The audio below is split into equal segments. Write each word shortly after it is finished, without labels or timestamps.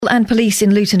And police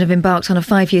in Luton have embarked on a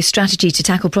 5-year strategy to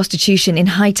tackle prostitution in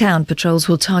Hightown. Patrols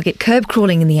will target curb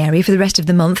crawling in the area for the rest of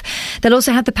the month. They'll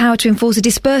also have the power to enforce a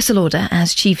dispersal order,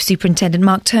 as Chief Superintendent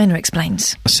Mark Turner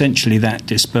explains. Essentially, that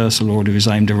dispersal order is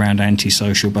aimed around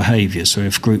antisocial behaviour. So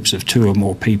if groups of 2 or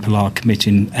more people are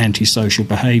committing antisocial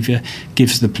behaviour,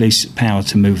 gives the police power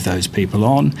to move those people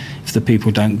on. If the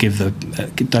people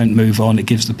don't move on, it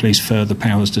gives the police further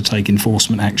powers to take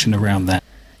enforcement action around that.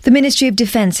 The Ministry of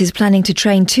Defence is planning to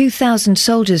train 2,000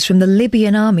 soldiers from the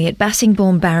Libyan army at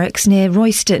Bassingbourn Barracks near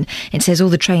Royston. It says all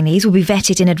the trainees will be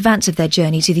vetted in advance of their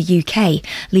journey to the UK.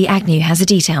 Lee Agnew has the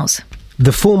details.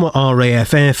 The former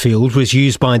RAF airfield was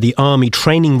used by the Army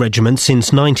Training Regiment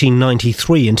since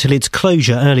 1993 until its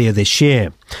closure earlier this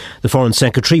year. The Foreign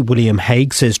Secretary, William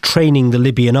Hague, says training the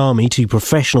Libyan army to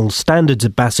professional standards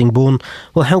at Bassingbourn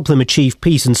will help them achieve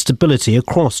peace and stability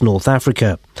across North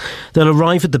Africa. They'll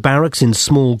arrive at the barracks in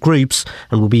small groups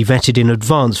and will be vetted in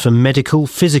advance for medical,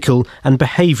 physical and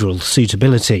behavioural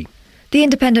suitability. The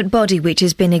independent body, which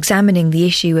has been examining the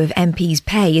issue of MPs'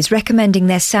 pay, is recommending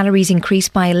their salaries increase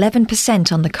by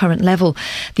 11% on the current level.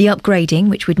 The upgrading,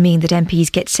 which would mean that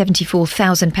MPs get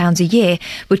 £74,000 a year,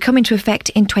 would come into effect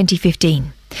in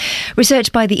 2015.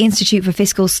 Research by the Institute for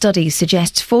Fiscal Studies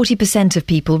suggests 40% of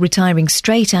people retiring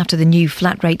straight after the new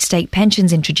flat-rate state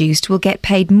pensions introduced will get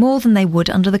paid more than they would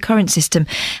under the current system.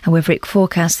 However, it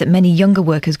forecasts that many younger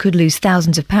workers could lose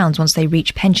thousands of pounds once they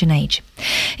reach pension age.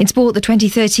 In sport, the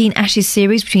 2013 Ashes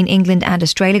series between England and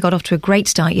Australia got off to a great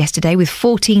start yesterday with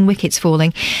 14 wickets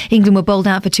falling. England were bowled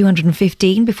out for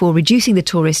 215 before reducing the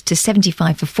tourists to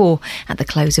 75 for 4 at the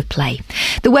close of play.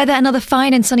 The weather, another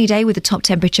fine and sunny day with a top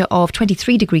temperature of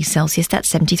 23 degrees Celsius, that's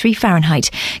 73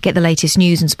 Fahrenheit. Get the latest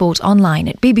news and sport online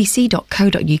at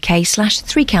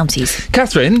bbc.co.uk/3 counties.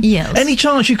 Catherine? Yes? Any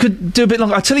chance you could do a bit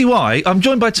longer? I'll tell you why. I'm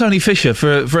joined by Tony Fisher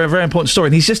for a very important story,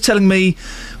 and he's just telling me...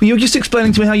 Well, you were just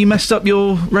explaining to me how you messed up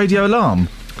your radio alarm.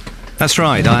 That's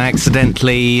right. I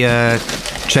accidentally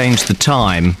changed the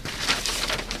time...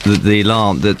 The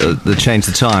alarm, changed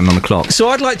the time on the clock. So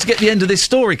I'd like to get the end of this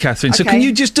story, Catherine. Okay. So can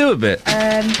you just do a bit?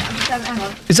 Hang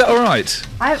on. Is that all right?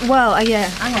 Yeah,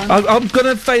 hang on. I'm going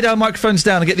to fade our microphones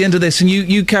down and get the end of this, and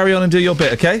you carry on and do your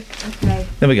bit, OK? OK.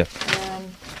 There we go.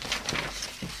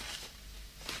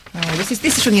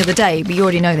 This is from the other day, but you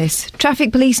already know this.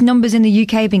 Traffic police numbers in the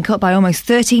UK have been cut by almost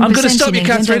 13% I'm going to stop you,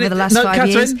 Catherine. over the last 5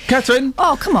 years. Catherine.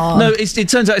 Oh, come on. No, it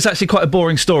turns out it's actually quite a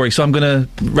boring story, so I'm going to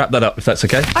wrap that up, if that's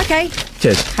OK. OK.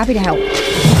 Cheers. Happy to help.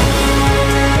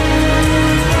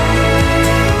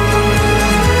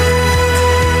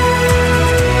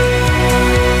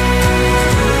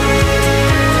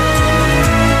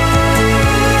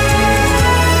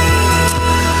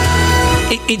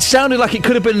 It sounded like it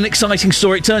could have been an exciting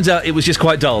story. It turns out it was just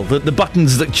quite dull. The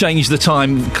buttons that change the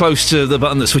time close to the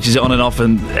button that switches it on and off,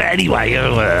 and anyway...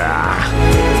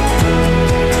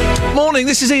 Morning,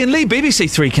 this is Iain Lee, BBC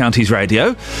Three Counties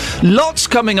Radio. Lots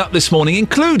coming up this morning,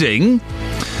 including...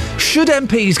 Should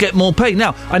MPs get more pay?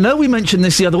 Now, I know we mentioned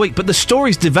this the other week, but the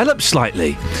story's developed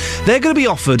slightly. They're going to be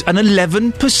offered an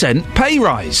 11% pay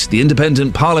rise. The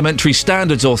Independent Parliamentary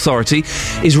Standards Authority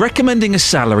is recommending a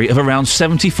salary of around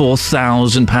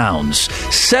 £74,000.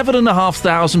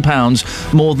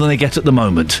 £7,500 more than they get at the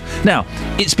moment. Now,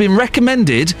 it's been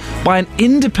recommended by an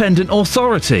independent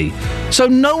authority, so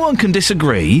no one can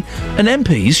disagree, and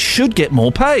MPs should get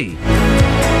more pay.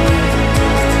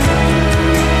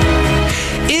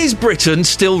 Is Britain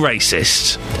still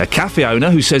racist? A cafe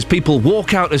owner who says people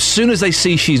walk out as soon as they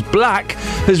see she's black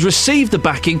has received the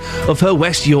backing of her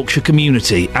West Yorkshire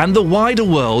community and the wider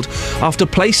world after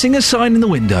placing a sign in the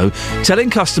window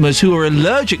telling customers who are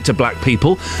allergic to black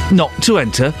people not to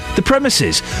enter the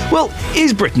premises. Well,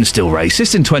 is Britain still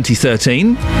racist in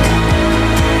 2013?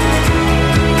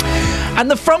 And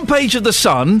the front page of The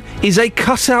Sun is a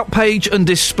cut-out page and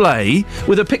display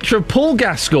with a picture of Paul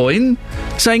Gascoigne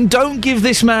saying, "Don't give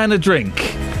this man a drink."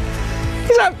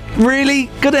 Is that really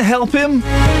going to help him?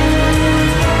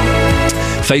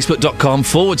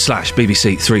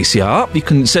 Facebook.com/BBC3CR. You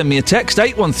can send me a text,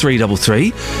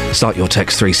 81333. Start your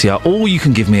text 3CR, or you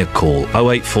can give me a call,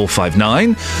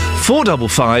 08459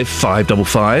 455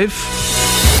 555.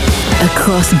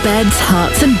 Across beds,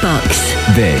 hearts and bucks.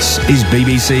 This is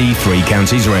BBC Three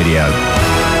Counties Radio.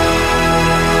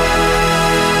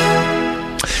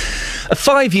 A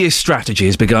 5-year strategy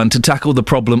has begun to tackle the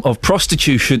problem of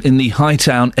prostitution in the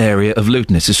Hightown area of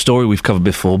Luton. It's a story we've covered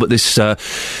before, but this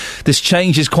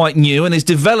change is quite new and is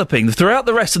developing. Throughout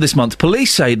the rest of this month,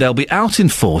 police say they'll be out in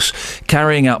force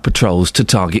carrying out patrols to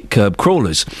target curb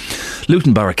crawlers.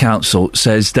 Luton Borough Council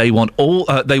says they want all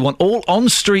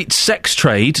on-street sex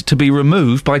trade to be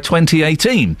removed by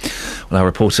 2018. Well, our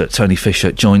reporter Tony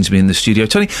Fisher joins me in the studio.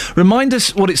 Tony, remind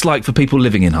us what it's like for people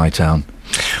living in Hightown.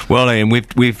 Well, Ian,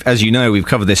 we've, as you know, we've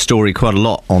covered this story quite a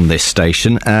lot on this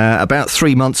station. About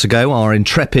 3 months ago, our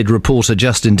intrepid reporter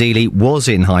Justin Dealey was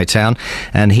in Hightown,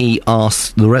 and he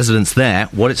asked the residents there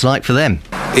what it's like for them.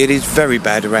 It is very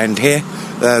bad around here.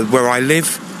 Where I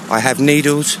live, I have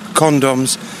needles,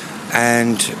 condoms,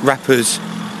 and wrappers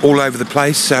all over the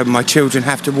place, so my children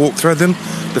have to walk through them.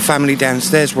 The family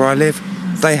downstairs where I live,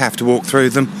 they have to walk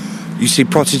through them. You see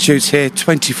prostitutes here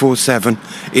 24/7.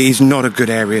 It is not a good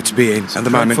area to be in at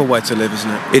the moment. It's a way to live, isn't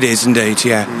it? It is indeed,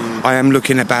 yeah. I am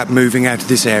looking about moving out of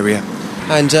this area.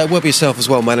 And word yourself as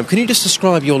well, madam. Can you just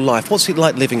describe your life? What's it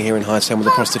like living here in Hightown with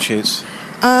the prostitutes?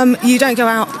 You don't go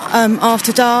out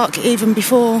after dark, even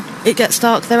before it gets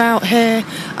dark. They're out here.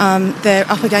 They're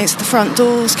up against the front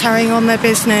doors, carrying on their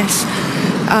business.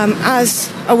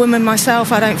 As a woman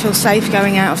myself, I don't feel safe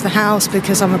going out of the house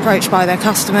because I'm approached by their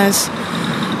customers.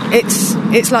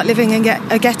 It's like living in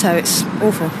a ghetto. It's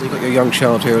awful. You've got your young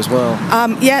child here as well.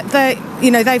 Yeah,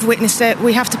 they've witnessed it.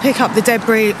 We have to pick up the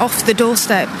debris off the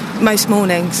doorstep most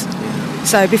mornings.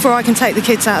 So before I can take the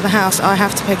kids out of the house, I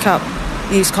have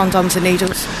to use condoms and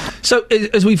needles. So,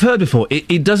 as we've heard before,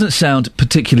 it doesn't sound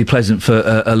particularly pleasant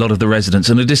for a lot of the residents,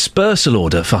 and a dispersal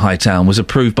order for Hightown was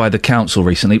approved by the council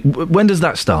recently. When does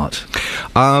that start?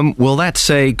 Well, that's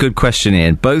a good question,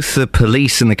 Ian. Both the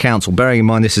police and the council, bearing in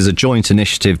mind this is a joint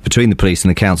initiative between the police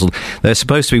and the council, they're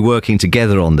supposed to be working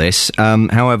together on this.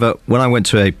 However, when I went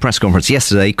to a press conference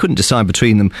yesterday, couldn't decide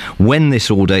between them when this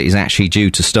order is actually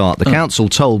due to start. The council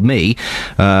told me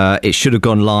it should have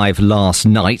gone live last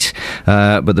night,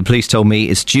 but the police told me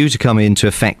it's due to come into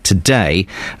effect today,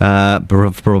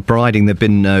 providing there have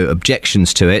been no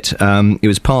objections to it. It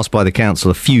was passed by the council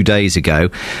a few days ago,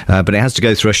 but it has to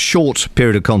go through a short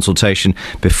period of consultation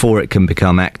before it can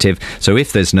become active. So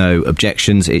if there's no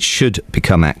objections, it should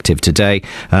become active today.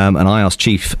 And I asked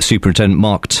Chief Superintendent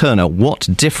Mark Turner what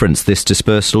difference this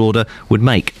dispersal order would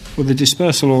make. Well, the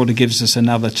dispersal order gives us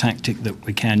another tactic that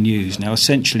we can use. Now,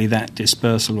 essentially, that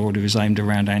dispersal order is aimed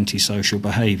around antisocial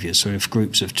behaviour. So if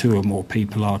groups of 2 or more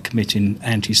people are committing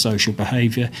antisocial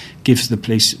behaviour, gives the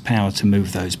police power to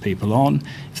move those people on.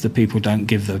 If the people don't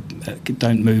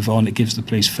move on, it gives the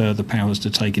police further powers to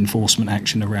take enforcement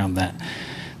action around that.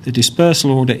 The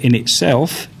dispersal order in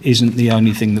itself isn't the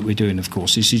only thing that we're doing, of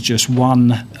course. This is just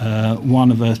one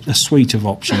of a suite of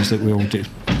options that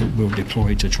we'll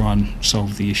deploy to try and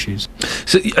solve the issues.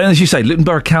 So, as you say, Luton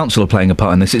Borough Council are playing a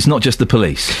part in this. It's not just the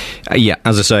police. Yeah,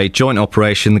 as I say, joint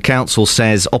operation. The council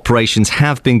says operations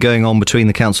have been going on between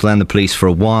the council and the police for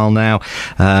a while now.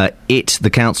 The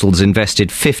council has invested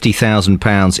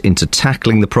 £50,000 into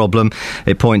tackling the problem.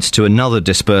 It points to another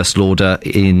dispersal order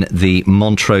in the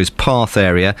Montrose Path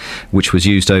area, which was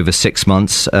used over 6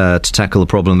 months to tackle the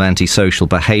problem of antisocial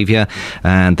behaviour,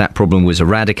 and that problem was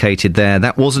eradicated there.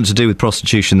 That wasn't to do with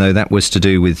prostitution, though. That was to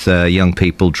do with young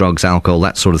people, drugs, alcohol,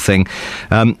 that sort of thing.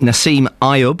 Naseem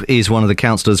Ayub is one of the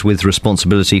councillors with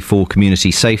responsibility for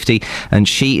community safety, and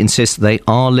she insists they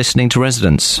are listening to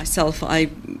residents. Myself, I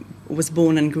was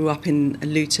born and grew up in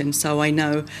Luton, so I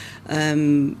know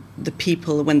the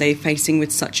people when they're facing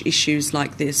with such issues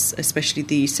like this, especially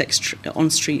the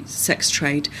on-street sex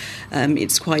trade.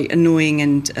 It's quite annoying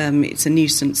and it's a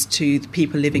nuisance to the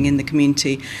people living in the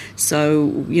community. So,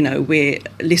 we're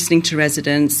listening to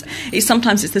residents.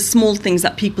 Sometimes it's the small things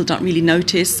that people don't really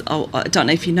notice. I don't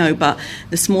know if you know, but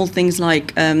the small things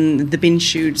like the bin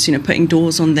chutes, putting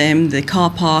doors on them, the car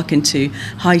park into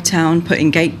Hightown,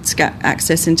 putting gates,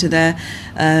 access into there,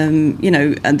 and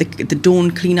the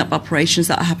dawn clean-up operations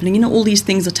that are happening. All these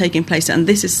things are taking place, and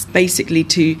this is basically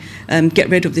to get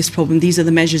rid of this problem. These are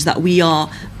the measures that we are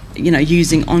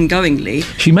using ongoingly.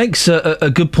 She makes a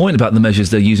good point about the measures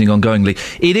they're using ongoingly.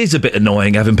 It is a bit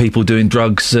annoying having people doing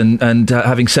drugs and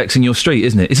having sex in your street,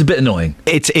 isn't it? It's a bit annoying.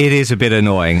 It is a bit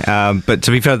annoying, but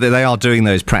to be fair, they are doing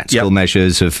those practical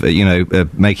measures of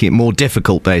making it more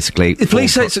difficult, basically. The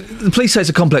police say it's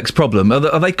a complex problem.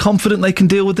 Are they confident they can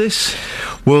deal with this?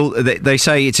 Well, they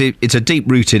say it's a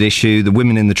deep-rooted issue. The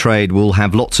women in the trade will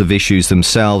have lots of issues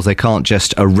themselves. They can't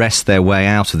just arrest their way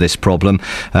out of this problem.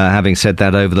 Having said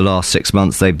that, over the the last 6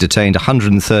 months, they've detained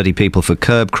 130 people for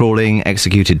curb crawling,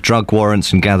 executed drug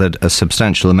warrants and gathered a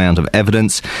substantial amount of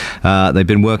evidence. They've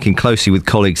been working closely with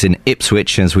colleagues in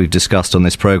Ipswich, as we've discussed on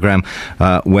this programme,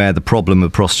 where the problem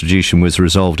of prostitution was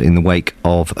resolved in the wake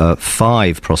of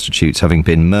 5 prostitutes having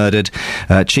been murdered.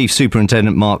 Chief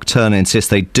Superintendent Mark Turner insists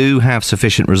they do have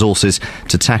sufficient resources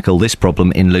to tackle this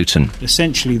problem in Luton.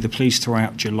 Essentially, the police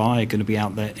throughout July are going to be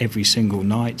out there every single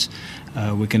night.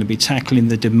 We're going to be tackling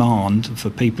the demand for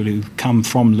people who come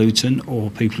from Luton or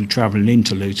people who travel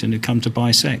into Luton who come to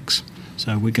buy sex.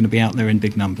 So we're going to be out there in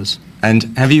big numbers.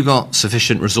 And have you got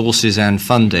sufficient resources and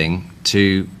funding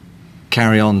to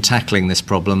carry on tackling this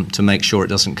problem to make sure it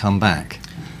doesn't come back?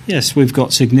 Yes, we've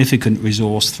got significant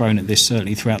resource thrown at this,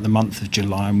 certainly throughout the month of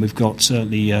July, and we've got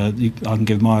certainly, I can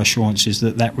give my assurances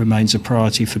that remains a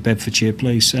priority for Bedfordshire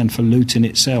Police and for Luton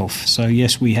itself. So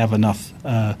yes, we have enough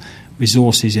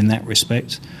resources in that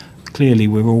respect. Clearly,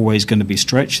 we're always going to be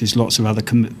stretched. There's lots of other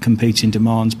competing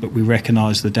demands, but we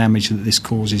recognise the damage that this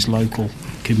causes local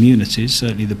communities,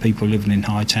 certainly the people living in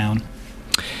Hightown.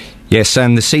 Yes,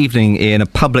 and this evening, Iain, a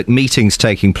public meeting's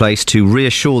taking place to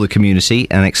reassure the community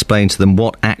and explain to them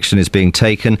what action is being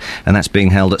taken, and that's being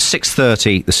held at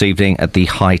 6:30 this evening at the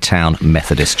Hightown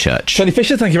Methodist Church. Shelley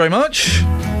Fisher, thank you very much.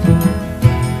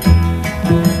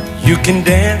 You can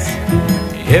dance,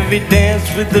 every dance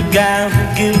with the guy who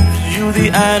gives you the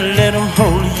eye, let him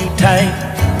hold you tight.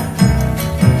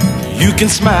 You can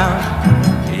smile,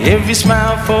 every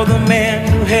smile for the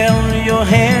man who held your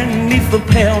hand neath the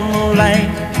pale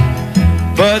moonlight.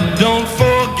 But don't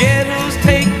forget who's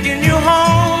taking you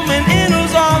home and in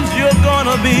whose arms you're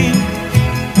gonna be.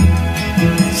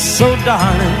 So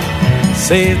darling,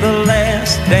 say the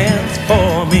last dance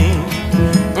for me.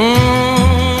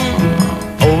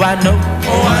 Oh, I know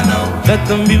that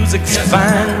the music's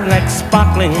fine, like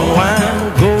sparkling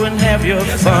wine. Go and have your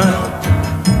fun.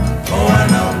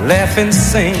 Laugh and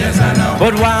sing.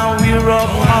 But while we're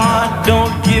apart,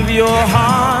 don't give your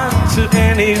heart to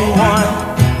anyone.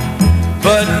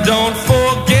 But don't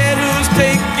forget who's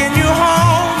taking you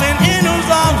home and in whose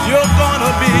arms you're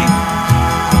gonna be.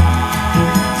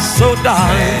 So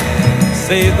darling,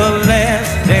 say the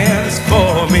last dance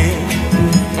for me.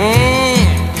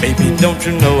 Baby, don't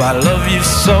you know I love you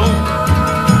so?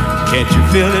 Can't you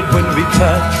feel it when we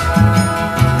touch?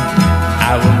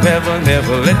 I will never,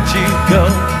 never let you go.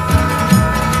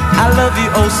 I love you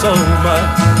oh so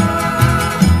much.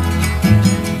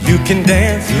 You can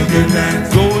dance,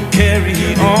 go and carry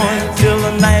on till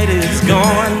the night is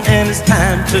gone and it's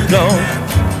time to go.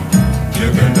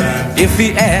 If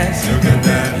he asks,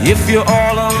 if you're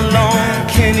all alone,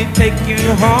 can he take you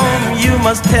home? You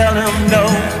must tell him no.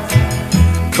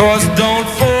 'Cause don't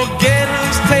forget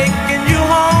who's taking you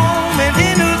home and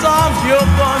in whose arms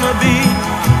you're gonna be.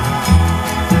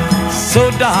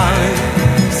 So darling,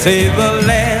 say the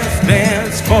last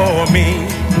dance for me.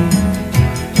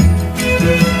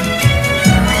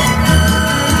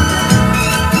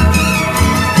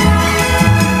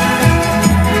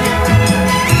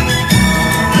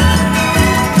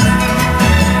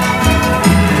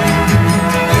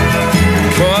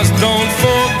 Don't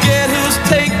forget who's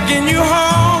taking you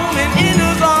home and in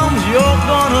whose arms you're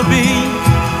gonna be.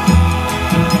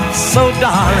 So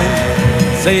darling,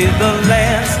 say the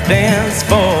last dance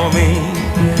for me.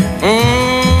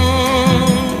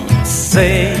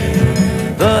 Say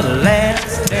the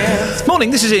last dance.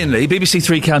 Morning, this is Iain Lee, BBC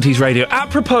Three Counties Radio.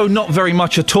 Apropos not very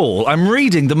much at all, I'm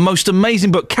reading the most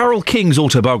amazing book, Carole King's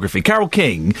autobiography. Carole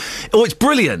King, oh, it's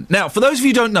brilliant. Now, for those of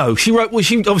you who don't know, she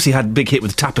obviously had a big hit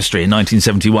with Tapestry in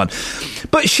 1971,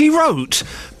 but she wrote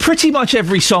pretty much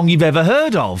every song you've ever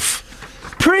heard of.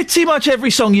 Pretty much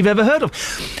every song you've ever heard of.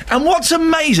 And what's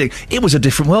amazing, it was a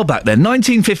different world back then,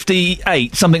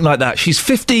 1958, something like that. She's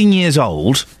 15 years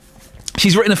old.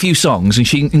 She's written a few songs, and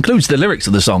she includes the lyrics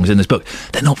of the songs in this book.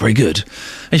 They're not very good.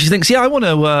 And she thinks, I want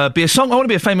to be a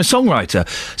famous songwriter.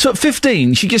 So at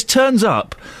 15, she just turns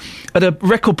up at a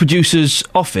record producer's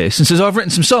office and says, I've written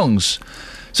some songs.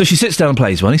 So she sits down and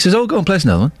plays one. He says, go on, play us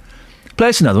another one. Play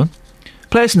us another one.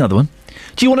 Play us another one.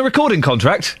 Do you want a recording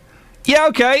contract? Yeah,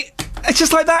 okay. It's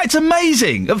just like that. It's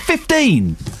amazing. At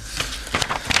 15.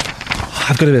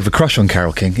 I've got a bit of a crush on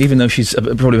Carole King, even though she's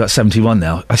probably about 71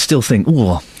 now. I still think,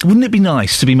 wouldn't it be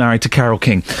nice to be married to Carole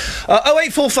King?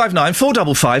 08459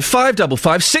 455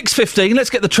 555 615. Let's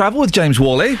get the travel with James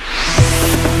Worley.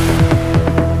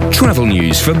 Travel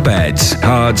news for beds,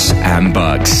 cards and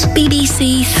bugs.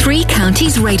 BBC Three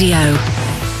Counties Radio.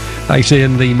 Thanks,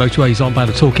 Ian. The motorways aren't bad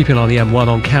at all. Keep an eye on the M1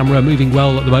 on camera. Moving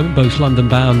well at the moment, both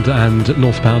London-bound and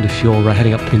northbound if you're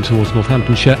heading up in towards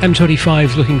Northamptonshire.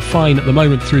 M25 looking fine at the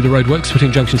moment through the roadworks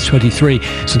between junctions 23,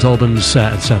 St Albans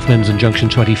and South Mimms, and junction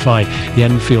 25, the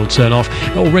Enfield turn-off.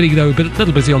 Already, though, a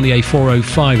little busy on the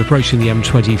A405 approaching the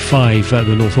M25 at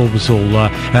the North Orbital,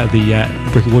 at the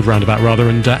Bricklewood roundabout, rather.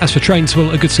 And as for trains,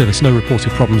 well, a good service. No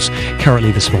reported problems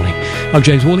currently this morning. I'm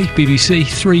James Worley, BBC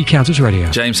Three Counties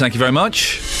Radio. James, thank you very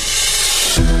much.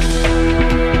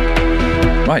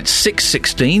 Right,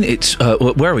 6:16. It's,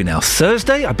 where are we now?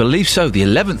 Thursday? I believe so, the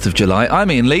 11th of July. I'm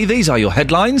Iain Lee. These are your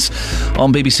headlines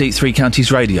on BBC Three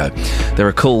Counties Radio. There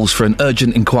are calls for an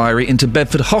urgent inquiry into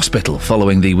Bedford Hospital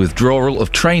following the withdrawal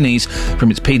of trainees from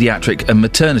its paediatric and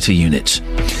maternity units.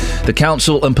 The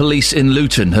council and police in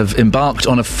Luton have embarked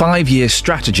on a 5-year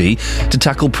strategy to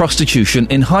tackle prostitution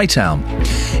in Hightown.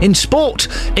 In sport,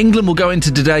 England will go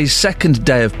into today's second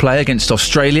day of play against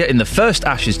Australia in the first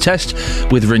Ashes Test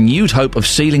with renewed hope of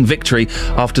sealing victory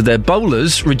after their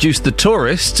bowlers reduced the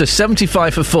tourists to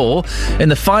 75 for 4 in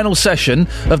the final session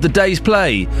of the day's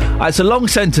play. It's a long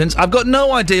sentence. I've got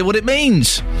no idea what it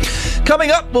means. Coming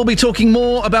up, we'll be talking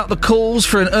more about the calls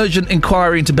for an urgent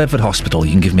inquiry into Bedford Hospital.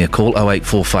 You can give me a call,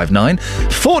 08459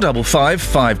 455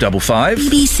 555.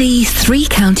 BBC Three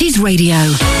Counties Radio.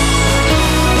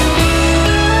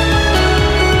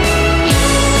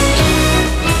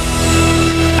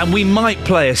 And we might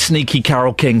play a sneaky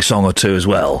Carole King song or two as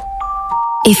well.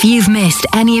 If you've missed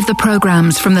any of the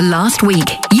programmes from the last week,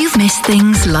 you've missed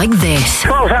things like this. As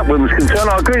far as that woman's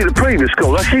concerned, I agree with the previous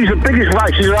caller. She's the biggest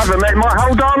racist I've ever met in my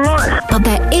whole darn life. But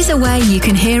there is a way you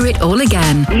can hear it all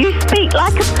again. You speak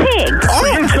like a pig.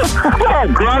 Oh,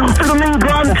 grunt. I mean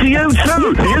grunt to you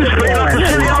too. You speak like a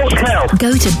silly old cow.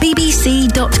 Go to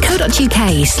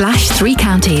bbc.co.uk/Three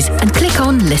Counties and click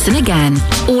on Listen Again.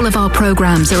 All of our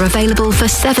programmes are available for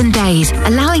 7 days,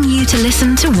 allowing you to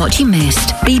listen to what you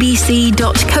missed.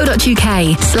 bbc.co.uk/Three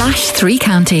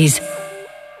Counties.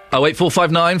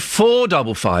 08459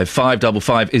 455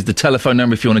 555 is the telephone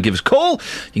number if you want to give us a call.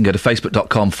 You can go to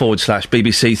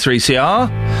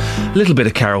facebook.com/BBC3CR. A little bit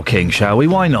of Carole King, shall we?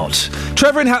 Why not?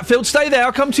 Trevor in Hatfield, stay there.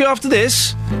 I'll come to you after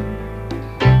this.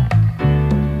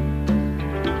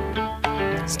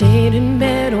 Stayed in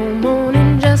bed all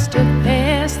morning just to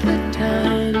pass the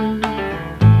time.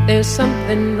 There's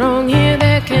something wrong here,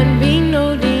 there can be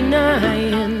no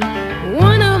denying.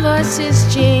 One of us is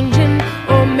changing,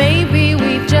 or maybe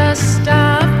we've just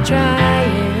stopped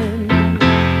trying.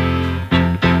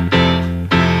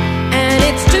 And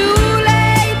it's too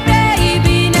late,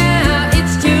 baby, now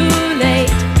it's too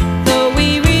late. Though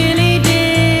we really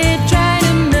did try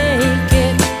to make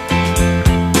it.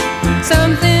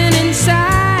 Something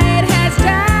inside has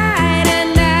died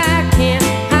and I can't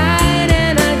hide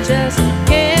and I just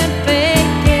can't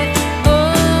fake it.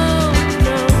 Oh,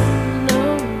 no,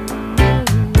 no,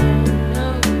 no, no.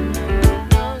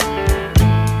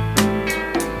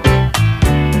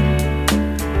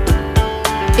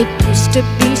 It used to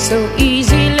be so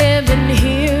easy living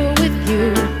here with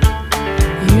you.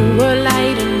 You were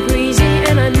light and breezy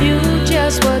and I knew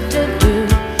just what to do.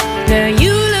 Now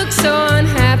you look so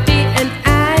unhappy and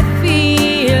I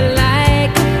feel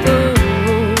like a fool.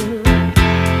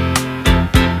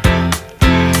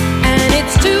 And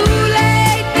it's too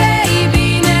late,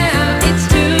 baby, now it's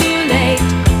too late.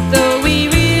 Though we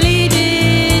really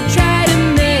did try to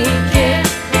make it.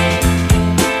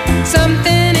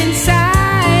 Something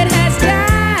inside has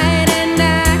died and I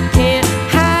can't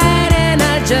hide and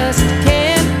I just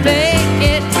can't fake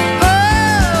it.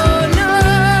 Oh, no,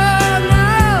 no.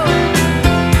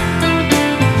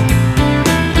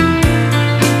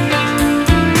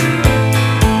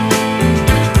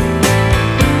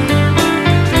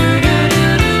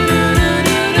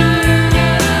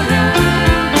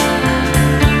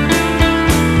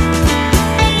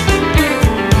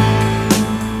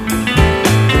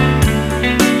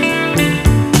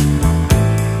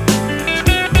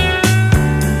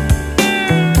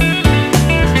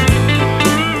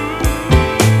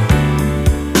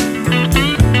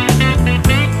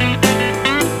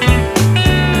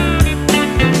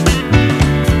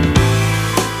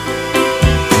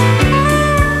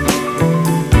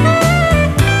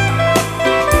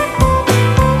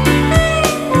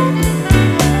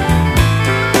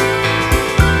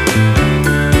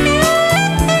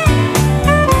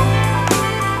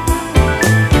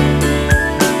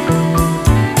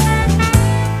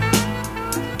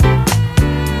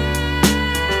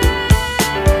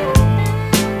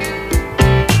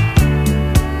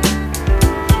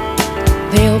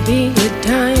 There'll be good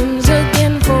times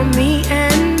again for me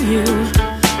and you,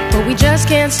 but we just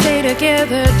can't stay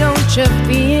together, don't want you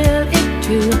feel it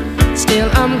too. Still,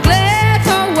 I'm glad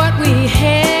for what we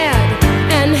had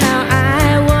and how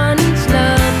I once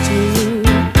loved you.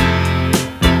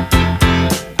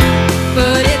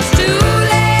 But it's too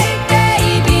late,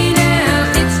 baby,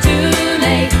 now it's too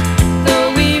late.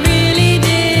 Though we really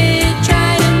did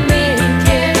try to make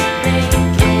it.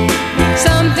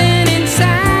 Something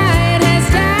inside has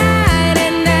died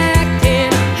and I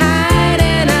can't hide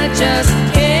and I just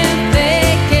can't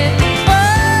fake it. Oh,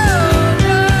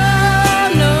 no,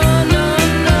 no, no,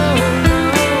 no,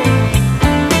 no.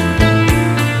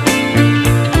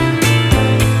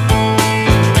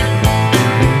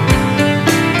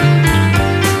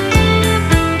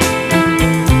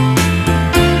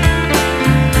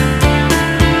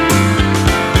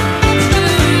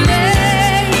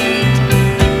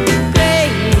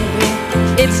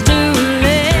 It's too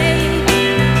late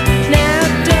now,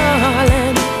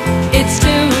 darling. It's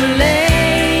too late.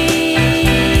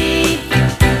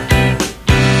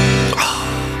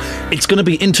 It's going to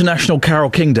be International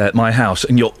Carol King Day at my house,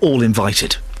 and you're all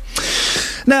invited.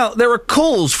 Now, there are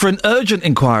calls for an urgent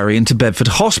inquiry into Bedford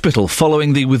Hospital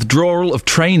following the withdrawal of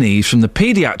trainees from the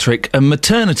paediatric and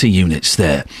maternity units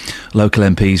there. Local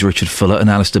MPs Richard Fuller and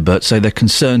Alistair Burt say they're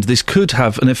concerned this could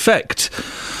have an effect.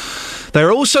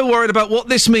 They're also worried about what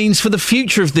this means for the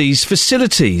future of these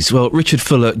facilities. Well, Richard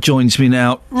Fuller joins me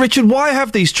now. Richard, why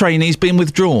have these trainees been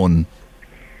withdrawn?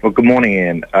 Well, good morning,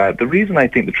 Ian. The reason I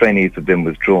think the trainees have been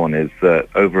withdrawn is that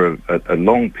over a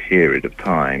long period of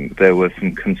time, there were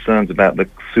some concerns about the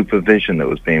supervision that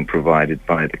was being provided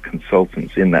by the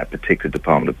consultants in that particular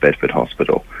department of Bedford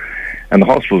Hospital. And the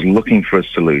hospital was looking for a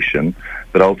solution,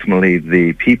 but ultimately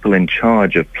the people in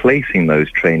charge of placing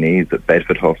those trainees at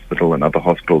Bedford Hospital and other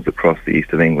hospitals across the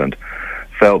east of England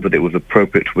felt that it was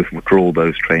appropriate to withdraw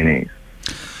those trainees.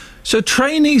 So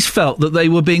trainees felt that they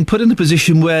were being put in a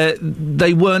position where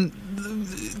they weren't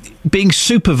being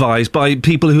supervised by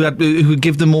people who would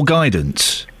give them more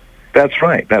guidance. That's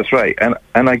right. And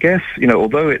I guess,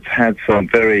 although it's had some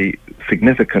very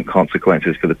significant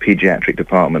consequences for the paediatric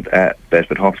department at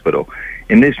Bedford Hospital,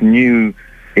 in this new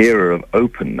era of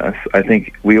openness, I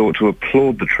think we ought to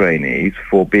applaud the trainees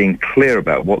for being clear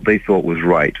about what they thought was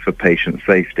right for patient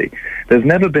safety. There's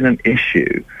never been an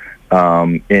issue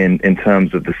in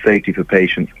terms of the safety for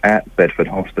patients at Bedford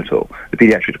Hospital. The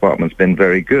paediatric department's been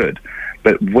very good.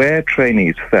 But where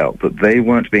trainees felt that they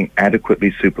weren't being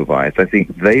adequately supervised, I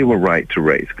think they were right to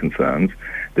raise concerns.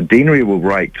 The deanery were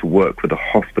right to work with the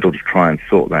hospital to try and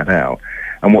sort that out.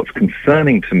 And what's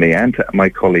concerning to me and to my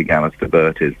colleague Alistair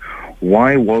Burt is,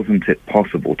 why wasn't it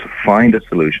possible to find a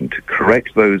solution to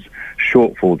correct those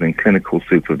shortfalls in clinical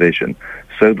supervision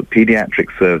so that paediatric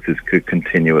services could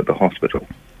continue at the hospital?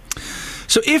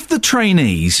 So if the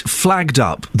trainees flagged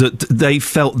up that they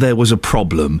felt there was a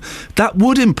problem, that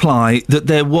would imply that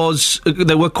there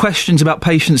were questions about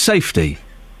patient safety.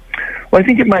 Well, I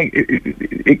think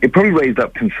it probably raised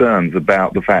up concerns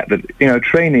about the fact that,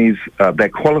 trainees, they're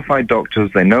qualified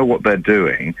doctors, they know what they're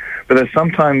doing, but there's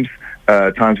sometimes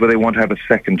times where they want to have a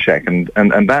second check, and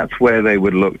that's where they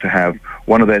would look to have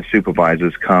one of their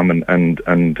supervisors come and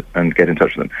get in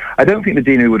touch with them. I don't think the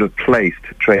deanery would have placed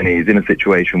trainees in a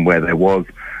situation where there was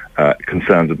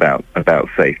concerns about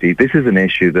safety. This is an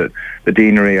issue that the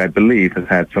deanery, I believe, has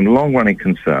had some long-running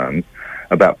concerns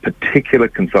about particular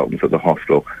consultants at the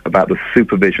hospital, about the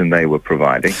supervision they were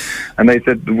providing. And they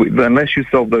said, unless you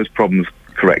solve those problems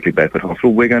correctly, Bedford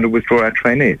Hospital, we're going to withdraw our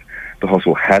trainees. The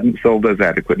hospital hadn't solved those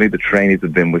adequately. The trainees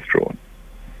have been withdrawn.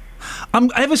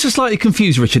 I'm ever so slightly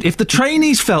confused, Richard. If the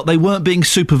trainees felt they weren't being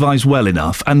supervised well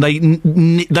enough and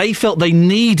they felt they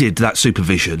needed that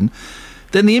supervision,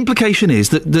 then the implication is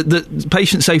that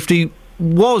patient safety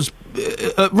was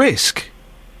at risk.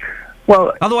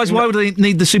 Well, otherwise, why would they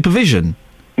need the supervision?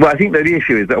 Well, I think that the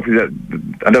issue is that obviously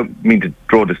I don't mean to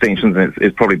draw distinctions, and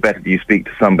it's probably better that you speak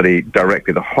to somebody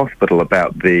directly at the hospital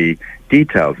about the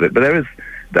details of it. But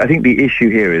I think the issue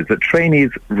here is that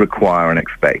trainees require and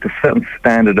expect a certain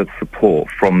standard of support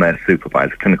from their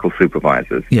supervisors, clinical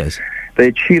supervisors. Yes. They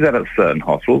achieve that at certain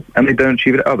hospitals, and they don't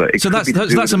achieve it at others. So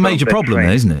that's a major problem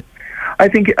there, isn't it? I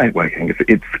think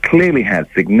it's clearly had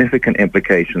significant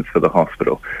implications for the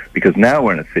hospital, because now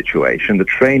we're in a situation, the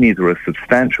trainees are a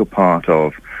substantial part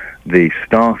of the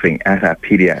staffing at our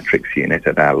paediatrics unit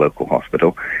at our local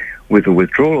hospital. With the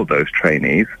withdrawal of those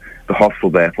trainees, the hospital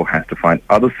therefore has to find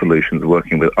other solutions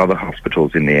working with other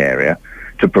hospitals in the area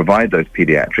to provide those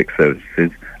paediatric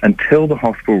services until the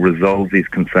hospital resolves these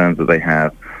concerns that they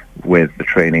have with the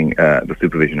training, the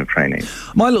supervision of training.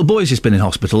 My little boy's just been in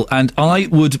hospital, and I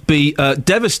would be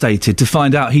devastated to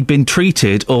find out he'd been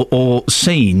treated or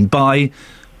seen by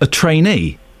a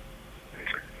trainee.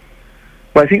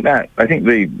 Well, I think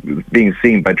the being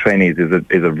seen by trainees is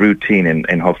a routine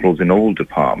in hospitals in all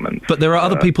departments. But there are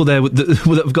other people there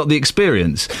that have got the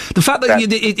experience. The fact that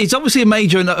it's obviously a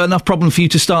major enough problem for you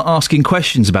to start asking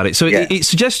questions about it. So it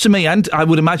suggests to me, and I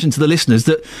would imagine to the listeners,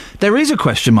 that there is a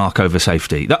question mark over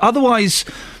safety. That otherwise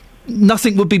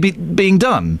nothing would be being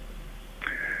done.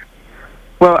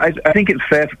 Well, I think it's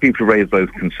fair for people to raise those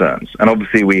concerns. And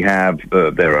obviously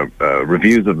there are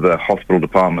reviews of the hospital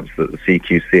departments that the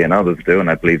CQC and others do, and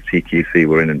I believe CQC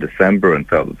were in December and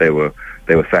felt that they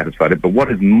were satisfied. But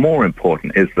what is more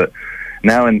important is that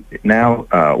now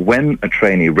when a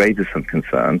trainee raises some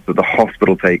concerns, that the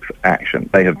hospital takes action.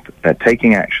 They're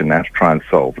taking action now to try and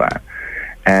solve that.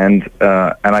 And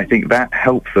I think that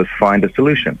helps us find a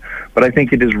solution. But I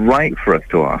think it is right for us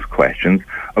to ask questions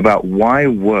about why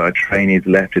were trainees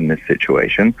left in this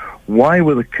situation? Why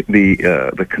were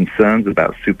the concerns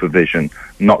about supervision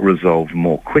not resolved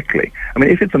more quickly? I mean,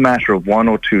 if it's a matter of one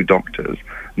or two doctors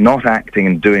not acting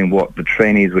and doing what the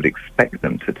trainees would expect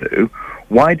them to do,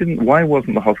 why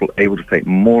wasn't the hospital able to take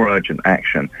more urgent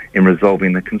action in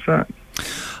resolving the concerns?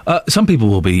 Some people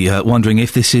will be wondering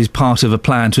if this is part of a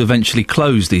plan to eventually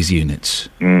close these units.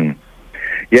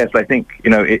 Yes, I think,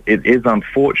 it is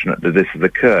unfortunate that this has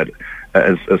occurred.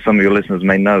 As some of your listeners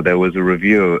may know, there was a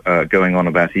review going on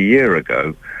about a year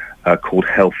ago called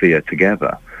Healthier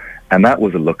Together, and that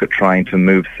was a look at trying to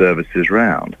move services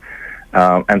round.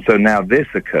 And so now this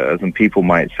occurs, and people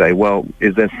might say, well,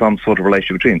 is there some sort of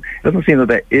relationship between? It doesn't seem that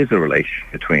there is a relationship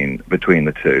between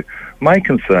the two. My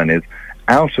concern is,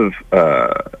 over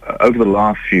the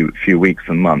last few weeks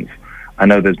and months, I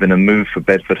know there's been a move for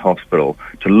Bedford Hospital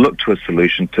to look to a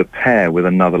solution to pair with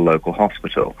another local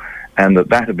hospital, and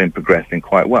that had been progressing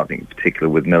quite well, I think in particular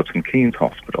with Milton Keynes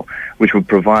Hospital, which would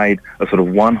provide a sort of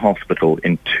one hospital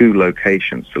in two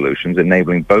location solutions,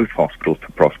 enabling both hospitals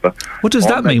to prosper. What does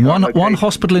that mean, one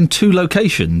hospital in two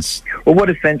locations? Well, what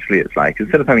essentially it's like,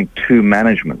 instead of having two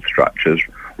management structures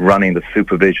running the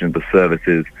supervision of the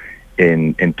services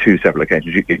in two separate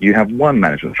locations, you have one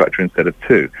management structure instead of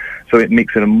two. So it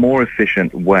makes it a more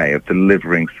efficient way of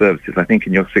delivering services. I think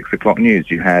in your 6 o'clock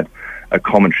news you had a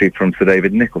commentary from Sir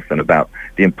David Nicholson about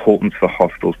the importance for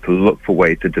hospitals to look for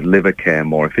ways to deliver care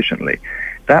more efficiently.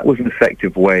 That was an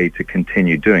effective way to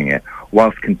continue doing it,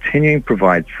 whilst continuing to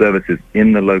provide services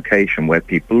in the location where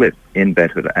people live, in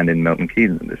Bedford and in Milton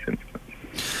Keynes in this instance.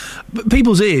 But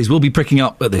people's ears will be pricking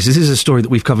up at this. This is a story that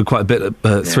we've covered quite a bit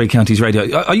at Three Counties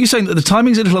Radio. Are you saying that the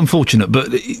timing's a little unfortunate,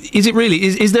 but is it really?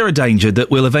 Is there a danger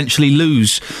that we'll eventually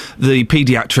lose the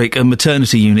paediatric and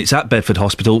maternity units at Bedford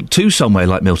Hospital to somewhere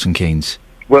like Milton Keynes?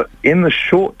 Well, in the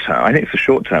short term, I think it's the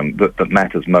short term that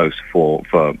matters most for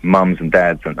mums and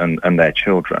dads and their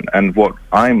children. And what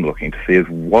I'm looking to see is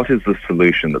what is the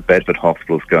solution that Bedford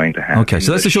Hospital is going to have. Okay,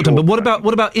 so that's the short term. But what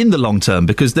about in the long term?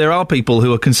 Because there are people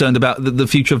who are concerned about the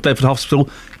future of Bedford Hospital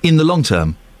in the long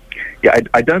term. Yeah,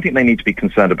 I don't think they need to be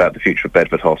concerned about the future of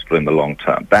Bedford Hospital in the long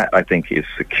term. That, I think, is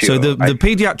secure. So the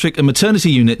paediatric and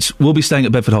maternity units will be staying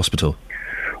at Bedford Hospital?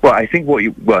 Well, I think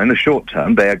in the short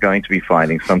term, they are going to be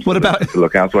finding some solution to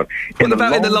look elsewhere. In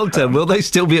the long term? Will they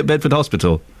still be at Bedford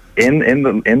Hospital? In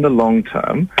the long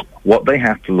term, what they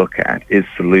have to look at is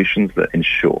solutions that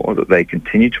ensure that they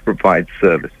continue to provide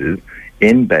services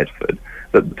in Bedford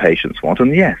that the patients want.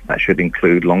 And yes, that should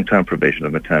include long-term provision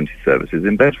of maternity services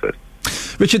in Bedford.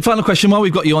 Richard, final question while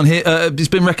we've got you on here. It's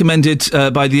been recommended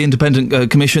by the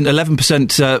Independent Commission,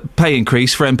 11% pay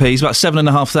increase for MPs, about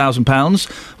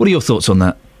 £7,500. What are your thoughts on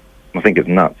that? I think it's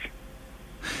nuts.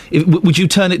 Would you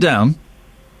turn it down?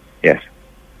 Yes.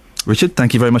 Richard,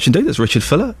 thank you very much indeed. That's Richard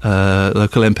Fuller,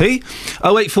 local MP.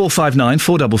 08459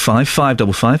 455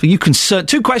 555. Are you concerned?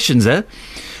 Two questions there.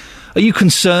 Are you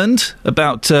concerned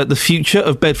about the future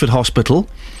of Bedford Hospital?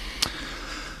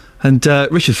 And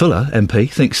Richard Fuller, MP,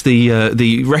 thinks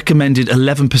the recommended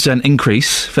 11%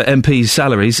 increase for MPs'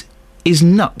 salaries is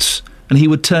nuts, and he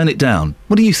would turn it down.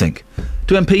 What do you think?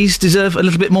 Do MPs deserve a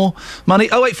little bit more money?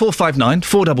 08459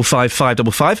 455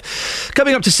 555.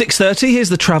 Coming up to 6:30, here's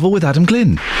the travel with Adam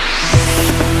Glynn.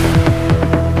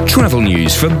 Travel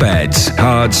news for beds,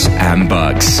 cards and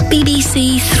bugs.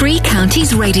 BBC Three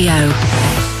Counties Radio.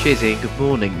 Cheers, Ian. Good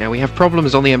morning. Now, we have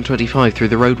problems on the M25 through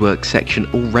the roadworks section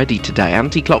already today.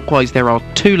 Anti-clockwise, there are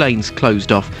 2 lanes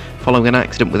closed off following an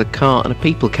accident with a car and a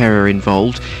people carrier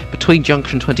involved between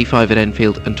junction 25 at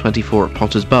Enfield and 24 at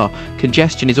Potters Bar.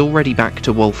 Congestion is already back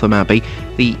to Waltham Abbey.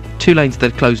 The 2 lanes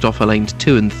that are closed off are lanes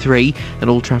 2 and 3,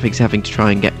 and all traffic's having to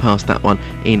try and get past that one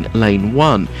in lane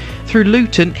 1. Through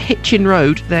Luton, Hitchin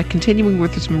Road, they're continuing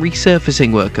with some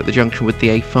resurfacing work at the junction with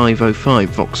the A505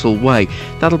 Vauxhall Way.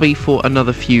 That'll be for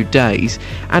another few days.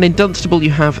 And in Dunstable,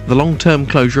 you have the long-term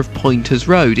closure of Pointers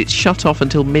Road. It's shut off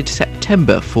until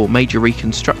mid-September for major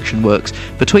reconstruction works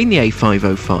between the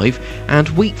A505 and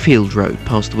Wheatfield Road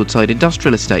past the Woodside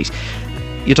Industrial Estate.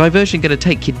 Your diversion going to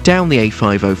take you down the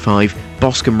A505,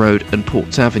 Boscombe Road and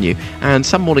Ports Avenue. And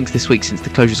some mornings this week, since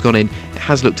the closure's gone in, it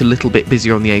has looked a little bit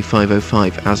busier on the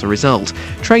A505 as a result.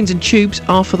 Trains and tubes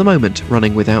are, for the moment,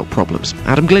 running without problems.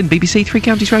 Adam Glynn, BBC Three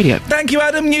Counties Radio. Thank you,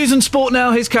 Adam. News and sport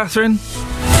now. Here's Catherine.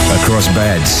 Across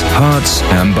beds, hearts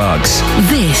and bugs.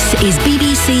 This is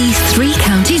BBC Three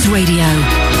Counties Radio.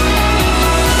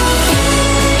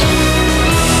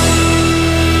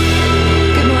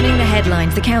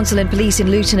 Headlines. The council and police in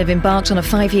Luton have embarked on a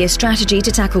 5-year strategy to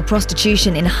tackle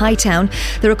prostitution in Hightown.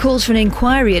 There are calls for an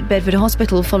inquiry at Bedford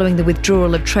Hospital following the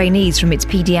withdrawal of trainees from its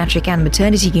paediatric and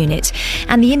maternity unit.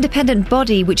 And the independent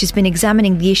body which has been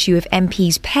examining the issue of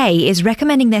MPs' pay is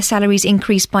recommending their salaries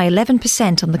increase by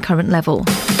 11% on the current level.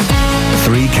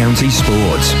 Three Counties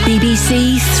Sports.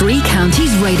 BBC Three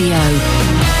Counties Radio.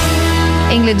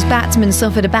 England's batsmen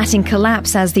suffered a batting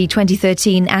collapse as the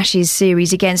 2013 Ashes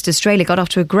series against Australia got off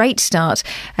to a great start.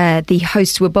 The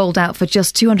hosts were bowled out for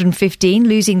just 215,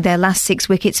 losing their last 6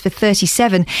 wickets for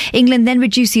 37. England then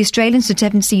reduced the Australians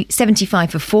to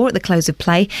 75 for 4 at the close of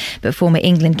play. But former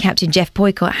England captain Jeff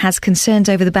Boycott has concerns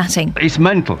over the batting. It's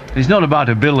mental. It's not about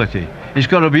ability. It's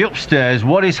got to be upstairs.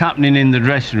 What is happening in the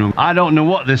dressing room? I don't know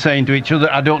what they're saying to each other.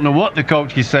 I don't know what the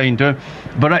coach is saying to them.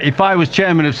 But if I was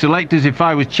chairman of selectors, if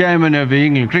I was chairman of the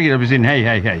England cricket, I'd be saying, hey,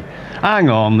 hang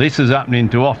on, this is happening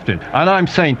too often. And I'm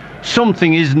saying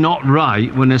something is not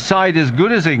right when a side as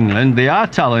good as England, they are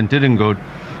talented and good,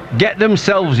 get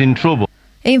themselves in trouble.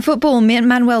 In football,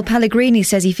 Manuel Pellegrini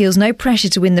says he feels no pressure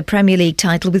to win the Premier League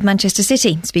title with Manchester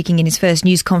City. Speaking in his first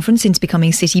news conference since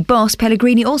becoming City boss,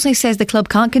 Pellegrini also says the club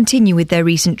can't continue with their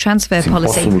recent transfer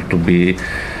policy. It's impossible to be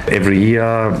every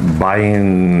year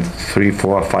buying 3,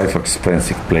 4, 5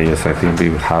 expensive players. I think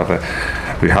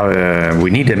we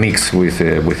need a mix with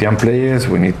young players.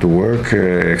 We need to work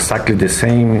exactly the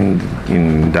same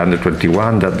in the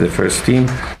under-21, that the first team.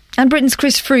 And Britain's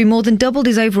Chris Froome more than doubled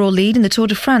his overall lead in the Tour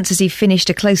de France as he finished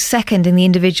a close second in the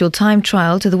individual time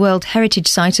trial to the World Heritage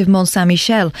Site of Mont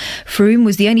Saint-Michel. Froome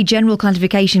was the only general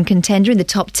classification contender in the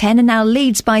top 10 and now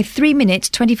leads by 3 minutes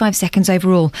 25 seconds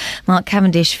overall. Mark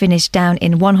Cavendish finished down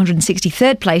in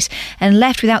 163rd place and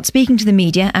left without speaking to the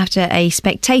media after a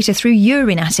spectator threw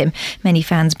urine at him. Many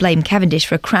fans blame Cavendish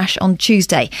for a crash on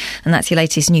Tuesday. And that's your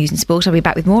latest news and sport. I'll be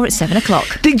back with more at 7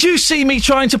 o'clock. Did you see me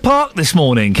trying to park this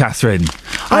morning, Catherine?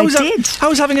 I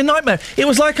was having a nightmare. It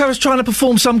was like I was trying to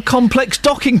perform some complex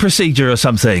docking procedure or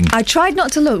something. I tried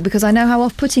not to look because I know how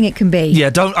off-putting it can be. Yeah,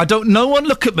 no one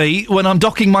look at me when I'm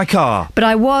docking my car. But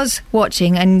I was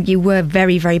watching and you were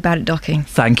very, very bad at docking.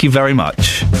 Thank you very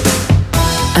much.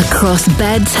 Across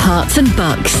beds, hearts and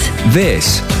bucks.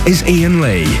 This is Iain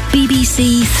Lee.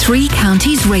 BBC Three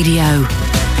Counties Radio.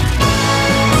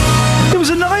 It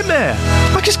was a nightmare.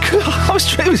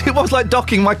 It was like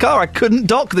docking my car. I couldn't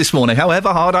dock this morning,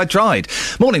 however hard I tried.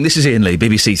 Morning, this is Iain Lee,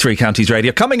 BBC Three Counties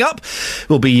Radio. Coming up,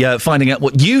 we'll be finding out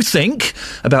what you think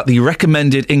about the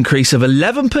recommended increase of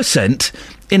 11%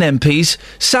 in MPs'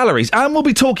 salaries. And we'll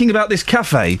be talking about this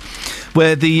cafe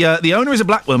where the owner is a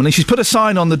black woman and she's put a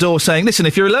sign on the door saying, listen,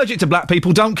 if you're allergic to black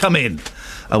people, don't come in.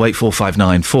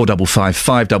 08459 455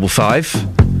 555.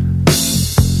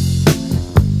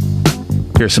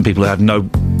 Here are some people who had no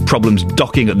problems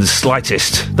docking at the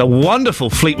slightest. The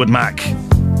wonderful Fleetwood Mac.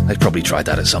 They've probably tried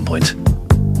that at some point.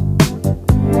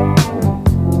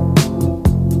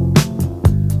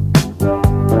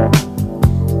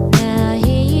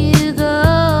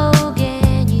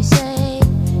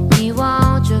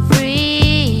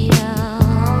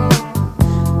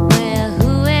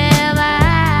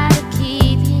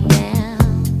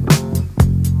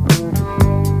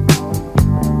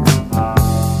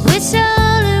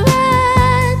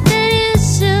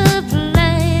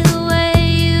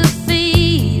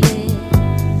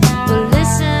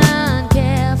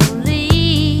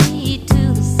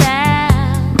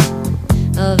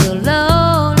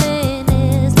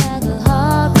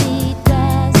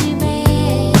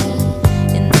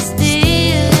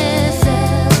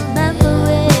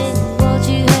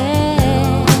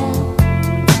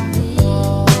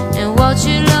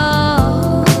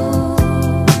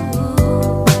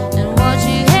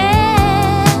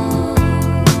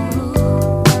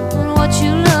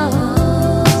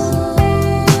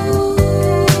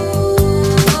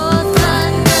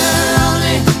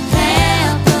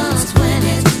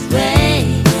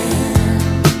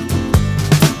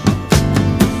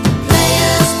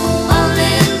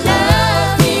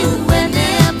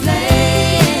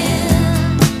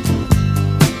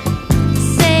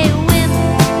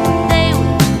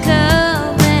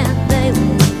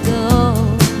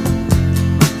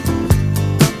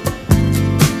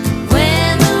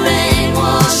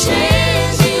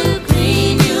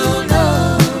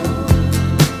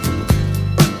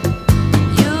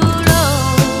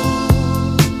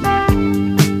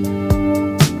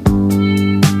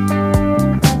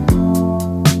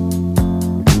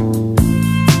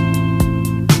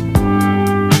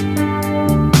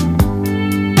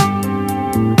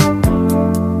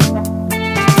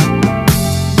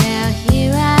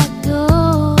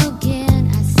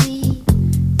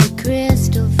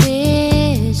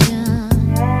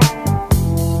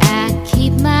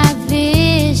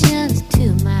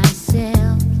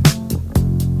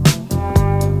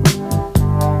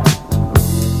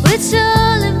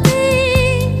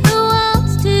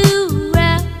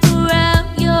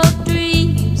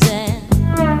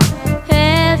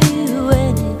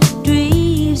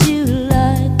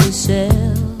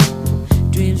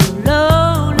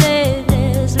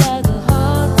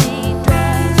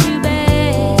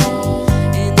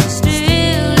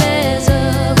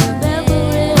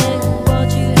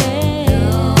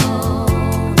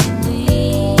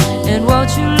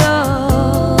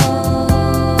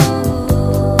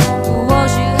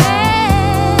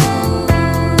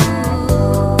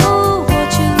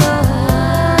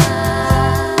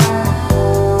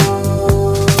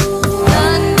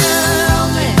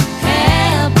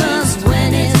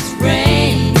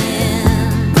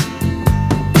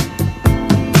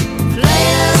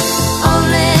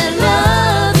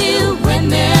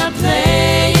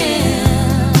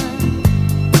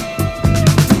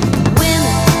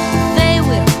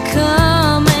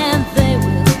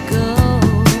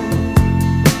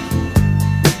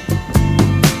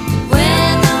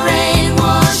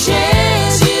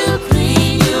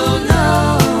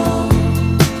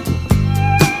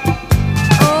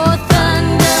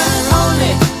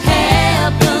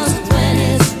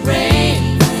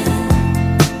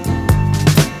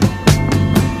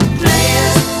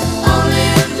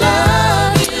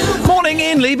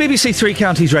 BBC Three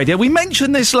Counties Radio. We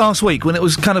mentioned this last week when it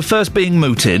was kind of first being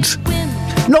mooted.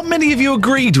 Not many of you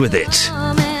agreed with it.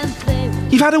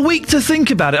 You've had a week to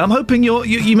think about it. I'm hoping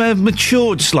you may have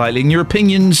matured slightly and your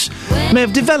opinions may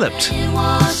have developed.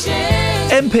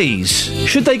 MPs,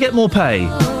 should they get more pay?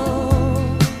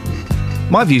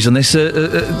 My views on this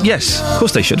yes, of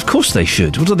course they should. Of course they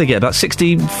should. What do they get? About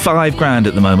 65 grand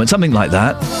at the moment, something like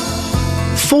that.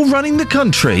 For running the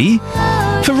country?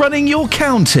 For running your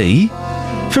county?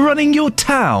 For running your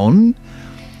town?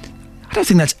 I don't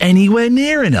think that's anywhere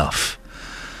near enough.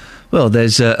 Well,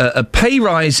 there's a pay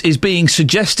rise is being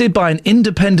suggested by an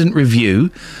independent review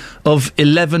of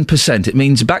 11%. It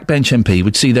means a backbench MP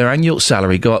would see their annual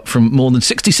salary go up from more than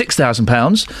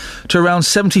 £66,000 to around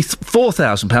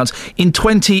 £74,000 in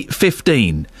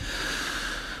 2015.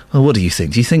 Well, what do you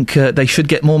think? Do you think they should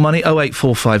get more money?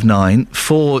 08459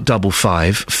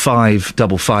 455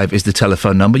 555 is the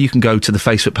telephone number. You can go to the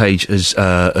Facebook page as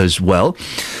well.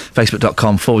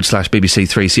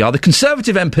 Facebook.com/BBC3CR. The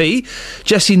Conservative MP,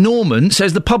 Jessie Norman,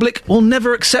 says the public will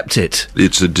never accept it.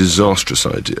 It's a disastrous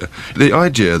idea. The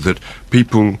idea that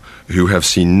people who have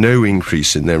seen no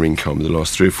increase in their income in the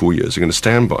last 3 or 4 years are going to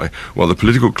stand by while the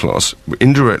political class,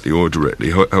 indirectly or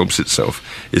directly, helps itself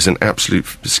is an absolute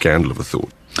scandal of a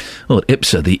thought. Well,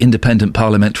 IPSA, the Independent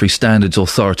Parliamentary Standards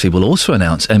Authority, will also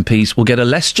announce MPs will get a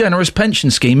less generous pension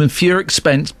scheme and fewer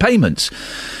expense payments.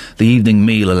 The evening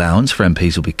meal allowance for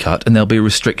MPs will be cut and there'll be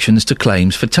restrictions to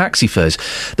claims for taxi fares.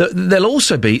 There'll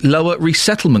also be lower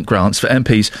resettlement grants for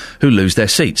MPs who lose their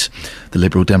seats. The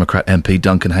Liberal Democrat MP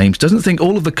Duncan Hames doesn't think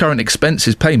all of the current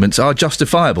expenses payments are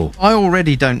justifiable. I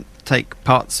already don't take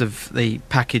parts of the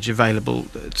package available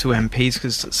to MPs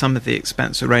because some of the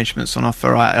expense arrangements on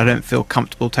offer I don't feel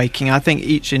comfortable taking. I think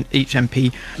each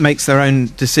MP makes their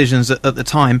own decisions at the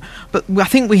time, but I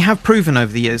think we have proven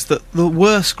over the years that the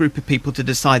worst group of people to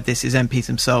decide this is MPs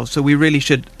themselves, so we really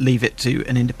should leave it to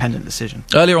an independent decision.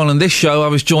 Earlier on in this show I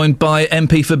was joined by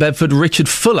MP for Bedford Richard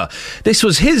Fuller. This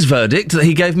was his verdict that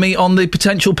he gave me on the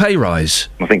potential pay rise.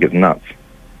 I think it's nuts.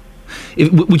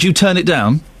 Would you turn it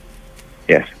down?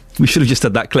 Yes. We should have just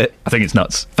had that clip. I think it's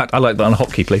nuts. In fact, I'd like that on a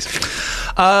hotkey, please.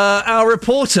 Our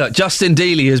reporter, Justin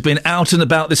Dealey, has been out and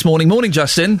about this morning. Morning,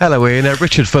 Justin. Hello, Ian.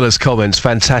 Richard Fuller's comments,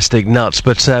 fantastic nuts,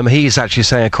 but he's actually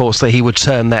saying, of course, that he would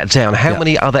turn that down. How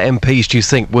many other MPs do you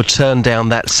think would turn down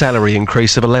that salary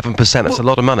increase of 11%? That's a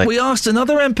lot of money. We asked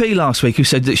another MP last week who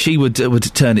said that she would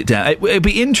turn it down. It'd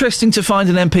be interesting to find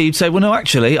an MP who'd say, well, no,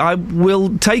 actually, I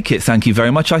will take it, thank you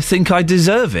very much. I think I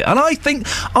deserve it. And I think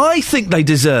they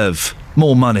deserve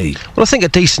more money. Well, I think a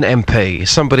decent MP,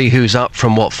 somebody who's up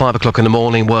from, 5 o'clock in the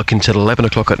morning, working till 11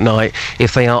 o'clock at night,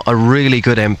 if they are a really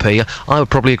good MP, I would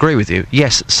probably agree with you.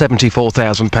 Yes,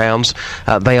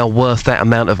 £74,000, they are worth that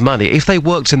amount of money. If they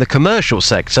worked in the commercial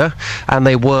sector, and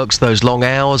they worked those long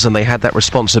hours, and they had that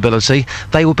responsibility,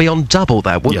 they would be on double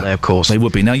that, wouldn't they, of course? They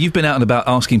would be. Now, you've been out and about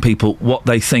asking people what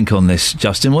they think on this,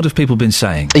 Justin. What have people been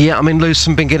saying? Yeah, I mean, Lou's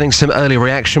been getting some early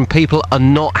reaction. People are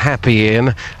not happy,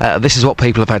 Ian. This is what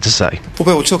people have had to say.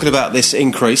 Well, we're talking about this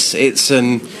increase. It's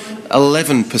an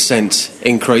 11%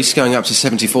 increase, going up to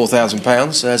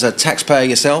 £74,000. As a taxpayer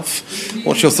yourself,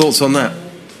 what's your thoughts on that?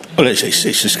 Well, it's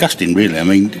disgusting, really. I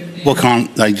mean, why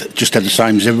can't they just have the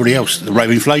same as everybody else, the rate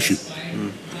of inflation? I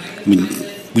mean,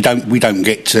 we don't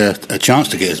get a chance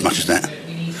to get as much as that.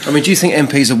 I mean, do you think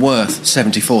MPs are worth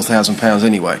 £74,000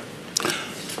 anyway?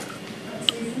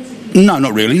 No,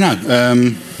 not really, no.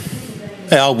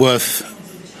 They are worth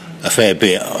a fair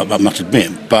bit, I must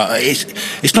admit, but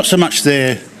it's not so much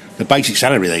the basic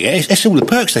salary they get, it's all the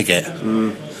perks they get.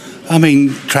 I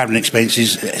mean, travelling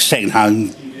expenses, second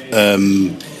home.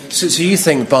 So you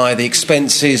think by the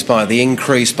expenses, by the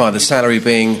increase, by the salary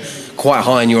being quite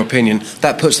high in your opinion,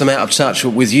 that puts them out of touch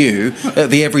with you,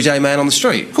 the everyday man on the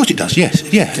street? Of course it does, yes.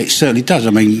 Yeah, it certainly does.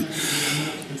 I mean,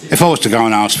 if I was to go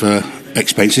and ask for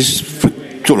expenses,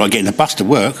 sort of like getting a bus to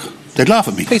work, they'd laugh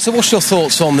at me. Peter, what's your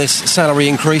thoughts on this salary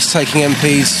increase, taking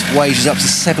MPs' wages up to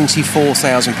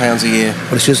 £74,000 a year?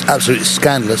 Well, it's just absolutely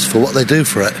scandalous for what they do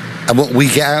for it and what we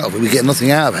get out of it. We get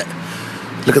nothing out of it.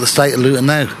 Look at the state of Luton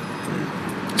now.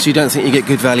 So you don't think you get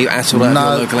good value at all out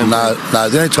of your local MP? No.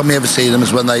 The only time you ever see them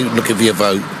is when they're looking for your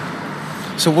vote.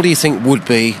 So what do you think would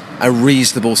be a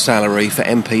reasonable salary for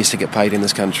MPs to get paid in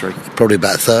this country? Probably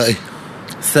about 30.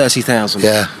 30,000?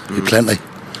 Yeah, plenty.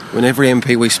 When every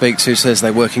MP we speak to says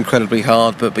they work incredibly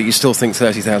hard, but you still think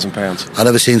 £30,000? I've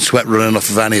never seen sweat running off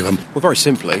of any of them. Well, very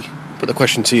simply, but the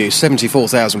question to you,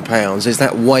 £74,000, is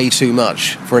that way too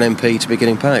much for an MP to be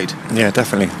getting paid? Yeah,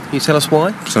 definitely. Can you tell us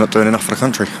why? Because they're not doing enough for the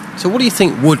country. So what do you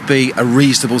think would be a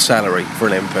reasonable salary for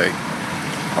an MP?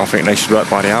 I think they should work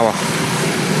by the hour.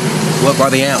 Work by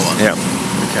the hour? Yeah.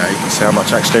 Okay. See how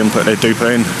much extra input they do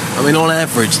put in. I mean, on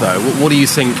average, though, what do you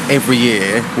think every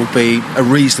year would be a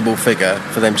reasonable figure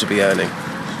for them to be earning?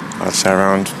 I'd say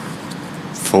around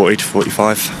 40 to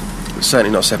 45.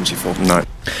 Certainly not 74. No.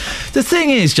 The thing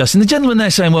is, Justin, the gentleman there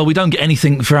saying, well, we don't get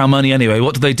anything for our money anyway.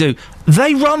 What do?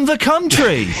 They run the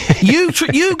country.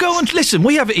 You go and... Listen,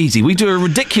 we have it easy. We do a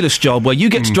ridiculous job where you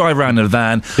get to drive around in a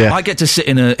van. Yeah. I get to sit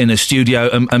in a studio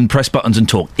and press buttons and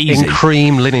talk. Easy. In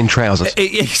cream linen trousers.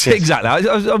 Exactly.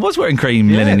 I was wearing cream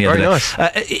linen the other day. Nice.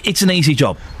 It's an easy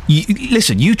job.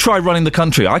 Listen, you try running the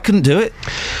country. I couldn't do it.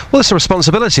 Well, it's a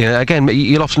responsibility. Again,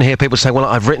 you'll often hear people say, well,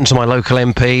 I've written to my local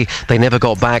MP. They never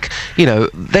got back. You know,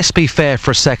 let's be fair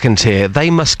for a second here. They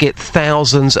must get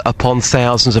thousands upon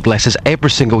thousands of letters every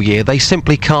single year. They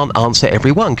simply can't answer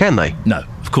every one, can they? No.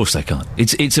 Of course they can't.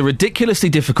 It's a ridiculously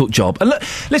difficult job. And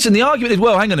listen, the argument is,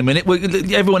 well, hang on a minute,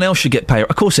 everyone else should get pay.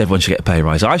 Of course everyone should get a pay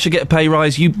rise. I should get a pay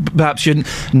rise. You perhaps shouldn't.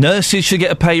 Nurses should get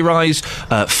a pay rise.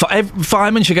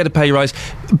 Firemen should get a pay rise.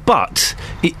 But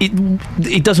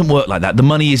it doesn't work like that. The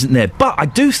money isn't there. But I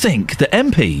do think that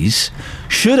MPs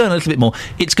should earn a little bit more.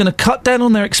 It's going to cut down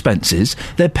on their expenses.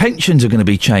 Their pensions are going to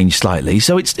be changed slightly.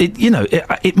 So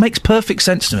it makes perfect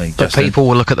sense to me. But people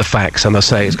will look at the facts and they'll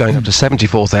say it's going up to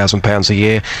 £74,000 a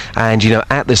year. And,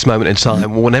 at this moment in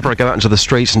time, whenever I go out into the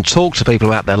streets and talk to people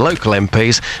about their local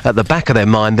MPs, at the back of their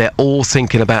mind, they're all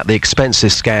thinking about the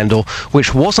expenses scandal,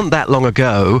 which wasn't that long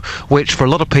ago, which for a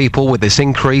lot of people with this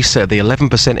increase, the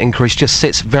 11% increase, just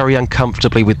sits very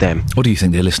uncomfortably with them. What do you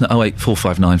think, dear listener?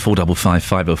 08459 455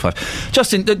 505.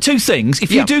 Justin, two things.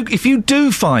 If you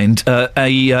do find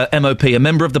a MOP, a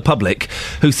member of the public,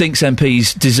 who thinks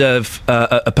MPs deserve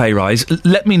a pay rise,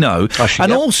 let me know.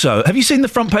 Also, have you seen the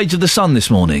front page of The Sun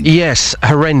this morning? Yes,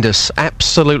 horrendous.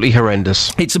 Absolutely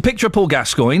horrendous. It's a picture of Paul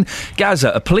Gascoigne.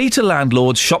 Gaza, a plea to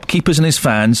landlords, shopkeepers and his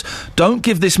fans. Don't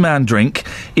give this man drink.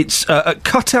 It's a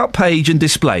cut-out page and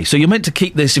display. So you're meant to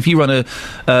keep this, if you run an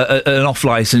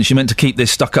off-licence, you're meant to keep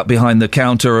this stuck up behind the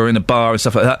counter or in a bar and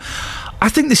stuff like that. I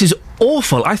think this is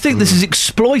awful. I think this is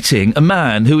exploiting a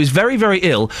man who is very, very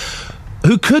ill,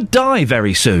 who could die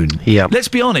very soon. Yeah. Let's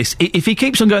be honest, if he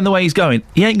keeps on going the way he's going,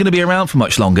 he ain't going to be around for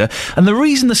much longer. And the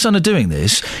reason The Sun are doing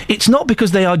this, it's not because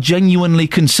they are genuinely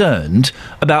concerned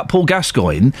about Paul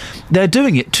Gascoigne. They're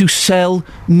doing it to sell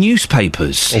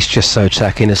newspapers. It's just so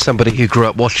tacky. And as somebody who grew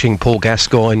up watching Paul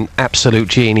Gascoigne, absolute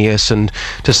genius, and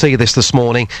to see this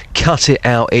morning, cut it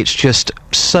out. It's just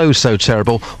so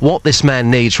terrible. What this man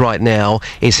needs right now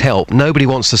is help. Nobody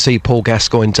wants to see Paul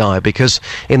Gascoigne die, because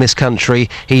in this country,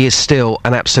 he is still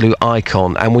an absolute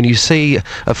icon. And when you see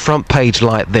a front page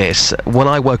like this, when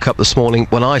I woke up this morning,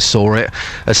 when I saw it,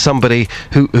 as somebody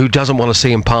who doesn't want to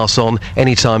see him pass on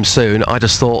anytime soon, I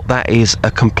just thought that is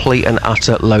a complete and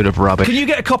utter load of rubbish. Can you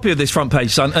get a copy of this front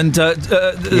page, son, and take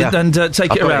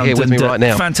it around? It here with me right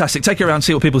now. Fantastic. Take it around,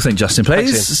 see what people think, Justin,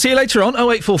 please. Thanks, see you later on.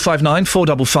 08459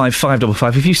 455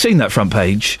 555. If you've seen that front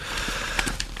page,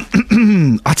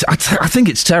 I think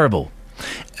it's terrible.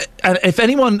 And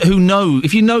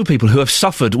if you know people who have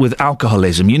suffered with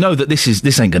alcoholism, you know that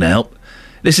this ain't going to help.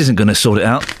 This isn't going to sort it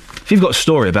out. If you've got a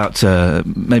story about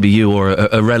maybe you or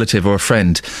a relative or a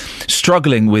friend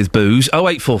struggling with booze,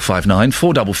 08459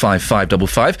 455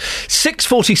 555.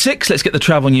 6:46. Let's get the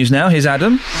travel news now. Here's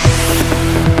Adam.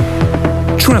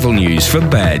 Travel news for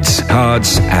beds,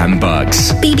 cards and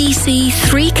bugs. BBC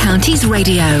Three Counties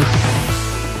Radio.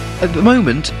 At the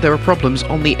moment, there are problems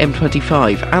on the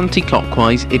M25.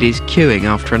 Anti-clockwise, it is queuing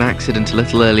after an accident a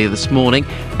little earlier this morning.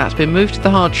 That's been moved to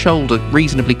the hard shoulder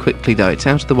reasonably quickly, though. It's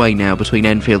out of the way now between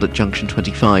Enfield at junction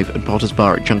 25 and Potters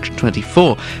Bar at junction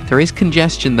 24. There is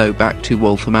congestion, though, back to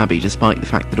Waltham Abbey, despite the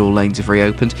fact that all lanes have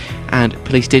reopened, and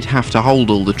police did have to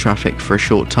hold all the traffic for a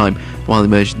short time while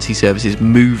emergency services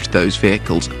moved those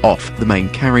vehicles off the main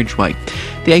carriageway.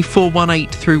 The A418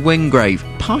 through Wingrave,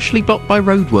 partially blocked by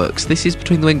roadworks. This is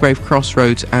between the Wingrave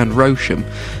Crossroads and Rosham.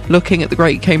 Looking at the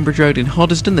Great Cambridge Road in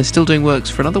Hoddesdon, they're still doing works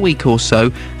for another week or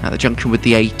so at the junction with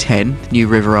the A10, the New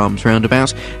River Arms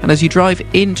roundabout. And as you drive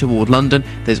in toward London,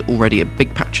 there's already a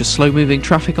big patch of slow-moving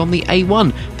traffic on the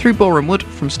A1 through Boreham Wood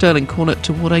from Stirling Corner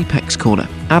toward Apex Corner.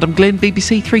 Adam Glynn,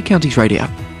 BBC Three Counties Radio.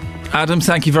 Adam,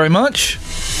 thank you very much.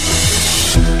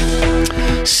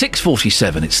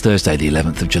 6:47, it's Thursday the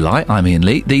 11th of July. I'm Iain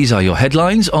Lee. These are your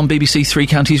headlines on BBC Three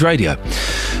Counties Radio.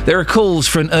 There are calls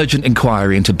for an urgent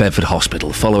inquiry into Bedford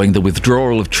Hospital following the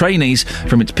withdrawal of trainees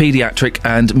from its paediatric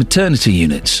and maternity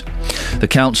units. The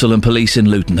council and police in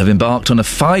Luton have embarked on a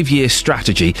 5-year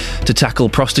strategy to tackle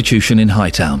prostitution in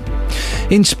Hightown.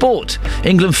 In sport,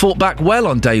 England fought back well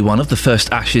on day one of the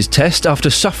first Ashes test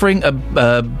after suffering a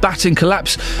batting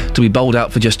collapse to be bowled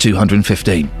out for just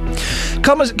 215.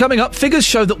 Coming up, figures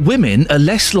show that women are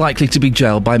less likely to be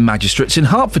jailed by magistrates in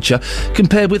Hertfordshire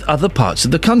compared with other parts of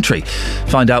the country.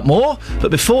 Find out more, but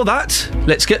before that,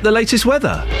 let's get the latest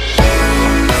weather.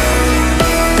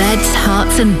 Beds,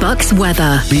 Herts and Bucks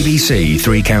weather. BBC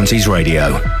Three Counties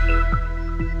Radio.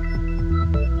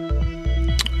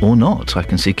 Or not. I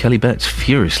can see Kelly Betts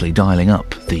furiously dialing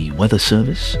up the weather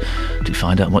service to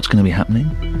find out what's going to be happening.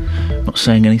 Not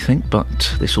saying anything,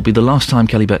 but this will be the last time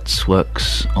Kelly Betts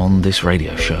works on this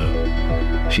radio show.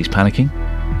 She's panicking.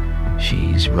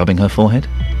 She's rubbing her forehead.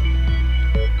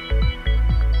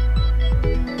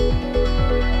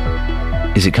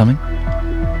 Is it coming?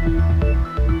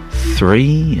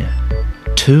 3,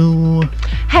 2...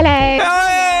 Hello.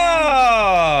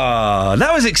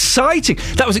 That was exciting.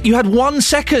 You had 1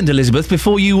 second, Elizabeth,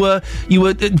 before you were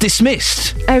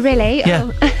dismissed. Oh, really? Yeah.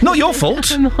 Oh. Not your fault.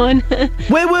 Come on.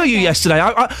 Where were you yesterday?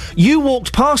 You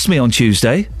walked past me on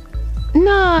Tuesday.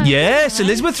 No. Yes,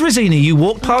 Elizabeth Rizzini, you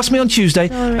walked past me on Tuesday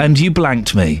and you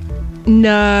blanked me.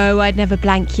 No, I'd never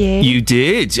blank you. You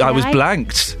did. I was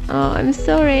blanked. Oh, I'm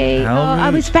sorry. I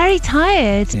was very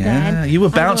tired then. You were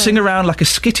bouncing around like a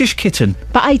skittish kitten.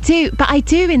 But I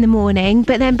do in the morning,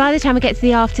 but then by the time I get to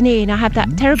the afternoon, I have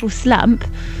that terrible slump.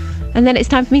 And then it's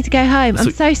time for me to go home.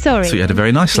 I'm so sorry. So you had a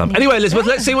very nice slump. Anyway, Elizabeth,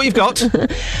 let's see what you've got.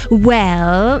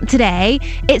 Well, today,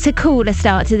 it's a cooler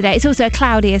start to the day. It's also a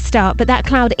cloudier start, but that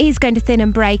cloud is going to thin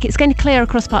and break. It's going to clear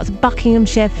across parts of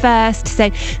Buckinghamshire first,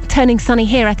 so turning sunny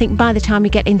here, I think, by the time we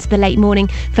get into the late morning,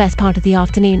 first part of the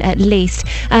afternoon at least.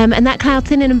 And that cloud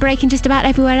thinning and breaking just about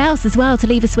everywhere else as well, to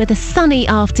leave us with a sunny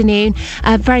afternoon.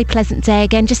 A very pleasant day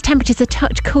again. Just temperatures a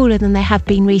touch cooler than they have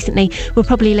been recently. We're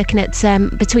probably looking at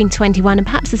between 21 and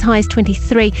perhaps as high as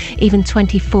 23, even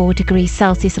 24 degrees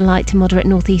Celsius, a light to moderate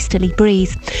northeasterly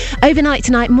breeze. Overnight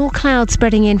tonight, more clouds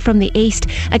spreading in from the east.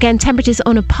 Again, temperatures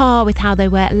on a par with how they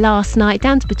were last night,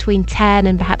 down to between 10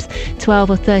 and perhaps 12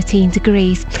 or 13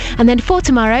 degrees. And then for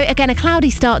tomorrow, again, a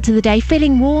cloudy start to the day,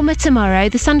 feeling warmer tomorrow.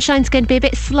 The sunshine's going to be a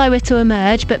bit slower to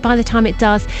emerge, but by the time it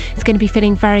does, it's going to be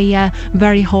feeling very,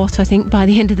 very hot, I think, by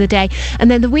the end of the day. And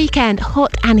then the weekend,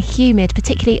 hot and humid,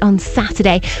 particularly on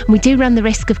Saturday. And we do run the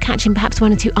risk of catching perhaps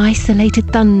one or two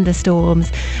isolated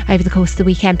thunderstorms over the course of the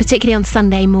weekend, particularly on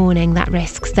Sunday morning, that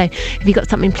risk. So if you've got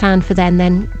something planned for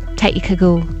then take your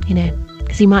cagoule,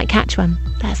 because you might catch one.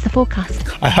 That's the forecast.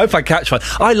 I hope I catch one.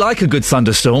 I like a good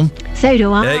thunderstorm. So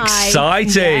do I.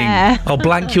 Exciting. Yeah. I'll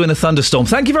blank you in a thunderstorm.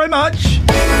 Thank you very much.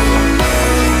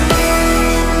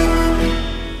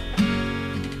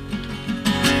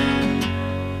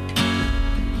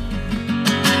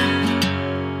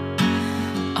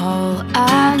 All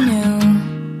I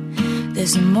knew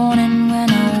this morning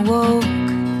when I woke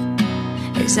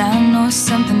is I know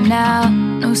something now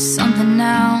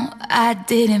I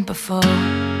didn't before.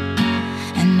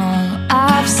 And all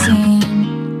I've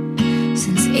seen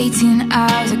since 18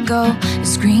 hours ago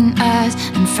is green eyes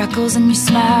and freckles and your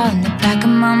smile in the back of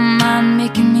my mind,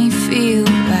 making me feel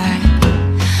right.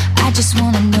 I just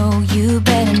wanna know, you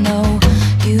better know,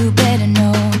 you better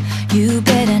know, you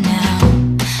better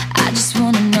now. I just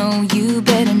wanna know, you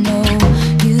better know,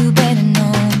 you better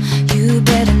know, you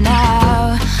better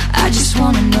now. I just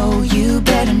wanna know, you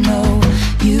better know,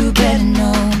 you better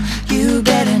know, you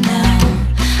better now.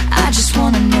 I just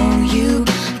wanna know, you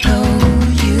know,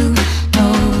 you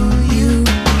know, you.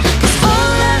 'Cause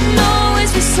all I know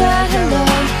is we said hello,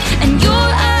 and your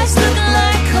eyes looking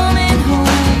like coming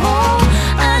home. All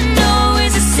I know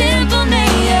is a simple name.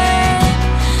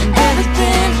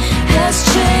 Everything has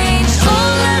changed.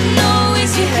 All I know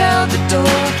is you held the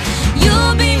door.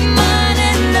 You'll be mine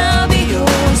and I'll be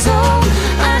yours. All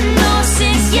I know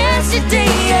since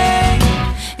yesterday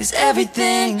is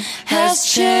everything has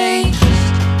changed.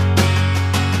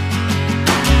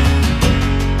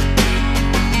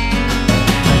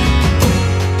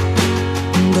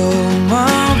 And all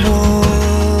my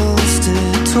walls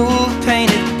stood tall,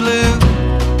 painted blue,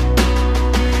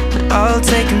 but I'll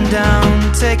take them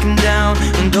down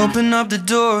and open up the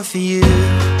door for you.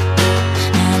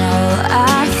 And all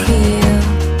I feel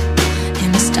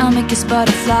in my stomach is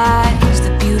butterflies,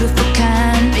 the beautiful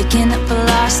kind, picking up for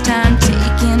lost time,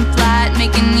 taking flight,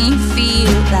 making me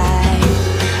feel like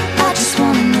I just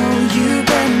wanna know, you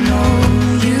better know,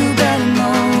 you better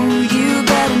know, you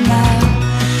better now.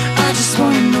 I just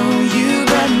wanna know, you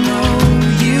better know,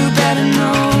 you better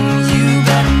know, you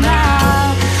better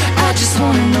now. I just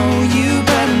wanna know, you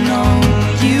better know,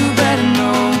 you better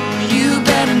know, you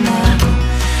better now.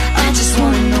 I just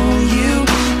wanna know, you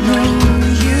know,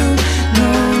 you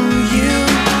know, you.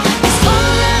 'Cause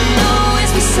all I know is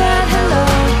we said hello,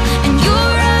 and your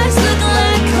eyes look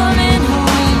like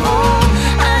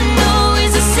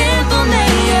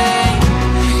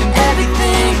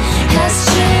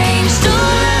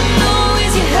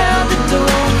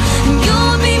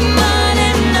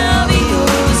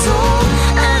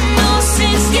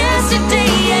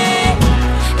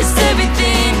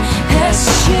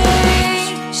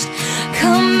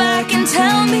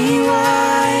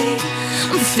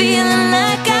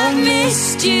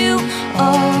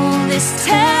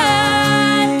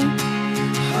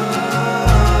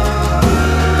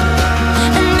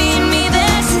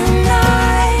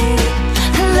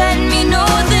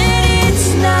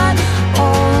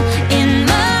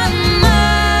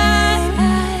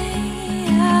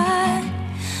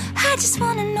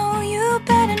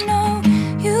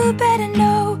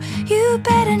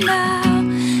better now.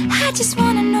 I just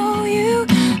wanna know you,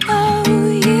 know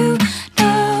you,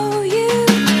 know you.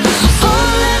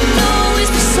 All I know is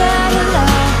the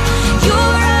satellite. Your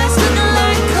eyes looking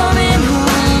like coming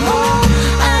home. All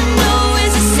I know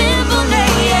is a simple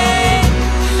name.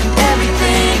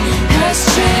 Everything has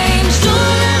changed.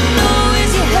 All I know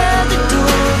is you held the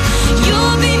door.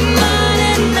 You'll be mine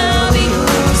and I'll be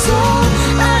yours. All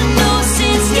I know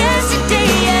since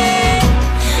yesterday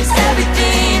is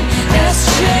everything has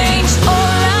changed. All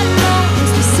I know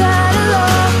is the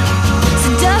satellite. So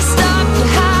dust off your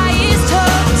highest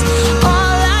hopes.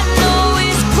 All I know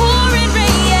is pouring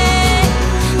rain,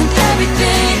 and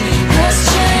everything has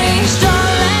changed.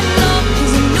 All I know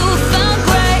is a newfound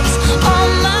grace. All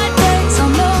my days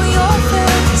I'll know your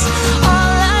face.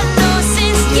 All I know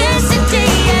since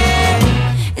yesterday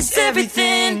is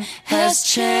everything has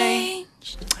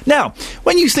changed. Now,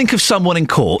 when you think of someone in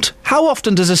court, how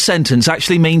often does a sentence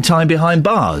actually mean time behind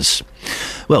bars?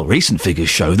 Well, recent figures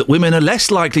show that women are less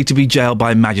likely to be jailed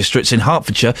by magistrates in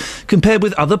Hertfordshire compared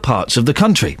with other parts of the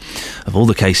country. Of all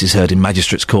the cases heard in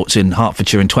magistrates' courts in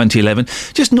Hertfordshire in 2011,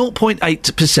 just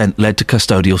 0.8% led to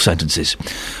custodial sentences.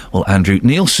 Well, Andrew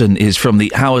Nielsen is from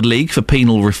the Howard League for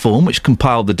Penal Reform, which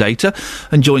compiled the data,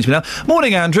 and joins me now.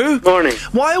 Morning, Andrew. Morning.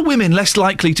 Why are women less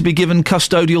likely to be given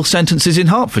custodial sentences in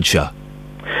Hertfordshire?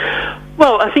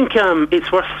 Well, I think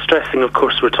it's worth stressing, of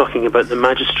course, we're talking about the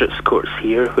magistrates' courts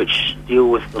here, which deal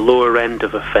with the lower end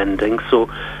of offending. So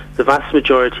the vast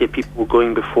majority of people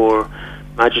going before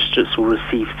magistrates will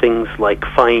receive things like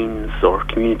fines or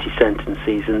community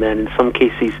sentences, and then in some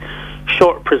cases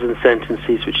short prison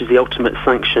sentences, which is the ultimate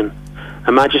sanction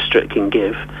a magistrate can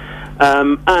give.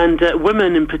 And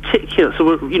women in particular,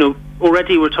 so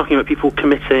already we're talking about people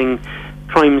committing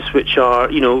crimes which are,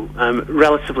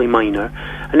 relatively minor,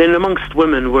 and then amongst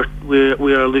women,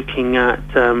 we are looking at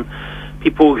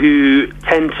people who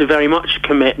tend to very much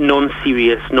commit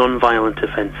non-serious, non-violent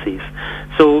offences.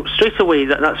 So straight away,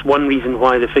 that's one reason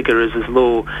why the figure is as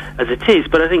low as it is.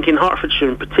 But I think in Hertfordshire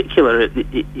in particular,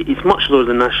 it's much lower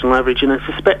than national average, and I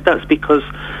suspect that's because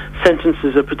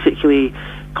sentences are particularly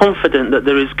confident that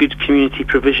there is good community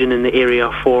provision in the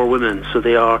area for women, so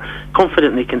they are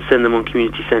confident they can send them on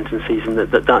community sentences and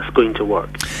that's going to work.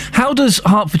 How does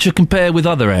Hertfordshire compare with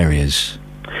other areas?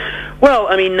 Well,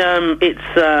 I mean, it's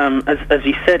as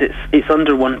you said, it's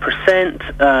under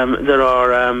 1%.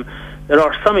 There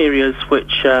are some areas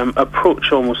which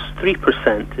approach almost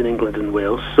 3% in England and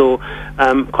Wales, so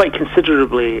quite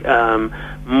considerably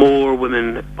more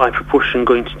women by proportion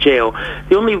going to jail.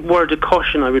 The only word of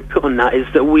caution I would put on that is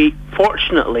that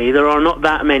fortunately, there are not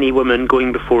that many women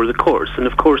going before the courts, and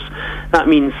of course that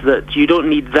means that you don't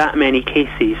need that many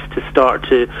cases to start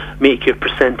to make your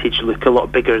percentage look a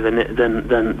lot bigger than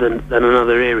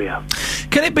another area.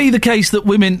 Can it be the case that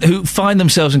women who find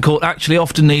themselves in court actually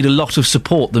often need a lot of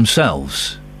support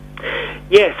themselves?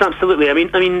 Yes, absolutely. I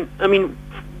mean,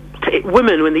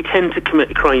 women, when they tend to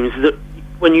commit crimes, that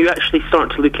when you actually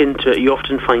start to look into it, you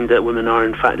often find that women are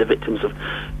in fact the victims of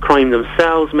crime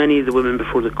themselves. Many of the women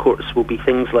before the courts will be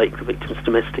things like the victims of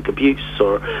domestic abuse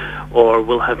or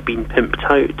will have been pimped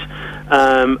out,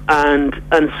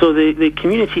 and so the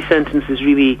community sentence is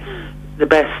really the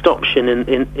best option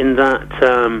in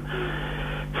that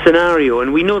scenario,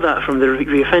 and we know that from the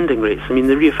reoffending rates. I mean,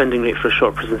 the reoffending rate for a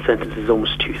short prison sentence is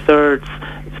almost 2/3.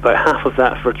 It's about half of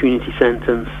that for a community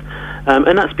sentence.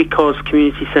 And that's because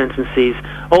community sentences,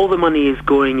 all the money is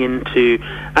going into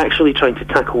actually trying to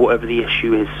tackle whatever the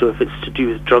issue is. So if it's to do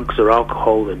with drugs or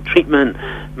alcohol, then treatment,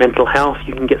 mental health,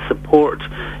 you can get support.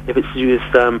 If it's to do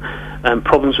with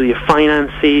problems with your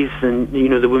finances, and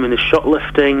the woman is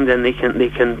shoplifting, then they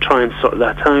can try and sort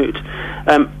that out.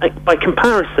 By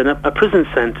comparison, a prison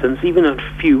sentence, even a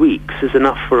few weeks, is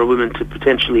enough for a woman to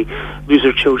potentially lose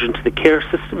her children to the care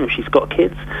system if she's got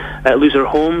kids, lose her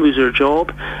home, lose her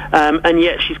job. And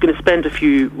yet she's going to spend a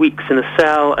few weeks in a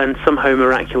cell, and somehow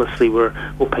miraculously we're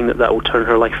hoping that will turn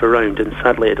her life around, and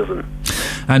sadly it doesn't.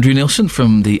 Andrew Nielsen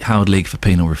from the Howard League for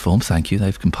Penal Reform, thank you.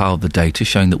 They've compiled the data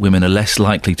showing that women are less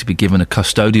likely to be given a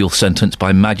custodial sentence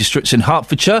by magistrates in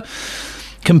Hertfordshire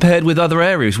compared with other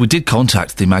areas. We did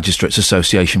contact the Magistrates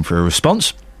Association for a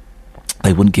response.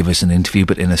 They wouldn't give us an interview,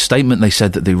 but in a statement they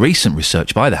said that the recent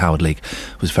research by the Howard League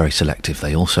was very selective.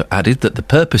 They also added that the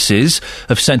purposes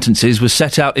of sentences were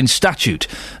set out in statute,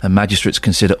 and magistrates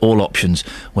consider all options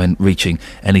when reaching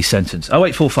any sentence.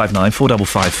 08459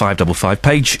 455 555,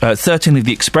 page 13 of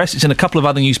the Express. It's in a couple of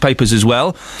other newspapers as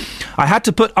well. I had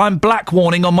to put "I'm black"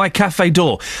 warning on my cafe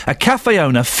door. A cafe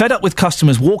owner, fed up with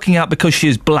customers walking out because she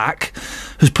is black,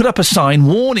 has put up a sign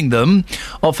warning them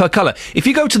of her colour. If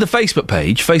you go to the Facebook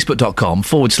page, facebook.com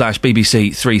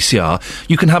facebook.com/BBC3CR.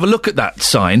 You can have a look at that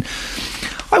sign.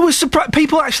 I was surprised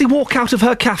people actually walk out of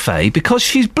her cafe because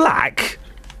she's black.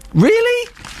 Really?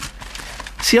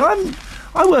 See, I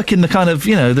work in the kind of,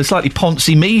 the slightly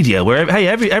poncy media where, hey,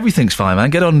 everything's fine, man.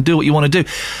 Get on and do what you want to do.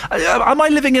 Am I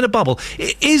living in a bubble?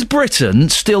 Is Britain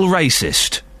still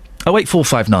racist?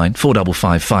 08459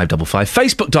 455 555.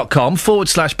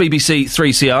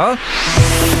 Facebook.com/BBC3CR.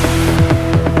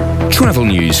 Travel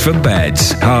news for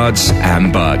beds, cards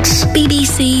and bugs.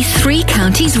 BBC Three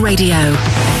Counties Radio.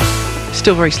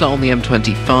 Still very slow on the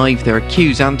M25. There are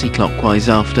queues anti-clockwise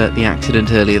after the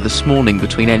accident earlier this morning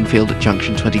between Enfield at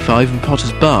junction 25 and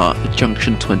Potters Bar at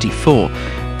junction 24.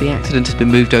 The accident has been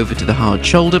moved over to the hard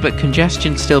shoulder, but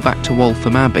congestion's still back to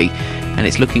Waltham Abbey, and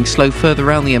it's looking slow further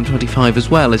around the M25 as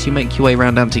well as you make your way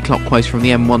around anti-clockwise from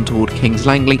the M1 toward Kings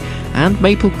Langley and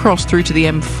Maple Cross through to the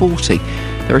M40.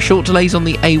 There are short delays on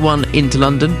the A1 into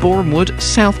London, Boreham Wood,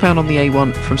 southbound on the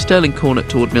A1 from Stirling Corner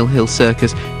toward Mill Hill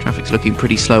Circus. Traffic's looking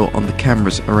pretty slow on the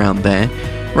cameras around there.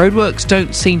 Roadworks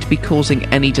don't seem to be causing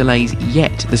any delays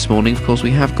yet this morning. Of course,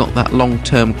 we have got that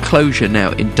long-term closure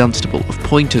now in Dunstable of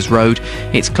Pointers Road.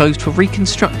 It's closed for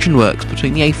reconstruction works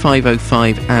between the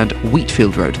A505 and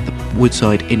Wheatfield Road at the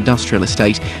Woodside Industrial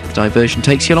Estate. The diversion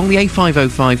takes you along the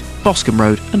A505, Boscombe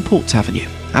Road and Ports Avenue.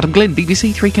 Adam Glynn,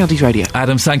 BBC Three Counties Radio.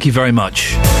 Adam, thank you very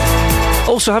much.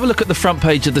 Also, have a look at the front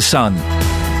page of The Sun.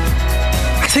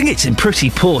 I think it's in pretty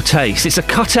poor taste. It's a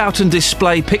cut-out and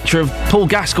display picture of Paul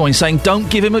Gascoigne saying, "Don't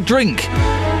give him a drink."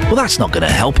 Well, that's not going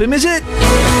to help him, is it?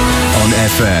 On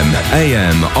FM,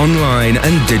 AM, online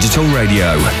and digital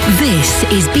radio. This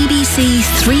is BBC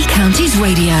Three Counties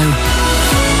Radio.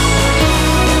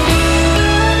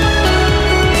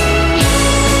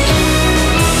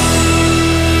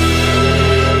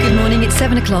 It's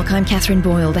 7 o'clock. I'm Catherine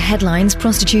Boyle. The headlines: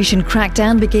 prostitution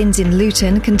crackdown begins in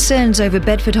Luton, concerns over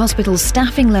Bedford Hospital's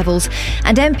staffing levels,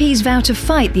 and MPs vow to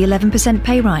fight the 11%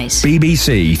 pay rise.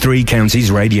 BBC Three Counties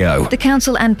Radio. The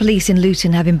council and police in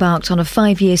Luton have embarked on a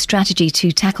 5-year strategy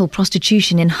to tackle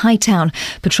prostitution in Hightown.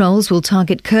 Patrols will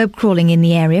target curb crawling in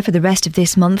the area for the rest of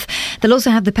this month. They'll also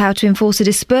have the power to enforce a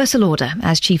dispersal order,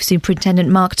 as Chief Superintendent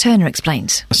Mark Turner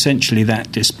explains. Essentially,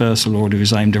 that dispersal order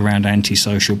is aimed around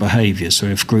antisocial behaviour. So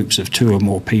if groups of 2 or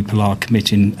more people are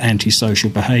committing antisocial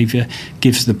behaviour,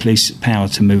 gives the police power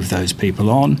to move those people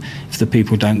on. If the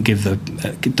people don't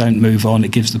move on,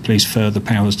 it gives the police further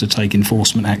powers to take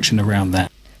enforcement action around that.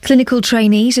 Clinical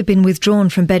trainees have been withdrawn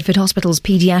from Bedford Hospital's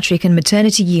paediatric and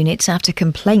maternity units after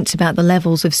complaints about the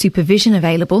levels of supervision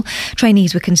available.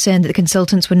 Trainees were concerned that the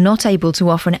consultants were not able to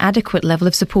offer an adequate level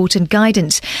of support and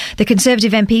guidance. The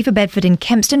Conservative MP for Bedford and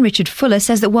Kempston, Richard Fuller,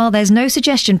 says that while there's no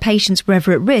suggestion patients were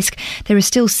ever at risk, there are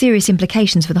still serious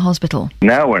implications for the hospital.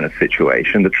 Now we're in a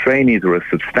situation, the trainees are a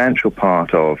substantial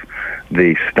part of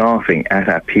the staffing at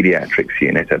our paediatrics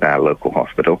unit at our local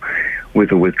hospital. With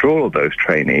the withdrawal of those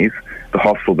trainees, the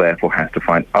hospital therefore has to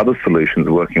find other solutions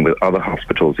working with other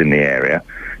hospitals in the area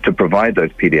to provide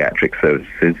those paediatric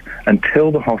services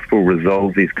until the hospital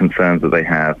resolves these concerns that they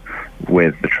have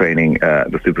with the training,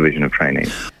 the supervision of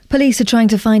trainees. Police are trying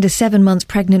to find a 7-month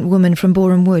pregnant woman from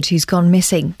Boreham Wood who's gone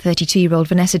missing. 32-year-old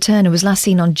Vanessa Turner was last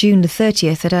seen on June the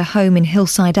 30th at her home in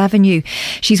Hillside Avenue.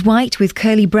 She's white with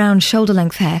curly brown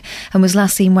shoulder-length hair and was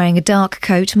last seen wearing a dark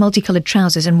coat, multicoloured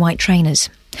trousers and white trainers.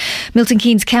 Milton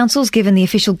Keynes Council's given the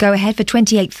official go-ahead for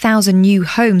 28,000 new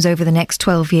homes over the next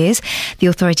 12 years. The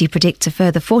authority predicts a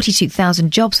further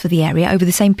 42,000 jobs for the area over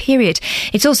the same period.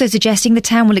 It's also suggesting the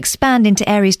town will expand into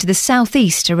areas to the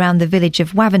southeast around the village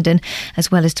of Wavendon,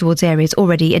 as well as towards areas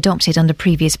already adopted under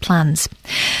previous plans.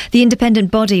 The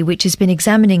independent body, which has been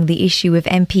examining the issue of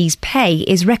MPs' pay,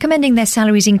 is recommending their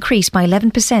salaries increase by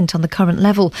 11% on the current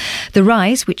level. The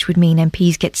rise, which would mean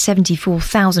MPs get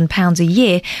 £74,000 a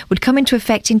year, would come into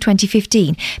effect in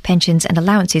 2015. Pensions and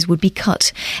allowances would be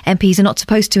cut. MPs are not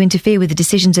supposed to interfere with the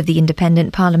decisions of the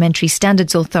Independent Parliamentary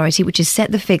Standards Authority, which has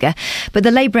set the figure, but the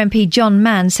Labour MP John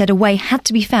Mann said a way had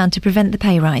to be found to prevent the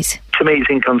pay rise. To me, it's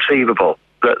inconceivable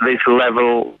that this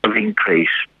level of increase,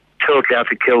 totally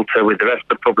out of kilter with the rest of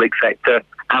the public sector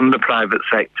and the private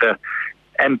sector,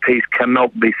 MPs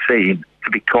cannot be seen to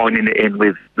be coining it in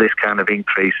with this kind of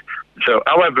increase. So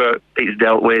however it's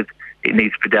dealt with, it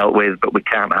needs to be dealt with, but we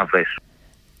can't have this.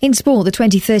 In sport, the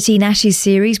 2013 Ashes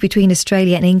series between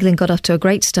Australia and England got off to a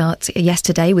great start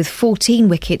yesterday with 14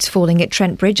 wickets falling at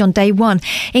Trent Bridge on day one.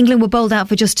 England were bowled out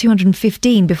for just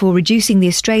 215 before reducing the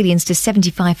Australians to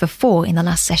 75 for 4 in the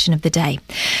last session of the day.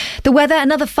 The weather,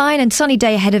 another fine and sunny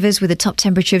day ahead of us with a top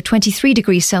temperature of 23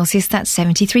 degrees Celsius, that's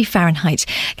 73 Fahrenheit.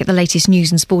 Get the latest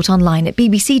news and sport online at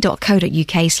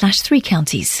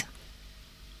bbc.co.uk/3counties.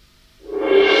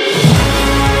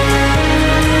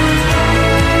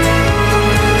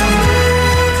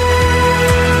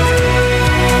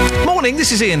 morning,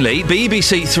 this is Iain Lee,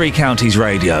 BBC Three Counties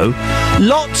Radio.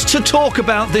 Lots to talk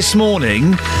about this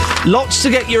morning, lots to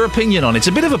get your opinion on. It's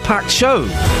a bit of a packed show.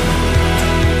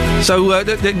 So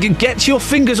get your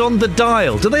fingers on the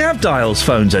dial. Do they have dials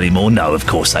phones anymore? No, of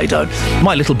course they don't.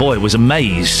 My little boy was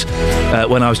amazed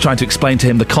when I was trying to explain to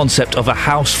him the concept of a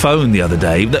house phone the other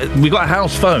day. We got a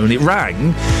house phone, it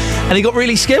rang, and he got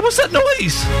really scared. What's that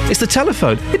noise? It's the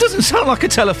telephone. It doesn't sound like a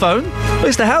telephone.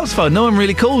 It's the house phone. No one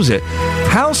really calls it.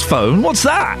 House phone? What's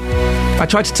that? I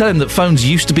tried to tell him that phones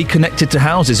used to be connected to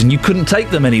houses and you couldn't take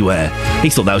them anywhere.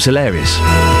 He thought that was hilarious.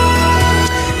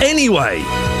 Anyway,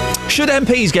 should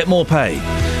MPs get more pay?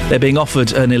 They're being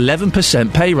offered an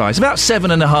 11% pay rise, about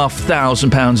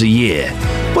 £7,500 a year.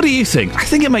 What do you think? I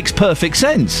think it makes perfect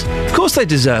sense. Of course they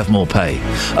deserve more pay.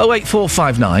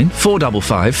 08459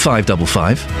 455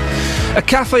 555. A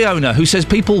cafe owner who says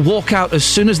people walk out as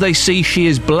soon as they see she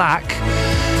is black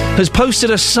has posted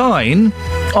a sign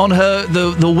on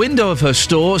the window of her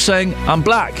store saying, "I'm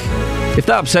black. If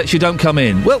that upsets you, don't come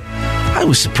in." Well, I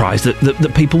was surprised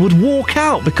that people would walk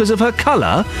out because of her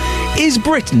colour. Is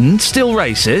Britain still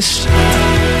racist?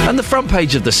 And the front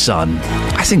page of The Sun,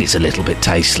 I think it's a little bit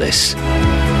tasteless.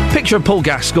 Picture of Paul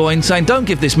Gascoigne saying, "Don't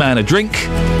give this man a drink,"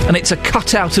 and it's a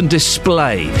cutout and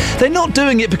display. They're not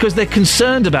doing it because they're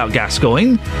concerned about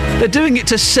Gascoigne. They're doing it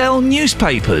to sell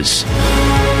newspapers.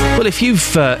 Well, if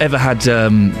you've ever had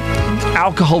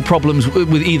alcohol problems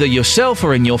with either yourself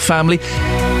or in your family,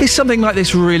 is something like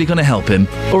this really going to help him?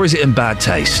 Or is it in bad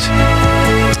taste?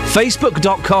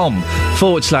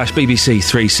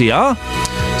 Facebook.com/BBC3CR.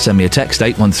 Send me a text,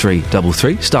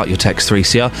 81333. Start your text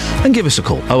 3CR and give us a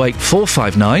call,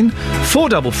 08459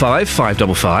 455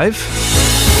 555.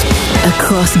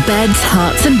 Across beds,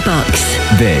 hearts and bucks.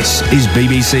 This is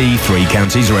BBC Three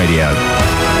Counties Radio.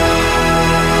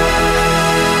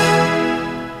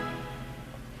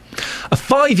 A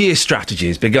 5-year strategy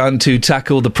has begun to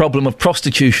tackle the problem of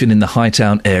prostitution in the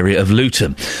Hightown area of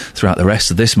Luton. Throughout the rest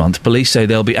of this month, police say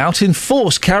they'll be out in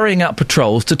force carrying out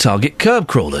patrols to target curb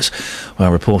crawlers.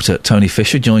 Well, reporter Tony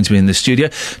Fisher joins me in the studio.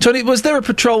 Tony, was there a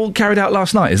patrol carried out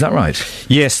last night? Is that right?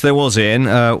 Yes, there was, Ian.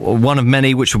 One of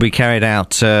many which will be carried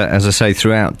out, as I say,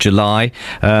 throughout July.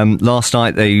 Last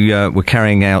night they were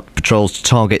carrying out patrols to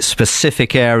target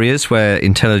specific areas where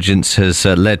intelligence has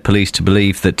led police to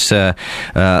believe that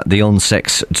the on-street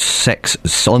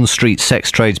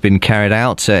sex trade's been carried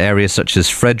out. Areas such as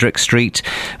Frederick Street,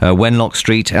 Wenlock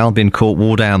Street, Albion Court,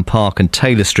 Wardown Park and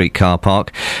Taylor Street car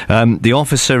park. The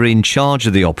officer in charge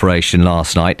of the operation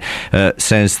last night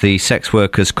says the sex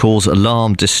workers cause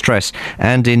alarm, distress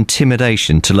and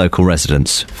intimidation to local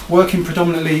residents. Working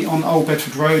predominantly on Old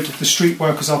Bedford Road, the street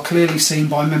workers are clearly seen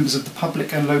by members of the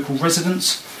public and local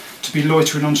residents to be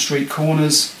loitering on street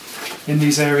corners in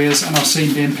these areas and are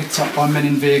seen being picked up by men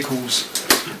in vehicles,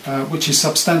 which is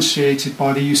substantiated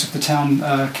by the use of the town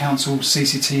council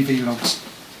CCTV logs.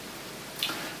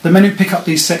 The men who pick up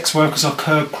these sex workers are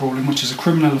curb crawling, which is a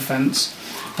criminal offence.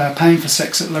 They are paying for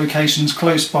sex at locations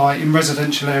close by in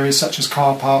residential areas such as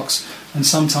car parks and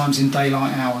sometimes in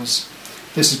daylight hours.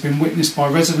 This has been witnessed by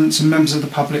residents and members of the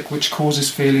public, which causes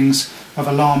feelings of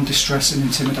alarm, distress and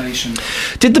intimidation.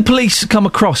 Did the police come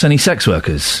across any sex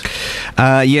workers?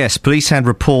 Yes, police had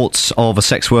reports of a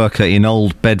sex worker in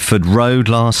Old Bedford Road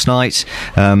last night.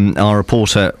 Our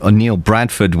reporter Neil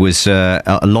Bradford was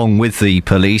along with the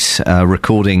police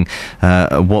recording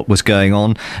what was going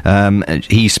on.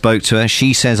 He spoke to her.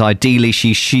 She says ideally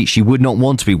she would not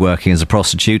want to be working as a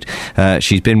prostitute.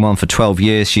 She's been one for 12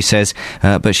 years, she says,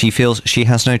 but she feels she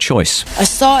has no choice. I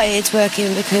started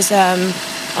working because I'm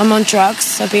on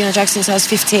drugs. I've been on drugs since I was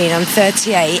 15. I'm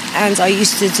 38 and I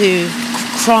used to do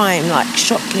crime like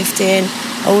shoplifting.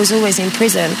 I was always in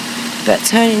prison. But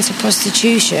turning to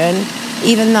prostitution,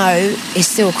 even though it's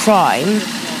still a crime,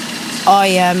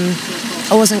 I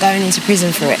wasn't going into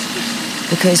prison for it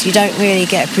because you don't really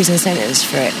get a prison sentence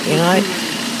for it, you know.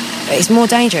 It's more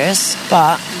dangerous,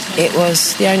 but it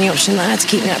was the only option that I had to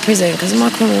keep me out of prison because of my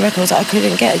criminal records. I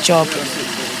couldn't get a job.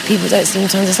 People don't seem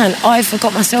to understand. I've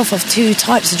got myself off 2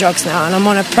 types of drugs now and I'm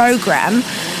on a programme,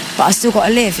 but I still got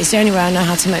to live. It's the only way I know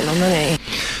how to make my money.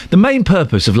 The main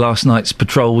purpose of last night's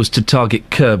patrol was to target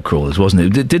curb crawlers,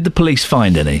 wasn't it? Did the police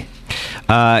find any?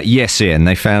 Yes, Ian.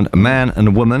 They found a man and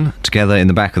a woman together in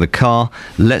the back of the car.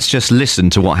 Let's just listen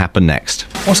to what happened next.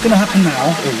 What's going to happen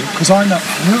now? Because I know...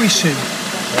 Who is she?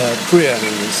 Priya, her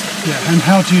name is. Yeah, and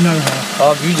how do you know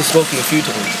her? We've just spoken a few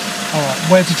times. All right,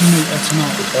 where did you meet her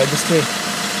tonight? Just here.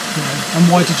 Yeah. And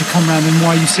why did you come round and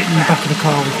why are you sitting in the back of the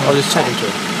car with her? I was just chatting to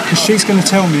her. Because she's going to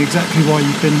tell me exactly why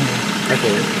you've been here.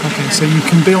 Okay. Okay, so you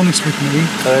can be honest with me.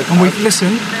 And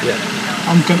listen. Yeah.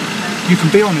 You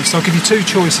can be honest. I'll give you two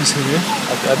choices here.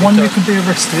 One, you can be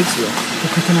arrested for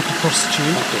picking up a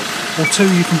prostitute. Or two,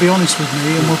 you can be honest with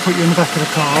me and we'll put you in the back of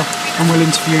the car and we'll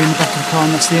interview you in the back of the car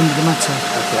and that's the end of the matter.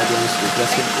 Okay, I'll be honest with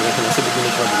you.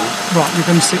 Right, you're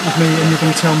going to sit with me and you're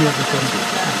going to tell me everything.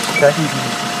 Okay.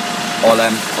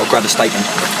 I'll grab a statement.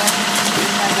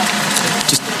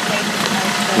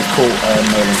 We've caught a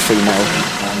male and female.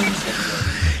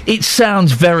 It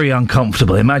sounds very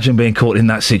uncomfortable. Imagine being caught in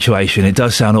that situation. It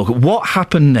does sound awkward. What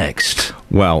happened next?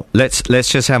 Well, let's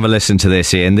just have a listen to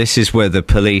this, Ian. This is where the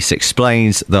police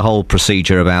explains the whole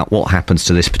procedure about what happens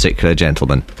to this particular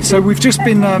gentleman. So we've just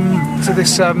been to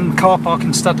this car park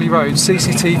in Studley Road.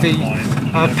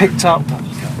 CCTV picked up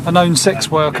a known sex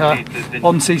worker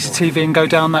on CCTV and go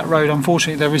down that road.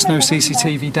 Unfortunately, there is no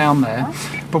CCTV down there.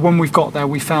 But when we've got there,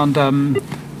 we found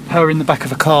her in the back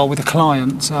of a car with a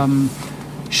client.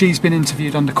 She's been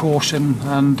interviewed under caution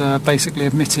and basically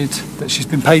admitted that she's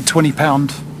been paid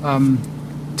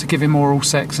 £20 to give him oral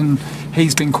sex, and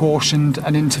he's been cautioned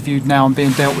and interviewed now and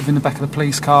being dealt with in the back of the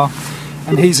police car,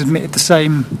 and he's admitted the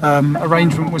same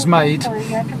arrangement was made.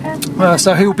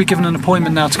 So he'll be given an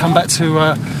appointment now to come back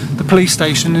to the police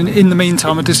station, and in the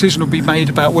meantime a decision will be made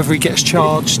about whether he gets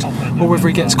charged or whether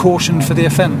he gets cautioned for the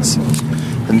offence.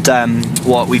 And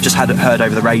what we've just heard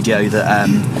over the radio that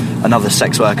another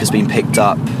sex worker's been picked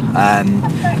up, and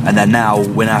then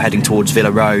we're now heading towards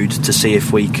Villa Road to see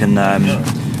if we can,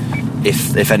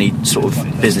 if any sort of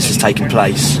business is taking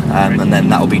place, and then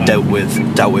that will be dealt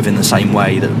with in the same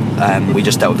way that we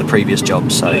just dealt with the previous job.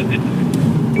 So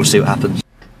we'll see what happens.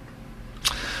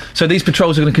 So these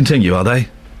patrols are going to continue, are they?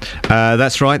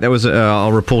 That's right. There was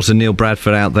our reporter Neil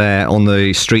Bradford out there on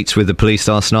the streets with the police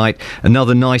last night.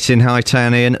 Another night in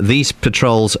Hightown, Ian. These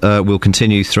patrols will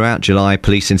continue throughout July.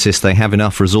 Police insist they have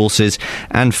enough resources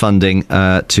and funding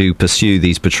to pursue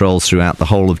these patrols throughout the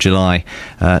whole of July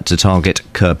to target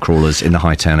curb crawlers in the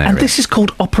Hightown area. And this is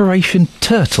called Operation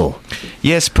Turtle.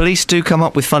 Yes, police do come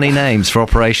up with funny names for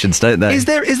operations, don't they? Is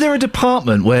there a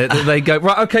department where they go,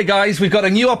 right, OK, guys, we've got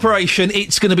a new operation.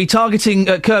 It's going to be targeting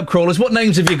curb crawlers. What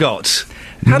names have you got?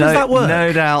 How does that work?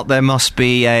 No doubt there must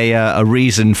be a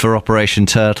reason for Operation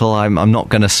Turtle. I'm not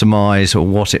going to surmise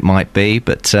what it might be,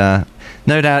 but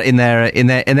no doubt in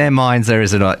their minds there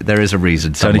is a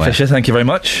reason somewhere. Tony Fisher, thank you very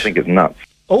much. I think it's nuts.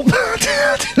 Oh,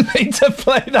 I didn't mean to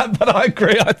play that, but I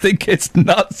agree. I think it's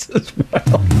nuts as well.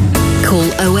 Call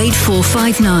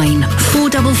 08459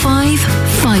 455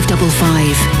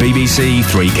 555. BBC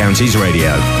Three Counties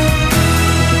Radio.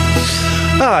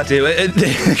 Ah, dear,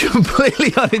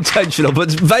 completely unintentional, but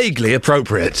vaguely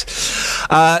appropriate.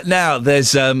 Now,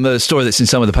 there's a story that's in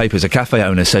some of the papers. A cafe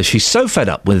owner says she's so fed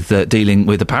up with dealing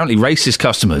with apparently racist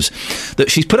customers that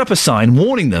she's put up a sign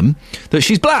warning them that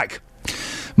she's black.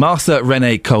 Martha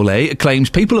Renee Collet claims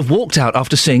people have walked out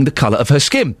after seeing the colour of her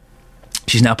skin.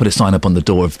 She's now put a sign up on the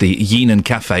door of the Iain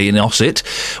Cafe in Ossett,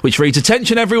 which reads,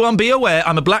 "Attention everyone, be aware,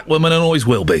 I'm a black woman and always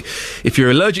will be. If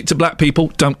you're allergic to black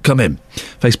people, don't come in."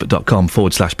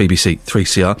 Facebook.com/BBC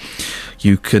 3CR.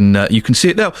 You can see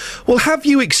it now. Well, have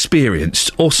you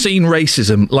experienced or seen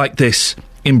racism like this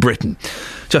in Britain?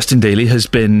 Justin Dealey has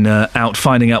been out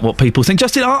finding out what people think.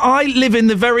 Justin, I live in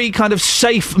the very kind of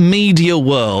safe media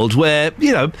world where,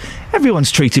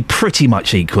 everyone's treated pretty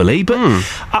much equally, but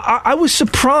I was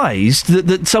surprised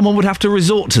that someone would have to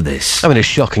resort to this. I mean, it's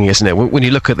shocking, isn't it? When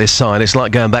you look at this sign, it's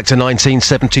like going back to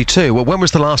 1972. Well, when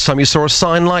was the last time you saw a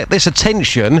sign like this?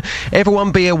 Attention,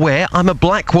 everyone be aware, I'm a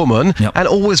black woman and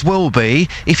always will be.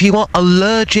 If you are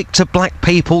allergic to black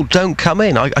people, don't come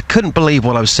in. I couldn't believe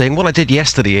what I was seeing. What I did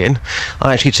yesterday, Ian,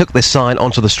 I actually took this sign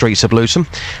onto the streets of Luton,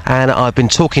 and I've been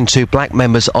talking to black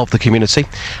members of the community,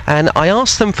 and I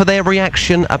asked them for their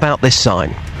reaction about this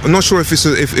sign. I'm not sure if it's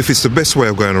the best way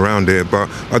of going around it, but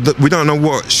we don't know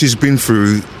what she's been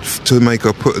through to make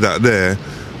her put that there.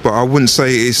 But I wouldn't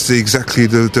say it's exactly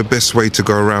the best way to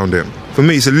go around it. For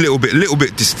me, it's a little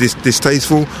bit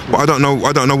distasteful. But I don't know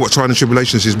what trial and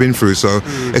tribulations she's been through. So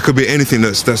it could be anything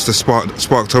that's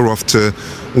sparked her off to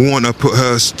want to put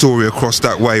her story across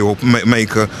that way, or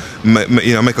make a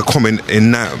comment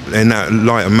in that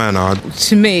lighter manner.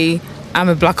 To me, I'm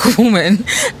a black woman,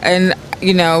 and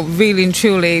really and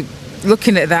truly,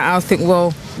 looking at that, I'll think,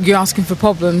 well, you're asking for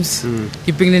problems.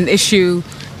 You're bringing an issue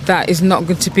that is not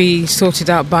going to be sorted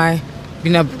out by,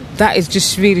 that is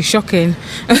just really shocking.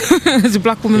 As a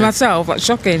black woman myself, that's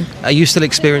shocking. Are you still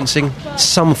experiencing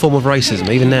some form of racism,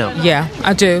 even now? Yeah,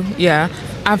 I do, yeah.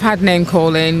 I've had name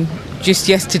calling. Just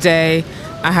yesterday,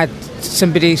 I had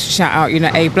somebody shout out,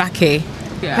 "Hey, blackie,"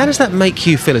 Yeah. How does that make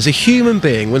you feel as a human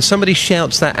being when somebody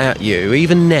shouts that at you,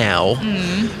 even now?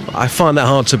 I find that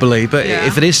hard to believe, but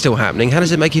if it is still happening, how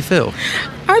does it make you feel?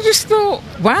 I just thought,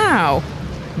 wow,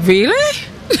 really?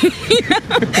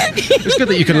 It's good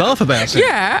that you can laugh about it.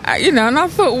 Yeah, and I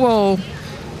thought, well,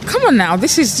 come on now,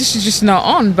 this is just not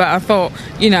on. But I thought,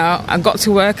 I got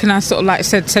to work and I sort of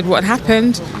said what had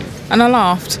happened, and I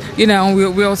laughed, and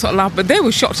we all sort of laughed. But they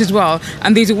were shocked as well,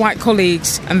 and these are white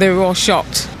colleagues, and they were all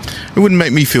shocked. It wouldn't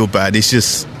make me feel bad, it's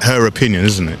just her opinion,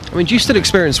 isn't it? I mean, do you still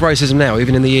experience racism now,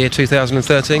 even in the year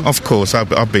 2013? Of course,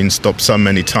 I've been stopped so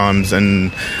many times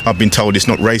and I've been told it's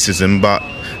not racism, but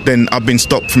then I've been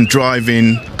stopped from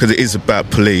driving, because it is about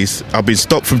police. I've been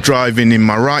stopped from driving in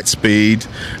my right speed,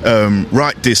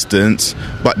 right distance,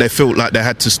 but they felt like they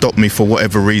had to stop me for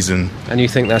whatever reason. And you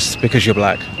think that's because you're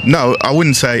black? No, I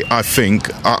wouldn't say I think.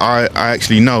 I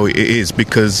actually know it is,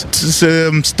 because it's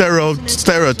a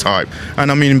stereotype, and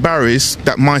I'm embarrassed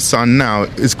that my son now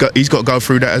he's got to go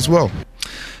through that as well.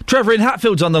 Trevor in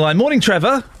Hatfield's on the line. Morning,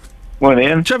 Trevor. Morning,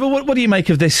 Ian. Trevor, what do you make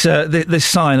of this this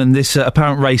sign and this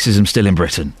apparent racism still in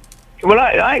Britain? Well,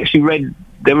 I actually read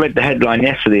the headline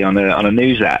yesterday on a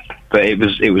news app, but it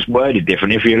was worded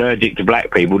different. If you're allergic to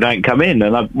black people, don't come in.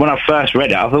 And when I first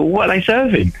read it, I thought, what are they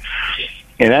serving?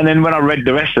 And then when I read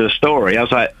the rest of the story, I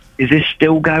was like, is this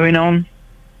still going on?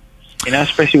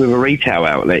 Especially with a retail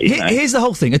outlet. Here's the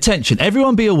whole thing. Attention,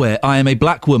 everyone be aware, I am a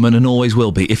black woman and always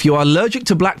will be. If you are allergic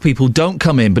to black people, don't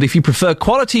come in. But if you prefer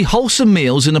quality, wholesome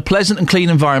meals in a pleasant and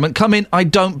clean environment, come in, I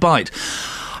don't bite.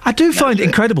 I do find it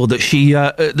incredible that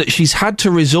she's had to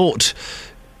resort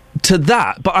to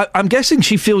that, but I'm guessing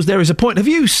she feels there is a point. Have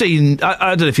you seen, I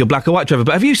don't know if you're black or white, Trevor,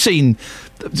 but have you seen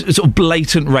sort of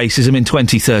blatant racism in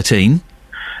 2013?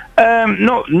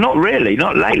 Not really,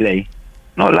 not lately.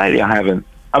 Not lately, I haven't.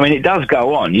 I mean, it does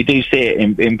go on. You do see it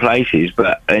in places,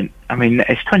 but, it's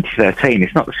 2013.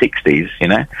 It's not the 60s,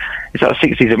 It's not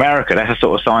 60s America. That's the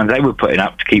sort of signs they were putting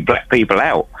up to keep black people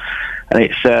out. And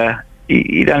it's,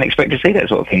 you don't expect to see that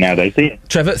sort of thing nowadays, do you?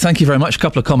 Trevor, thank you very much. A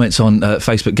couple of comments on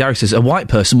Facebook. Gary says, a white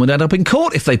person would end up in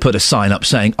court if they put a sign up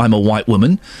saying, I'm a white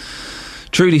woman.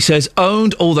 Trudy says,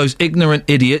 owned all those ignorant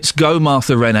idiots. Go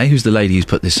Martha Renee, who's the lady who's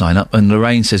put this sign up. And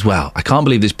Lorraine says, wow, I can't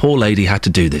believe this poor lady had to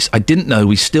do this. I didn't know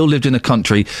we still lived in a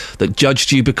country that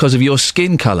judged you because of your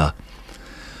skin colour.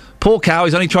 Poor cow,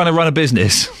 he's only trying to run a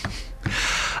business.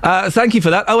 Thank you for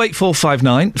that.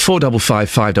 08459 455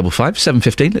 555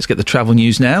 7:15. Let's get the travel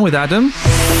news now with Adam.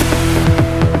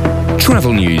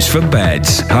 Travel news for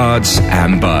beds, cards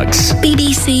and bugs.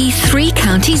 BBC Three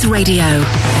Counties Radio.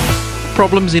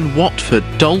 Problems in Watford.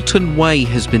 Dalton Way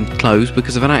has been closed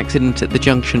because of an accident at the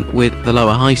junction with the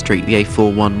Lower High Street, the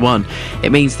A411.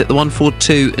 It means that the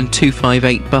 142 and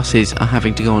 258 buses are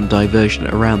having to go on diversion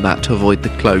around that to avoid the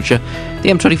closure. The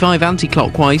M25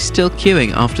 anti-clockwise still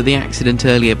queuing after the accident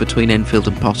earlier between Enfield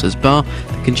and Potters Bar.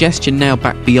 The congestion now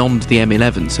back beyond the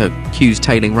M11, so queues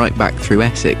tailing right back through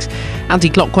Essex.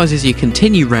 Anti-clockwise as you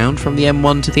continue round from the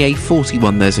M1 to the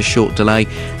A41, there's a short delay,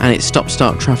 and it's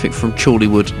stop-start traffic from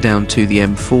Chorleywood down to the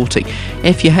M40.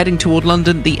 If you're heading toward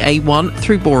London, the A1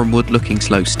 through Boreham Wood looking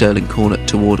slow, Stirling Corner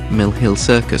toward Mill Hill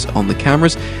Circus on the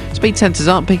cameras. Speed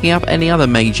sensors aren't picking up any other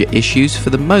major issues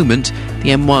for the moment. The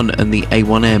M1 and the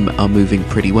A1M are moving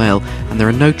pretty well, and there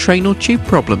are no train or tube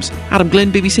problems. Adam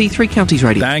Glynn, BBC Three Counties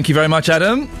Radio. Thank you very much,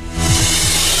 Adam.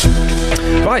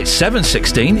 Right,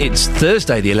 7:16. It's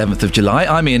Thursday, the 11th of July.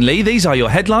 I'm Iain Lee. These are your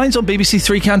headlines on BBC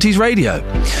Three Counties Radio.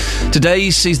 Today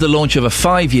sees the launch of a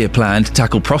 5-year plan to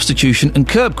tackle prostitution and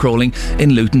curb crawling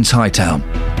in Luton's Hightown.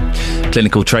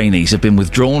 Clinical trainees have been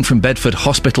withdrawn from Bedford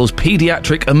Hospital's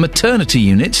paediatric and maternity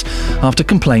units after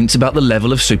complaints about the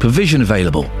level of supervision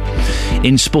available.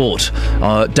 In sport,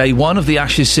 day one of the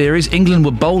Ashes series, England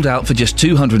were bowled out for just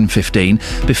 215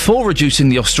 before reducing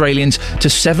the Australians to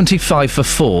 75 for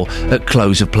 4 at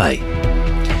close of play.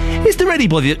 Is there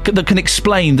anybody that can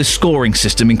explain the scoring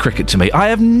system in cricket to me? I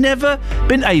have never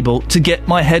been able to get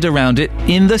my head around it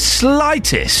in the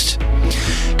slightest.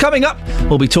 Coming up,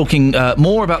 we'll be talking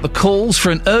more about the calls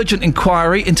for an urgent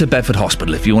inquiry into Bedford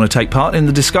Hospital. If you want to take part in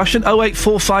the discussion,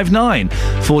 08459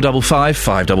 455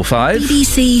 555.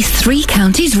 BBC Three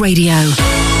Counties Radio.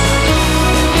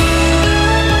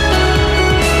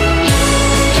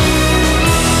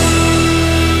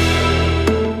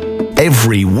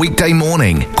 Every weekday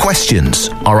morning, questions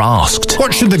are asked.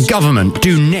 What should the government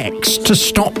do next to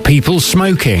stop people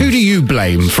smoking? Who do you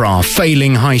blame for our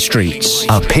failing high streets?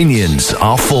 Opinions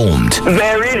are formed.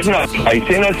 There is no place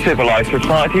in a civilised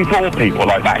society for people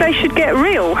like that. They should get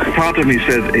real. Part of me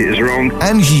says it is wrong.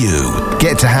 And you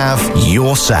get to have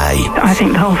your say. I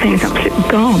think the whole thing is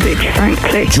absolute garbage,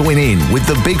 frankly. Join in with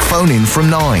the big phone-in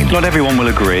from 9. Not everyone will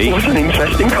agree. What an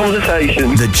interesting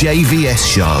conversation. The JVS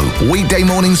Show, weekday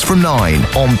mornings from 9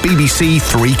 on BBC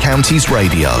Three Counties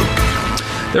Radio.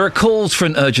 There are calls for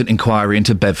an urgent inquiry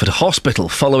into Bedford Hospital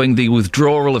following the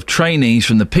withdrawal of trainees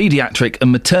from the paediatric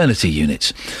and maternity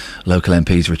units. Local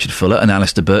MPs Richard Fuller and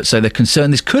Alistair Burt say they're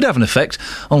concerned this could have an effect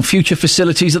on future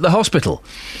facilities at the hospital.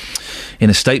 In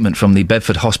a statement from the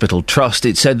Bedford Hospital Trust,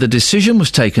 it said the decision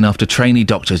was taken after trainee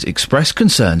doctors expressed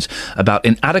concerns about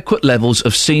inadequate levels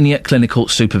of senior clinical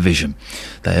supervision.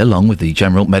 They, along with the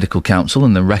General Medical Council,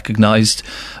 and then recognised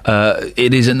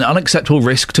it is an unacceptable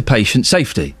risk to patient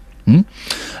safety.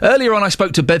 Earlier on, I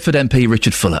spoke to Bedford MP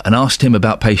Richard Fuller and asked him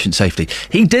about patient safety.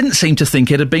 He didn't seem to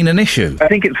think it had been an issue. I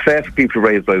think it's fair for people to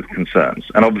raise those concerns.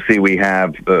 And obviously we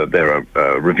have, there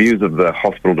are reviews of the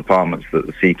hospital departments that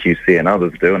the CQC and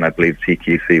others do, and I believe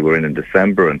CQC were in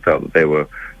December and felt that they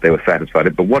were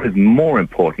satisfied. But what is more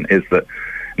important is that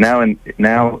now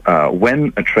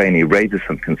when a trainee raises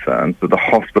some concerns, that the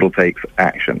hospital takes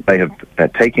action. They're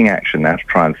taking action now to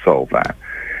try and solve that.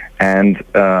 And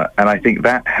I think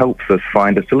that helps us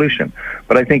find a solution.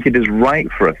 But I think it is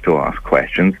right for us to ask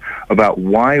questions about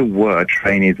why were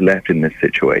trainees left in this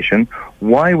situation?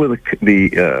 Why were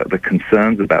the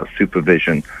concerns about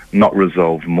supervision not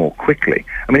resolved more quickly?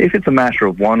 I mean, if it's a matter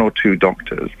of 1 or 2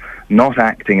 doctors not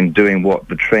acting and doing what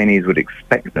the trainees would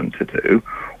expect them to do,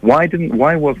 why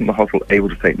wasn't the hospital able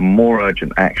to take more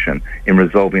urgent action in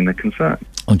resolving the concern?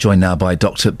 I'm joined now by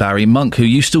Dr. Barry Monk, who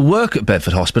used to work at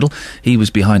Bedford Hospital. He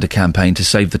was behind a campaign to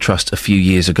save the trust a few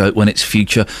years ago when its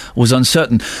future was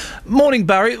uncertain. Morning,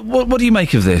 Barry. What do you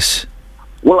make of this?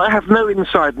 Well, I have no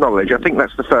inside knowledge. I think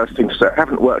that's the first thing to say. I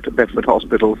haven't worked at Bedford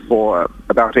Hospital for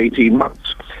about 18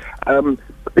 months.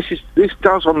 This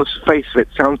does, on the face of it,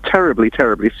 sound terribly,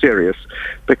 terribly serious,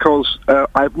 because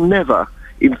I've never,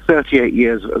 in 38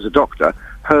 years as a doctor,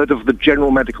 heard of the General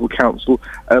Medical Council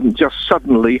just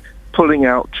suddenly pulling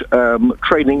out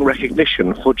training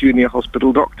recognition for junior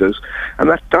hospital doctors. And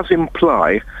that does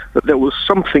imply that there was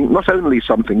something, not only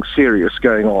something serious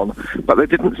going on, but they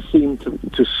didn't seem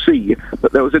to see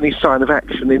that there was any sign of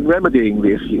action in remedying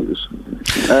the issues.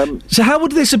 So how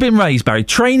would this have been raised, Barry?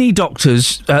 Trainee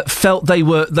doctors felt they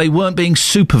weren't being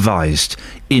supervised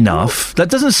enough. That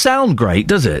doesn't sound great,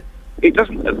 does it? It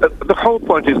doesn't. The whole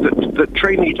point is that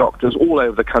trainee doctors all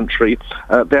over the country,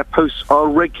 their posts are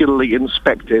regularly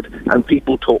inspected and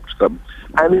people talk to them.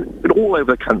 And all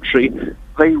over the country,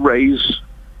 they raise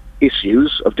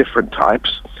issues of different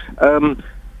types,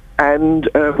 and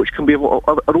which can be at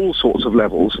all sorts of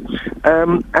levels.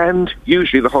 And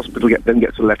usually the hospital then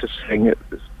gets a letter saying that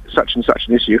such and such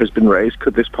an issue has been raised,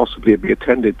 could this possibly be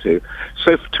attended to?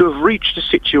 So to have reached a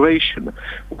situation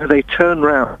where they turn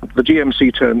round, the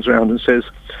GMC turns around and says,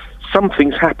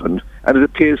 something's happened and it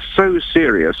appears so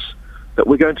serious that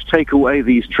we're going to take away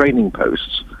these training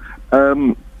posts,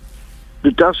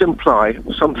 it does imply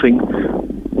something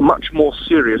much more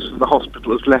serious than the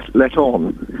hospital has let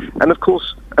on. And of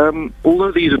course,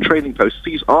 although these are training posts,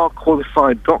 these are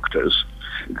qualified doctors,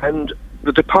 and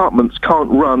the departments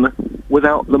can't run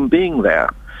without them being there.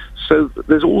 So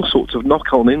there's all sorts of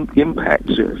knock-on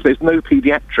impacts. If there's no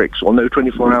paediatrics or no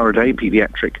 24-hour-a-day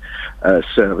paediatric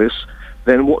service,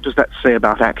 then what does that say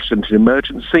about accident and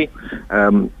emergency?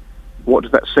 What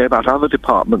does that say about other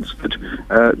departments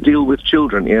that deal with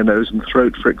children, ear, nose and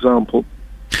throat, for example?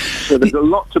 So there's a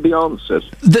lot to be answered.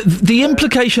 The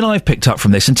implication I've picked up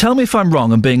from this, and tell me if I'm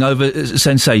wrong and being over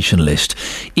sensationalist,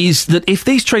 is that if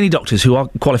these trainee doctors, who are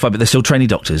qualified but they're still trainee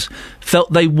doctors,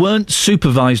 felt they weren't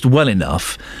supervised well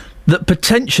enough, that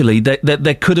potentially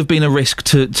there could have been a risk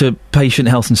to patient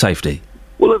health and safety.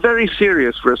 Well, a very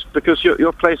serious risk, because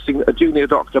you're placing a junior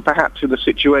doctor perhaps in a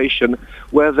situation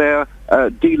where they're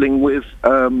dealing with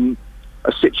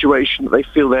a situation that they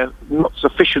feel they're not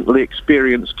sufficiently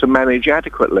experienced to manage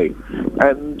adequately.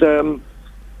 And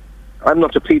I'm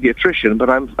not a paediatrician, but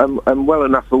I'm well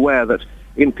enough aware that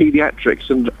in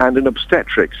paediatrics and in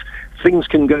obstetrics, things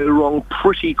can go wrong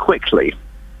pretty quickly.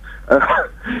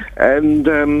 And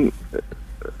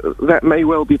that may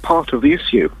well be part of the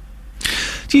issue.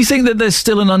 Do you think that there's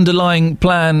still an underlying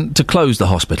plan to close the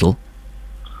hospital?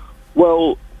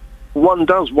 Well, one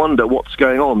does wonder what's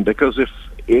going on, because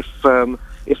if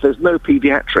there's no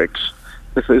paediatrics,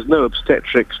 if there's no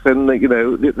obstetrics, then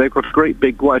they've got a great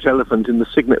big white elephant in the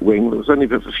Signet Wing that was only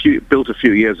built a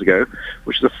few years ago,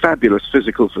 which is a fabulous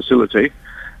physical facility.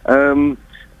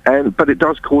 But it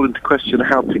does call into question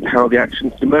how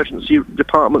the emergency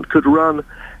department could run,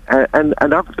 and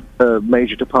other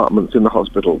major departments in the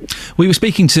hospital. We were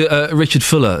speaking to Richard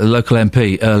Fuller, a local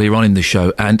MP, earlier on in the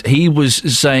show, and he was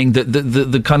saying that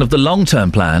the kind of the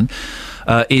long-term plan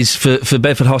is for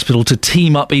Bedford Hospital to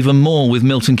team up even more with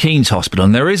Milton Keynes Hospital,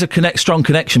 and there is a strong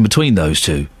connection between those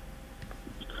two.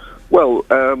 Well,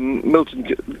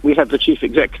 we had the chief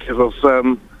executive of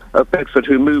Bedford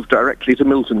who moved directly to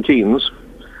Milton Keynes,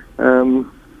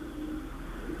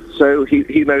 so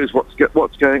he knows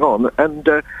what's going on, and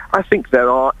I think there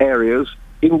are areas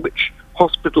in which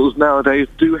hospitals nowadays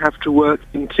do have to work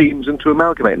in teams and to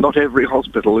amalgamate. Not every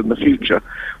hospital in the future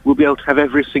will be able to have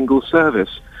every single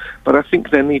service, but I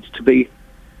think there needs to be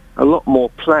a lot more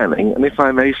planning, and if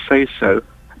I may say so,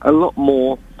 a lot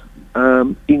more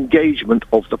engagement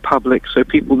of the public so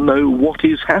people know what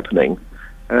is happening.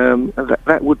 And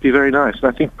that would be very nice. And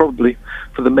I think probably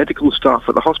for the medical staff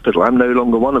at the hospital, I'm no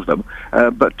longer one of them,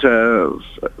 but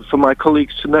for my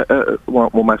colleagues to know,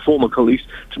 my former colleagues,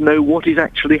 to know what is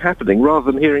actually happening rather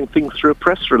than hearing things through a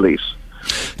press release.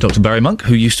 Dr. Barry Monk,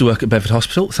 who used to work at Bedford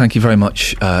Hospital, thank you very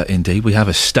much indeed. We have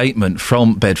a statement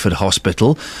from Bedford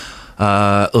Hospital.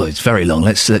 It's very long.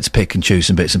 Let's pick and choose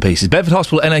some bits and pieces. Bedford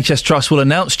Hospital NHS Trust will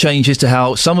announce changes to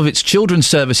how some of its children's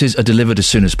services are delivered as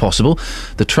soon as possible.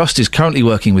 The Trust is currently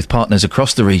working with partners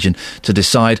across the region to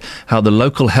decide how the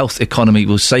local health economy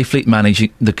will safely manage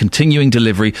the continuing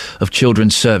delivery of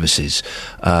children's services.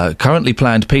 Currently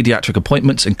planned paediatric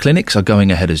appointments and clinics are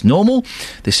going ahead as normal.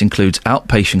 This includes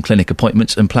outpatient clinic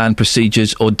appointments and planned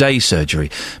procedures or day surgery.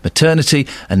 Maternity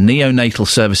and neonatal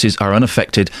services are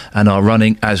unaffected and are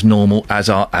running as normal as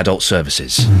our adult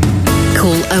services.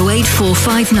 Call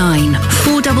 08459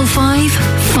 455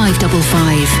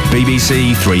 555.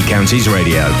 BBC Three Counties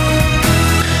Radio.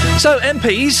 So,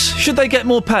 MPs, should they get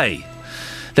more pay?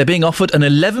 They're being offered an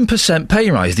 11% pay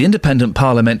rise. The Independent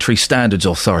Parliamentary Standards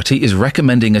Authority is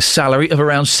recommending a salary of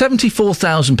around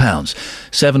 £74,000,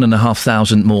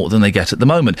 £7,500 more than they get at the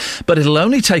moment. But it'll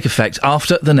only take effect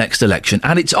after the next election,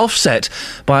 and it's offset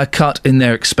by a cut in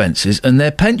their expenses and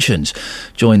their pensions.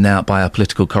 Joined now by our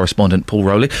political correspondent, Paul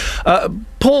Rowley.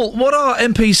 Paul, what are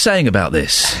MPs saying about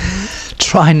this?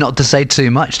 Try not to say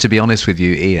too much, to be honest with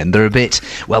you, Ian. They're a bit,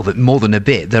 well, more than a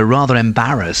bit, they're rather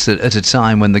embarrassed at a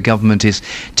time when the government is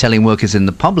telling workers in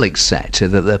the public sector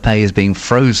that their pay is being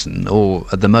frozen, or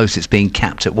at the most it's being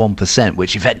capped at 1%,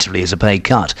 which effectively is a pay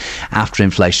cut after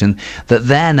inflation, that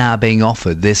they're now being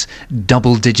offered this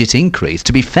double-digit increase.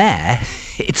 To be fair,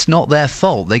 it's not their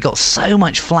fault. They got so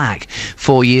much flack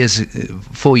 4 years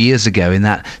ago in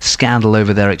that scandal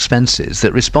over their expenses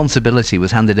that responsibility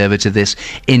was handed over to this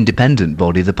independent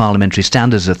body, the Parliamentary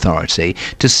Standards Authority,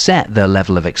 to set their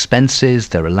level of expenses,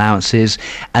 their allowances,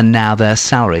 and now their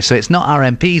salary. So it's not our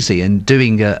MPs, Ian,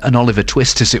 doing an Oliver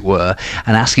Twist, as it were,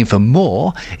 and asking for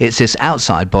more. It's this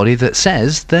outside body that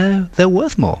says they're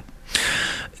worth more.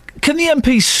 Can the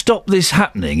MPs stop this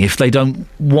happening if they don't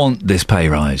want this pay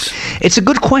rise? It's a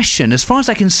good question. As far as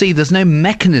I can see, there's no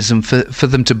mechanism for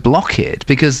them to block it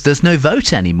because there's no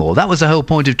vote anymore. That was the whole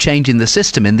point of changing the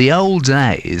system. In the old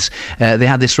days, they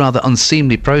had this rather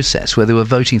unseemly process where they were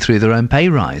voting through their own pay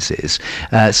rises.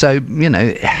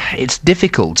 It's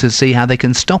difficult to see how they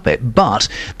can stop it. But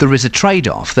there is a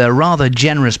trade-off. Their rather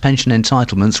generous pension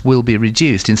entitlements will be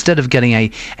reduced. Instead of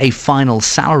getting a final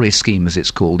salary scheme, as it's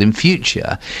called, in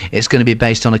future, it's going to be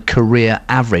based on a career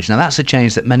average. Now, that's a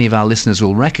change that many of our listeners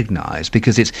will recognise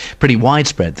because it's pretty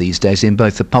widespread these days in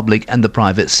both the public and the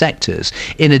private sectors.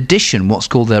 In addition, what's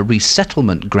called their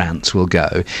resettlement grants will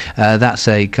go. That's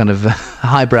a kind of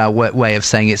highbrow way of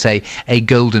saying it's a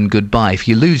golden goodbye. If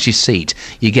you lose your seat,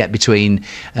 you get between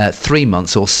 3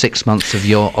 months or 6 months of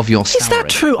your salary. Is that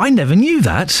true? I never knew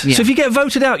that. Yeah. So if you get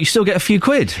voted out, you still get a few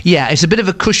quid? Yeah, it's a bit of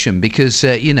a cushion because,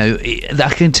 I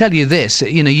can tell you this,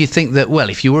 you think that, well,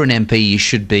 if you were an MP, you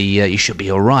should be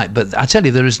all right. But I tell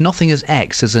you, there is nothing as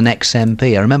an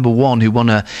ex-MP. I remember one who won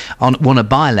a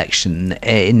by-election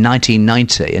in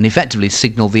 1990 and effectively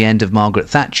signalled the end of Margaret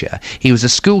Thatcher. He was a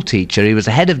school teacher. He was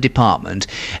a head of department.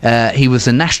 He was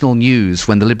the national news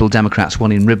when the Liberal Democrats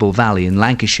won in Ribble Valley in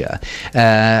Lancashire.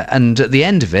 And at the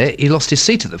end of it, he lost his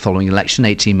seat at the following election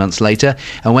 18 months later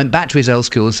and went back to his old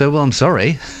school and said, well, I'm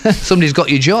sorry, somebody's got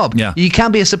your job. Yeah. You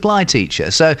can be a supply teacher.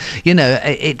 So,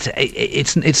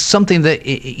 it's it's something that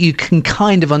you can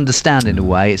kind of understand in a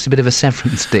way. It's a bit of a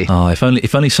severance deal. Oh,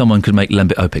 if only someone could make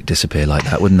Lembit Opik disappear like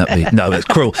that, wouldn't that be? No, that's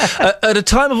cruel. At a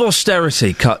time of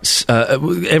austerity cuts,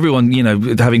 everyone,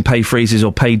 having pay freezes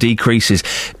or pay decreases,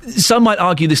 some might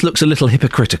argue this looks a little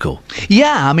hypocritical.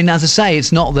 Yeah, I mean, as I say,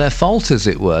 it's not their fault, as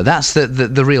it were. That's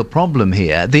the real problem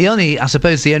here. I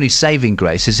suppose the only saving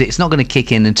grace is it's not going to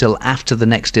kick in until after the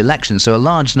next election. So a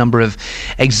large number of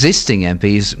existing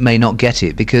MPs may not get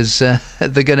it because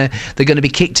they're going to be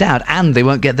kicked out, and they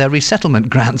won't get their resettlement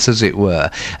grants, as it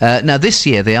were. Now, this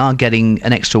year they are getting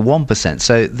an extra 1%,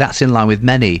 so that's in line with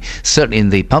many, certainly in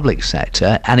the public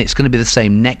sector, and it's going to be the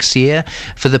same next year.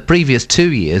 For the previous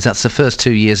 2 years, that's the first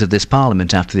 2 years of this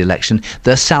Parliament after the election,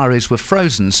 their salaries were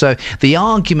frozen. So the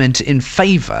argument in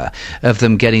favour of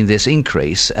them getting this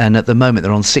increase, and at the moment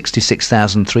they're on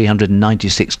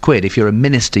 66,396 quid. If you're a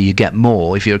minister, you get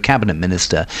more. If you're a cabinet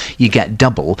minister, you get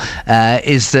double.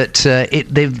 Is that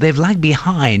they've lagged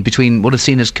behind between what are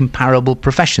seen as comparable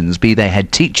professions, be they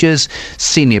head teachers,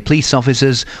 senior police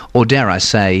officers, or dare I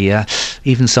say,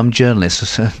 even some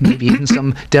journalists, maybe even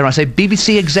some, dare I say,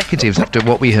 BBC executives. After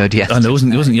what we heard yesterday, and it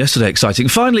wasn't yesterday exciting.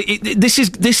 Finally, this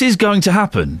is going to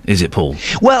happen, is it, Paul?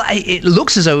 Well, it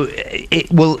looks as though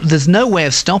there's no way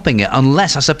of stopping it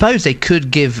unless, I suppose, they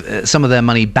could give some of their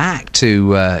money back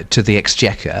to the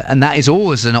Exchequer, and that is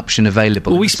always an option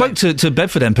available. Well, we spoke to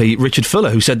Bedford MP Richard Fuller,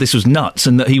 who said this was nuts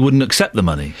and that he wouldn't accept the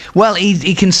money. Well,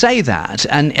 he can say that,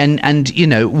 and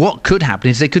what could happen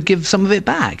is they could give some of it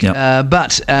back. Yep.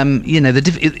 But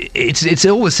it's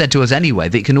always said to us anyway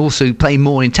that you can also pay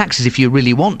more in taxes if you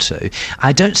really want to.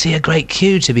 I don't see a great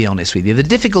queue, to be honest with you. The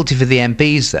difficulty for the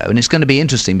MPs, though, and it's going to be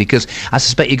interesting because I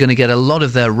suspect you're going to get a lot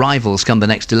of their rivals come the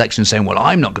next election saying, well,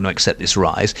 I'm not going to accept this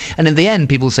rise. And in the end,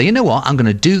 people say, you know what, I'm going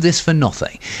to do this for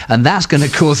nothing. And that's going to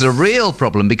cause a real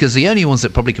problem because the only ones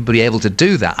that probably could be able to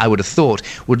do that, I would have thought,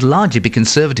 would largely be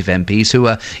Conservative MPs who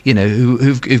are,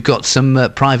 who've got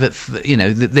some private,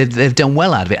 they've done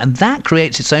well out of it. And that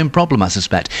creates its own problem, I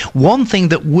suspect. One thing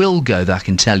that will go, that I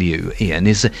can tell you, Ian,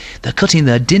 is that they're cutting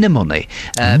their dinner money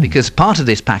because part of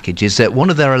this package is that one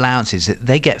of their allowances,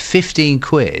 they get 15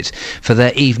 quid for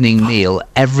their evening meal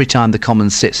every time the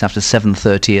Commons sits after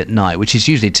 7:30 at night, which is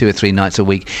usually 2 or 3 nights a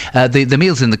week. The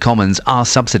meals in the Commons are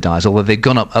subsidised, although they've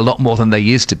gone up a lot more than they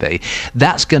used to be.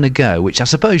 That's going to go, which I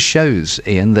suppose shows,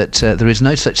 Ian, that there is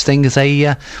no such thing as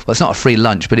it's not a free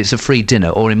lunch, but it's a free dinner,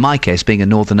 or in my case, being a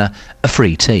northerner, a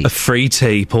free tea. A free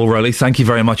tea, Paul Rowley. Thank you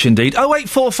very much indeed.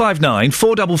 08459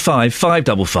 455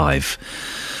 555.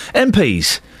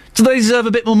 MPs, do they deserve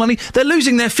a bit more money? They're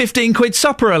losing their 15 quid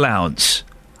supper allowance.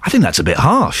 I think that's a bit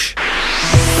harsh.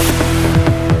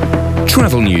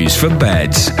 Travel news for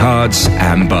beds, cards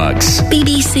and bugs.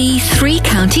 BBC Three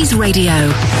Counties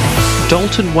Radio.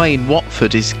 Dalton Way in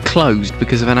Watford is closed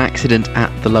because of an accident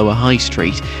at the Lower High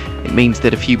Street. It means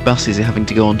that a few buses are having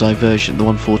to go on diversion. The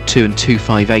 142 and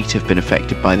 258 have been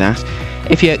affected by that.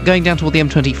 If you're going down toward the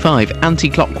M25,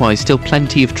 anti-clockwise, still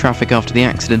plenty of traffic after the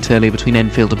accident earlier between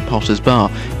Enfield and Potters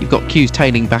Bar. You've got queues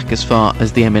tailing back as far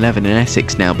as the M11 in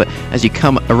Essex now, but as you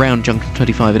come around Junction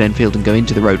 25 at Enfield and go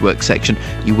into the roadworks section,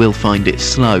 you will find it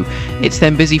slow. It's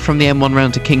then busy from the M1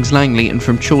 round to Kings Langley and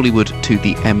from Chorleywood to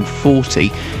the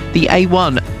M40. The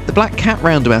A1, the Black Cat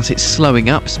roundabout, it's slowing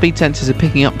up. Speed sensors are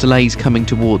picking up delays coming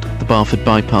toward the Barford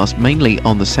bypass, mainly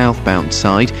on the southbound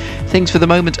side. Things for the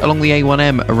moment along the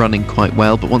A1M are running quite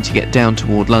well, but once you get down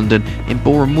toward London, in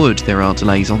Boreham Wood there are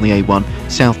delays on the A1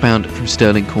 southbound from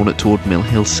Stirling Corner toward Mill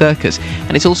Hill Circus.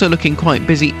 And it's also looking quite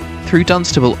busy through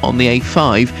Dunstable on the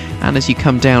A5 and as you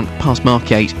come down past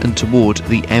Markyate and toward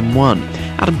the M1.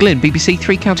 Adam Glynn, BBC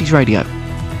Three Counties Radio.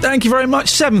 Thank you very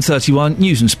much. 7:31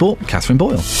 News and Sport. Catherine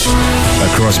Boyle.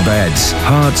 Across beds,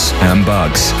 hearts and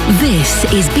bugs. This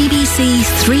is BBC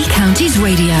Three Counties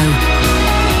Radio.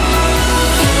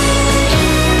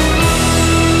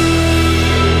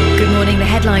 Good morning. The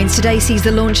headlines today sees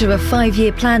the launch of a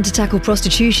 5-year plan to tackle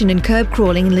prostitution and curb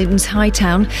crawling in Luton's High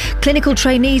Town. Clinical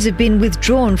trainees have been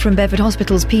withdrawn from Bedford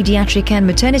Hospital's paediatric and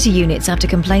maternity units after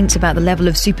complaints about the level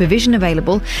of supervision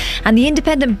available. And the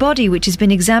independent body which has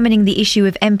been examining the issue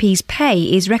of MPs' pay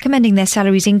is recommending their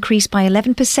salaries increase by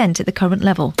 11% at the current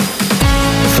level.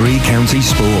 Three Counties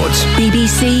Sports.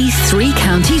 BBC Three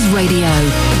Counties Radio.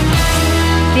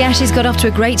 The Ashes got off to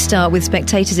a great start with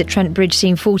spectators at Trent Bridge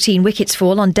seeing 14 wickets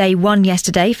fall on day one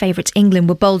yesterday. Favourites England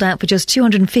were bowled out for just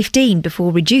 215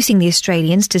 before reducing the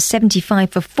Australians to 75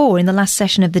 for 4 in the last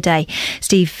session of the day.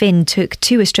 Steve Finn took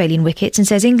 2 Australian wickets and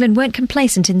says England weren't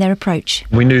complacent in their approach.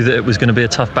 We knew that it was going to be a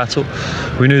tough battle.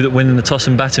 We knew that winning the toss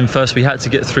and batting first, we had to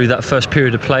get through that first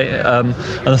period of play, and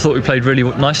I thought we played really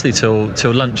nicely till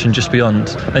lunch and just beyond.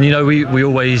 And you know, we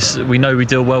know we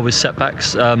deal well with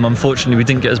setbacks. Unfortunately, we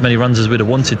didn't get as many runs as we'd have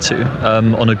wanted to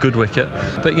on a good wicket,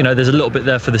 but you know, there's a little bit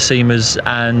there for the seamers,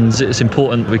 and it's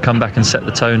important we come back and set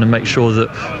the tone and make sure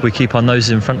that we keep our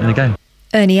noses in front in the game.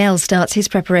 Ernie Els starts his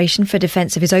preparation for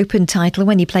defence of his Open title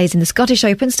when he plays in the Scottish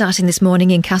Open starting this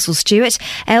morning in Castle Stewart.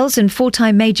 Els and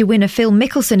 4-time major winner Phil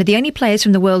Mickelson are the only players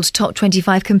from the world's top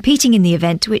 25 competing in the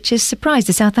event, which has surprised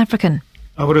the South African.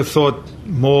 I would have thought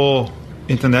more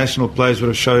international players would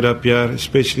have showed up here,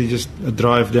 especially just a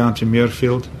drive down to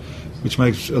Muirfield, which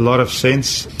makes a lot of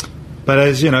sense. But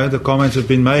as you know, the comments have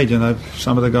been made, you know,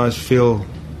 some of the guys feel,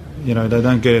 you know, they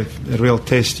don't get a real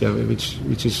test here, which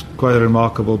is quite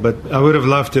remarkable. But I would have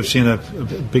loved to have seen a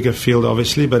bigger field,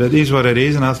 obviously, but it is what it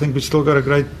is, and I think we've still got a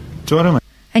great tournament.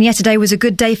 And yesterday was a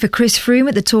good day for Chris Froome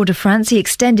at the Tour de France. He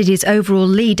extended his overall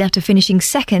lead after finishing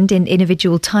second in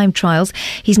individual time trials.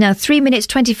 He's now 3 minutes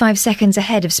 25 seconds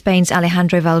ahead of Spain's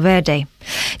Alejandro Valverde.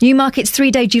 Newmarket's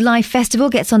 3-day July festival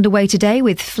gets underway today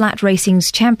with flat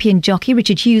racing's champion jockey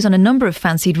Richard Hughes on a number of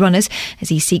fancied runners as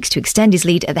he seeks to extend his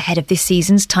lead at the head of this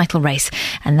season's title race.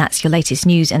 And that's your latest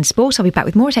news and sport. I'll be back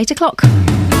with more at 8 o'clock.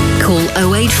 Call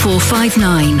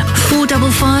 08459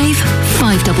 455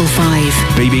 555.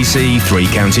 BBC Three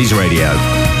Counties Radio.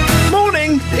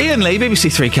 Morning, Iain Lee,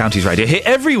 BBC Three Counties Radio, here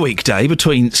every weekday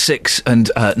between 6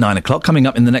 and 9 o'clock. Coming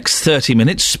up in the next 30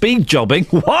 minutes, speed jobbing.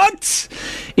 What?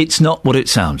 It's not what it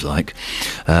sounds like.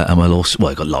 And we'll also,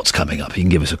 we've got lots coming up. You can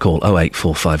give us a call,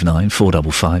 08459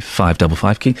 455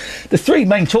 555. The three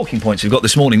main talking points we've got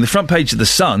this morning, the front page of The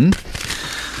Sun.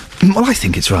 Well, I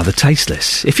think it's rather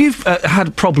tasteless. If you've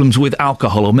had problems with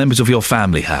alcohol, or members of your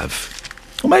family have,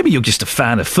 or maybe you're just a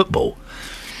fan of football,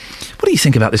 what do you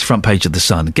think about this front page of The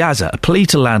Sun? Gaza, a plea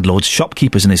to landlords,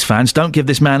 shopkeepers and his fans, don't give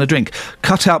this man a drink.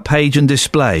 Cut out page and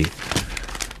display.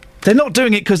 They're not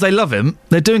doing it because they love him.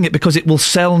 They're doing it because it will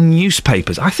sell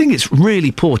newspapers. I think it's really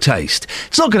poor taste.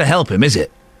 It's not going to help him, is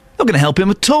it? Not going to help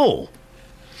him at all.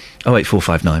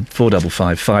 08459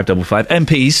 455 555.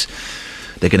 MPs...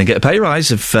 they're going to get a pay rise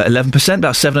of 11%,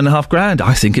 about $7,500.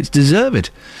 I think it's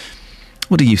deserved.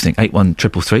 What do you think?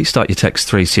 81333. Start your text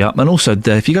 3C up. And also,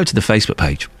 if you go to the Facebook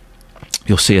page,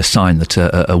 you'll see a sign that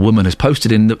a woman has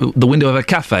posted in the window of a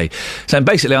cafe saying,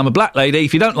 basically, I'm a black lady.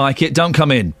 If you don't like it, don't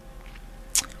come in.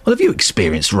 Well, have you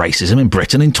experienced racism in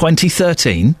Britain in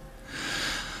 2013?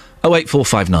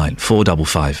 08459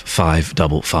 455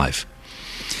 555.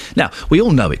 Now, we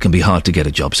all know it can be hard to get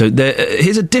a job, so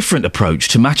here's a different approach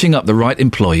to matching up the right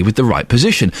employee with the right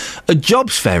position. A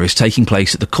jobs fair is taking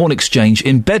place at the Corn Exchange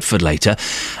in Bedford later,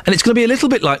 and it's going to be a little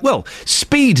bit like, well,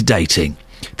 speed dating.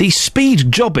 The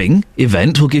speed jobbing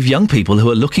event will give young people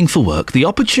who are looking for work the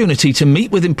opportunity to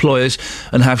meet with employers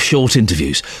and have short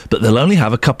interviews, but they'll only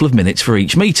have a couple of minutes for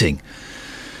each meeting.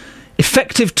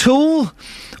 Effective tool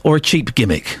or a cheap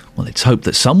gimmick? Well, it's hoped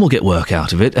that some will get work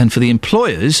out of it, and for the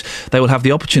employers, they will have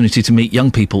the opportunity to meet young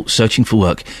people searching for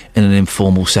work in an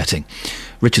informal setting.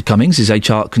 Richard Cummings is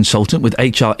HR consultant with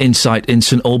HR Insight in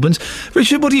St Albans.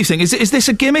 Richard, what do you think? Is this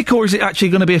a gimmick, or is it actually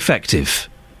going to be effective?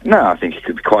 No, I think it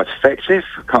could be quite effective.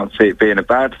 I can't see it being a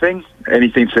bad thing.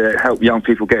 Anything to help young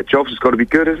people get jobs has got to be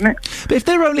good, isn't it? But if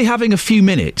they're only having a few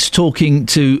minutes talking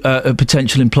to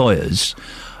potential employers,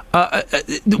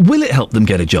 will it help them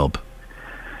get a job?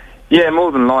 Yeah,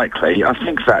 more than likely. I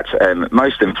think that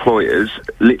most employers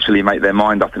literally make their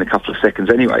mind up in a couple of seconds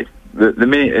anyway. The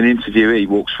minute an interviewee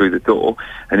walks through the door,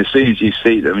 and as soon as you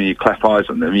see them and you clap eyes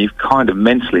on them, you've kind of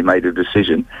mentally made a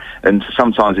decision. And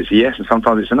sometimes it's a yes and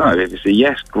sometimes it's a no. If it's a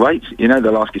yes, great. You know,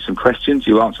 they'll ask you some questions.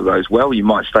 You answer those well. You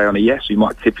might stay on a yes. You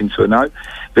might tip into a no.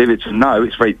 But if it's a no,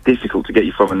 it's very difficult to get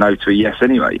you from a no to a yes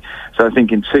anyway. So I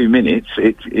think in 2 minutes,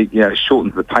 it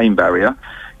shortens the pain barrier,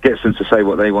 gets them to say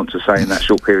what they want to say in that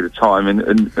short period of time,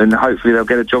 and hopefully they'll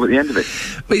get a job at the end of it.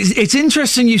 But it's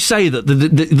interesting you say that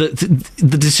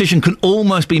the decision can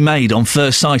almost be made on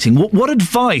first sighting. What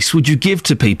advice would you give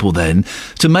to people then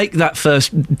to make that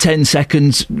first 10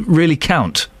 seconds really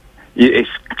count?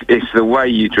 It's the way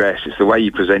you dress, it's the way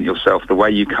you present yourself, the way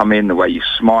you come in, the way you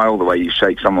smile, the way you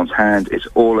shake someone's hand. It's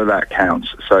all of that counts.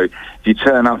 So if you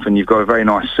turn up and you've got a very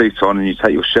nice suit on, and you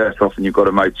take your shirt off and you've got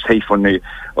a motif on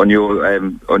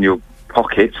your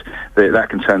pocket, that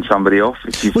can turn somebody off.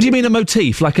 What do you mean a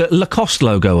motif, like a Lacoste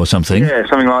logo or something? Yeah,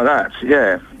 something like that.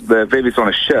 Yeah, if it's on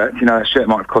a shirt, that shirt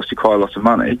might cost you quite a lot of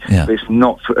money. Yeah. But it's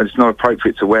not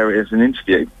appropriate to wear it as an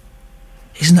interview.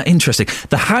 Isn't that interesting?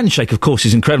 The handshake, of course,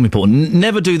 is incredibly important.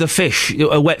 Never do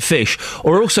a wet fish,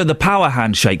 or also the power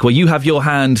handshake, where you have your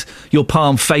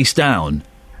palm face down.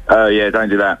 Oh, yeah, don't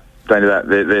do that. Don't do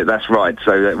that. That's right.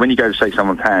 So when you go to shake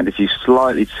someone's hand, if you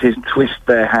slightly twist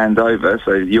their hand over,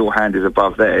 so your hand is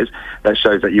above theirs, that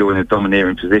shows that you're in a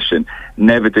domineering position.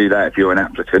 Never do that if you're an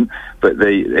applicant, but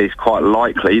it's quite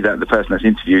likely that the person that's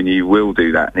interviewing you will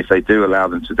do that, and if they do, allow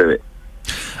them to do it.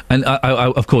 And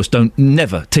I, of course,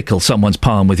 never tickle someone's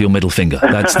palm with your middle finger.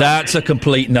 That's a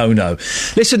complete no-no.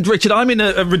 Listen, Richard, I'm in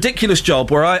a ridiculous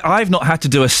job where I've not had to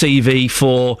do a CV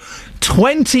for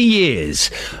 20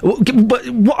 years. But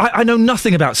I know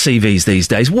nothing about CVs these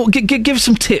days. Give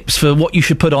some tips for what you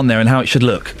should put on there and how it should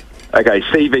look. Okay,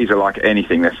 CVs are like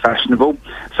anything. They're fashionable.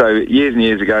 So years and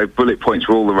years ago, bullet points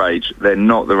were all the rage. They're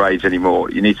not the rage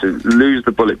anymore. You need to lose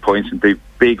the bullet points and do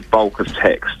big bulk of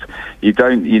text. You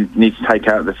need to take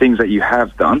out the things that you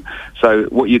have done. So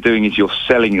what you're doing is you're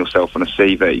selling yourself on a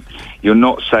CV. You're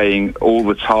not saying all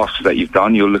the tasks that you've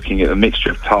done. You're looking at a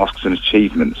mixture of tasks and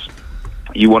achievements.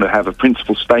 You want to have a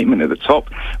principal statement at the top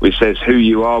which says who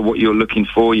you are, what you're looking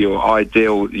for, your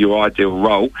ideal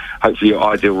role. Hopefully your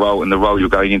ideal role and the role you're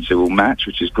going into will match,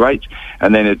 which is great.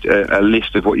 And then a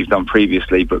list of what you've done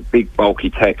previously, but big bulky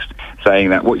text saying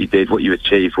that what you did, what you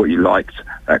achieved, what you liked,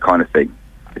 that kind of thing.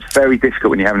 It's very difficult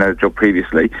when you haven't had a job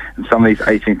previously, and some of these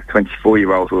 18 to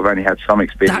 24-year-olds will have only had some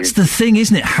experience. That's the thing,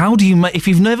 isn't it? How do you if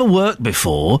you've never worked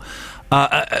before,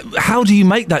 how do you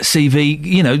make that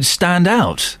CV, stand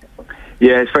out?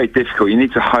 Yeah, it's very difficult. You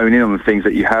need to hone in on the things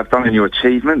that you have done and your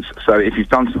achievements. So if you've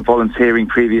done some volunteering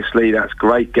previously, that's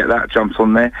great. Get that jumped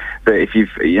on there. But if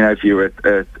if you're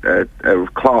a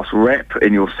class rep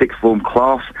in your sixth form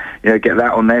class, get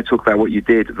that on there. Talk about what you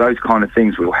did. Those kind of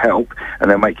things will help, and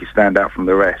they'll make you stand out from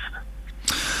the rest.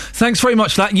 Thanks very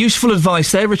much for that. Useful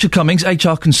advice there. Richard Cummings,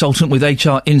 HR consultant with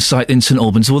HR Insight in St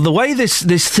Albans. Well, the way this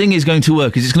thing is going to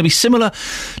work is it's going to be similar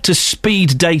to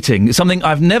speed dating. It's something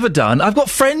I've never done. I've got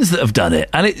friends that have done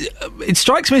it, and it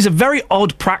strikes me as a very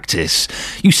odd practice.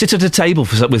 You sit at a table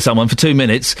with someone for 2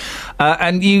 minutes,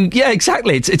 and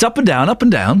exactly. It's up and down, up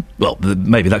and down. Well,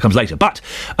 maybe that comes later. But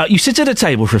you sit at a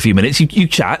table for a few minutes, you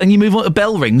chat, and you move on. A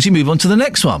bell rings, you move on to the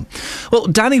next one. Well,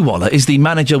 Danny Waller is the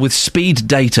manager with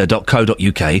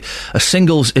speeddata.co.uk, a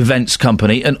singles events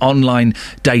company, an online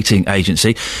dating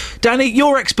agency. Danny,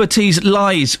 your expertise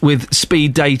lies with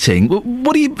speed dating.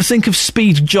 What do you think of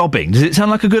speed jobbing? Does it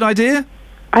sound like a good idea?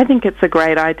 I think it's a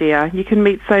great idea. You can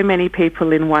meet so many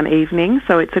people in one evening,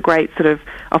 so it's a great sort of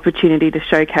opportunity to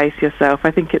showcase yourself.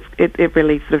 I think it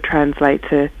really sort of translates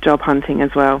to job hunting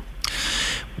as well.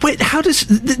 Wait, how does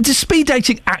speed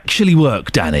dating actually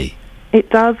work, Danny? It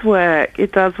does work.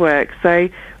 It does work. So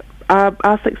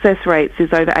our success rates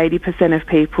is over 80% of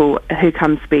people who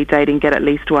come speed dating get at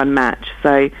least one match.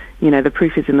 So, the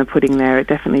proof is in the pudding there. It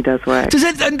definitely does work. Does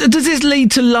this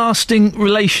lead to lasting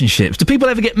relationships? Do people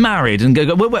ever get married and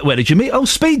go where did you meet? Oh,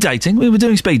 speed dating. We were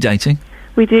doing speed dating.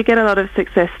 We do get a lot of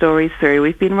success stories through.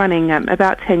 We've been running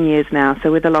about 10 years now,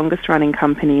 so we're the longest running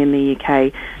company in the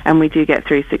UK, and we do get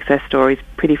through success stories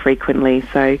pretty frequently.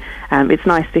 So it's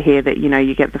nice to hear that,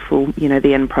 you get the full,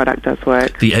 the end product does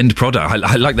work. The end product,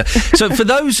 I like that. So for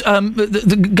those,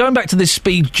 going back to this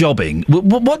speed jobbing,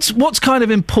 what's kind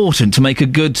of important to make a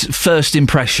good first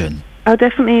impression? I'll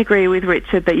definitely agree with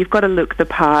Richard that you've got to look the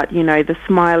part, the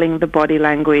smiling, the body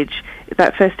language.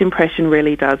 That first impression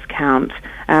really does count.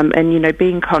 And,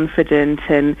 being confident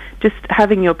and just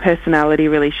having your personality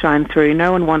really shine through.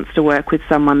 No one wants to work with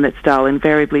someone that's dull.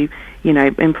 Invariably,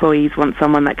 employees want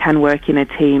someone that can work in a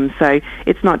team. So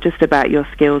it's not just about your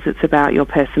skills, it's about your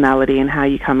personality and how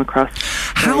you come across.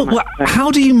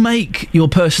 How do you make your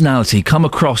personality come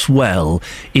across well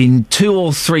in 2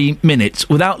 or 3 minutes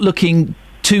without looking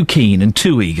too keen and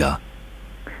too eager?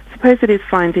 I suppose it is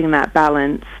finding that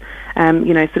balance,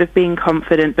 sort of being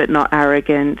confident but not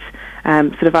arrogant,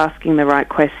 sort of asking the right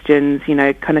questions,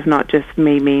 kind of not just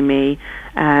me,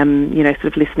 sort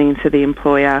of listening to the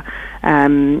employer.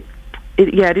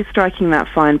 It is striking that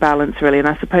fine balance, really, and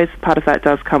I suppose part of that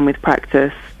does come with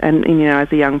practice. And,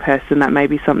 as a young person, that may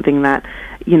be something that,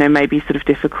 may be sort of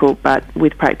difficult, but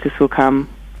with practice will come.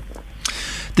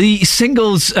 The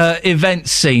singles event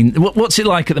scene, what's it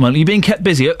like at the moment? Are you being kept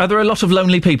busy? Are there a lot of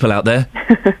lonely people out there?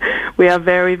 We are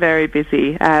very, very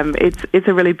busy. It's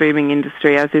a really booming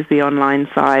industry, as is the online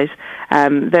side.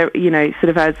 There, sort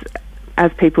of as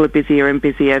as people are busier and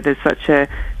busier, there's such a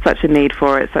need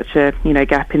for it, such a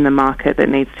gap in the market that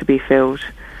needs to be filled.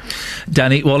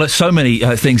 Danny, well, there's so many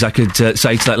things I could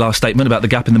say to that last statement about the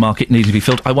gap in the market needing to be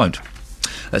filled. I won't.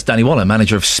 That's Danny Waller,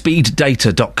 manager of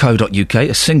speeddata.co.uk,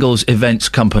 a singles events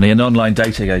company, an online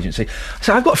dating agency.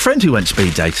 So I've got a friend who went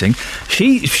speed dating.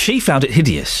 She found it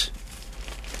hideous.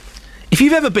 If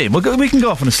you've ever been, we can go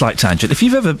off on a slight tangent. If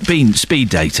you've ever been speed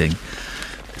dating,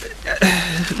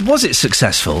 was it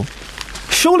successful?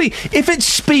 Surely, if it's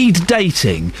speed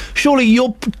dating, surely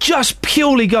you're just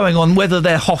purely going on whether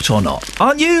they're hot or not,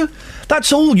 aren't you?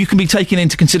 That's all you can be taking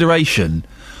into consideration.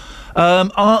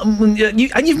 And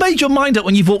you've made your mind up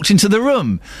when you've walked into the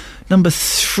room. Number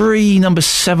 3, number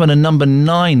 7 and number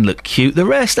 9 look cute. The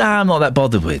rest, I'm not that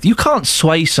bothered with. You can't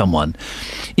sway someone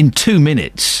in 2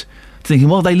 minutes thinking,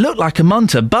 well, they look like a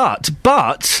munter, but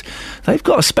they've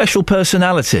got a special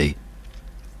personality.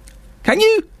 Can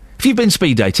you? If you've been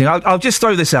speed dating, I'll just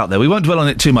throw this out there. We won't dwell on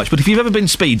it too much, but if you've ever been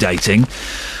speed dating,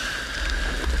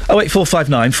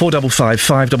 08459 455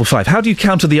 555. How do you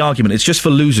counter the argument it's just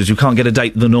for losers who can't get a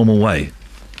date the normal way?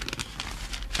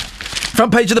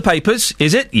 Front page of the papers,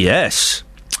 is it? Yes.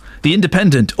 The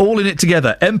Independent, all in it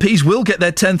together. MPs will get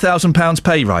their £10,000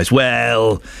 pay rise.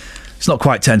 Well, it's not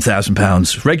quite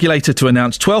 £10,000. Regulator to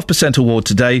announce 12% award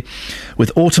today,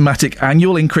 with automatic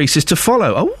annual increases to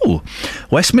follow. Oh,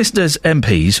 Westminster's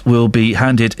MPs will be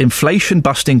handed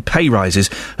inflation-busting pay rises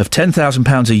of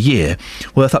 £10,000 a year,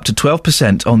 worth up to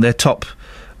 12% on their top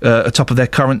of their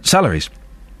current salaries.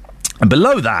 And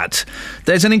below that,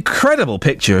 there's an incredible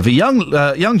picture of a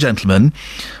young gentleman.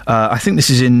 I think this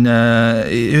is in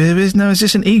is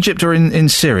this in Egypt or in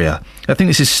Syria? I think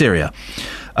this is Syria.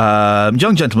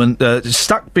 Young gentleman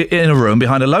stuck in a room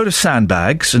behind a load of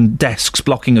sandbags and desks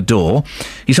blocking a door.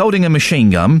 He's holding a machine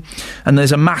gun, and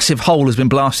there's a massive hole has been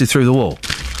blasted through the wall.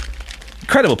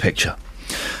 Incredible picture.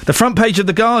 The front page of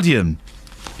The Guardian.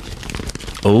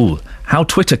 Oh, how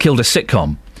Twitter killed a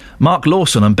sitcom. Mark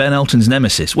Lawson and Ben Elton's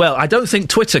nemesis. Well, I don't think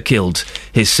Twitter killed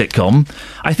his sitcom.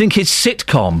 I think his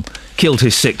sitcom killed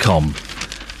his sitcom.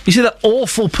 You see that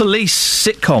awful police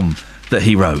sitcom that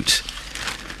he wrote?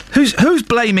 Who's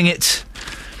blaming it?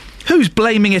 Who's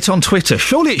blaming it on Twitter?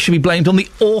 Surely it should be blamed on the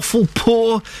awful,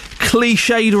 poor,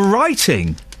 cliched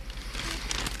writing.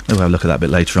 We'll have a look at that a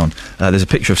bit later on. There's a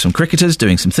picture of some cricketers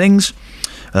doing some things.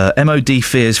 MOD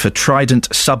fears for Trident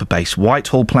sub-base.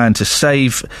 Whitehall plan to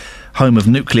save home of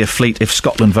nuclear fleet if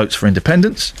Scotland votes for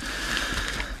independence.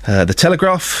 The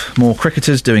Telegraph, more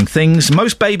cricketers doing things.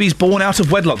 Most babies born out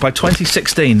of wedlock by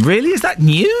 2016. Really? Is that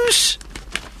news?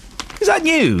 Is that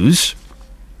news?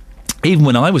 Even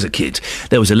when I was a kid,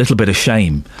 there was a little bit of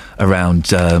shame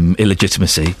around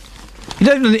illegitimacy. You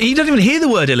don't even hear the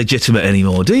word illegitimate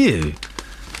anymore, do you?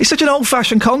 It's such an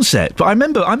old-fashioned concept. But I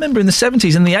remember in the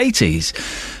 70s and the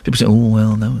 80s, people say, oh,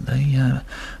 well, no, they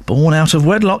born out of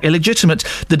wedlock, illegitimate.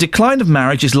 The decline of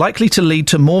marriage is likely to lead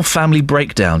to more family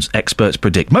breakdowns, experts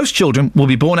predict. Most children will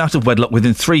be born out of wedlock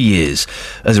within 3 years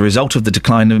as a result of the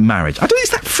decline of marriage. Is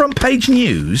that front-page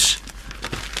news?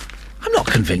 I'm not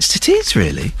convinced it is,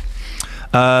 really.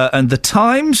 And The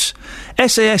Times,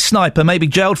 SAS sniper may be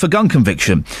jailed for gun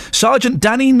conviction. Sergeant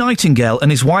Danny Nightingale and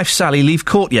his wife Sally leave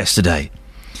court yesterday.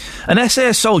 An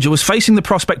SAS soldier was facing the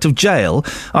prospect of jail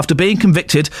after being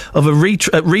convicted of a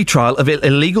retrial of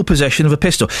illegal possession of a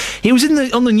pistol. He was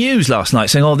on the news last night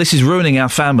saying, this is ruining our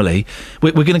family.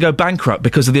 We're going to go bankrupt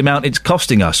because of the amount it's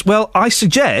costing us. Well, I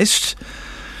suggest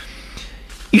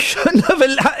you shouldn't have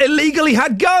illegally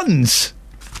had guns.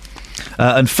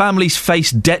 And families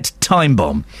face debt time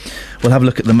bomb. We'll have a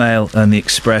look at the Mail and the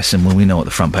Express, and we know what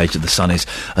the front page of the Sun is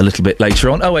a little bit later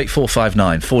on.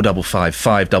 08459 455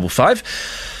 555.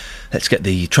 Let's get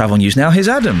the travel news now. Here's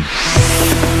Adam.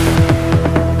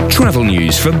 Travel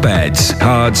news for beds,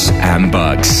 cards and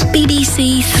bugs.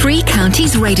 BBC Three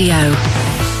Counties Radio.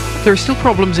 There are still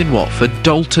problems in Watford.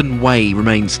 Dalton Way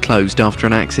remains closed after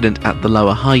an accident at the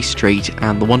Lower High Street,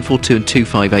 and the 142 and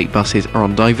 258 buses are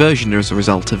on diversion as a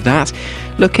result of that.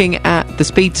 Looking at the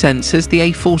speed sensors, the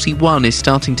A41 is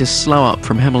starting to slow up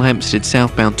from Hemel Hempstead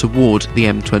southbound toward the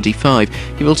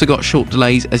M25. You've also got short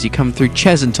delays as you come through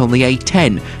Cheshunt on the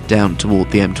A10 down toward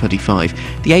the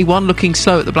M25. The A1 looking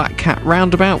slow at the Black Cat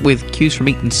roundabout with queues from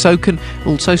Eton Soken.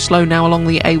 Also slow now along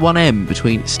the A1M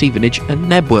between Stevenage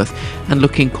and Nebworth, and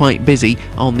looking quite quite busy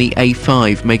on the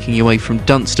A5, making your way from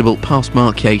Dunstable past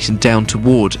Markyate and down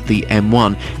toward the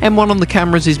M1. M1 on the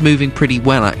cameras is moving pretty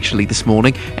well actually this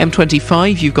morning.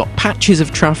 M25, you've got patches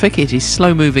of traffic. It is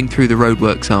slow moving through the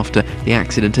roadworks after the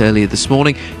accident earlier this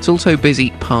morning. It's also busy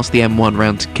past the M1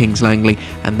 round to Kings Langley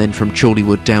and then from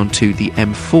Chorleywood down to the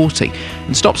M40.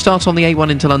 And stop-start on the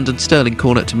A1 into London Stirling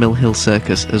Corner to Mill Hill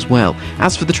Circus as well.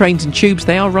 As for the trains and tubes,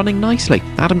 they are running nicely.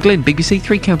 Adam Glynn, BBC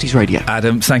Three Counties Radio.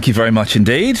 Adam, thank you very much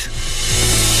indeed.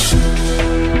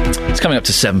 It's coming up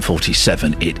to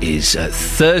 7:47. It is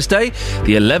Thursday,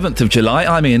 the 11th of July.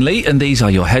 I'm Iain Lee, and these are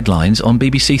your headlines on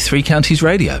BBC Three Counties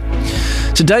Radio.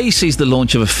 Today sees the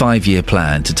launch of a 5-year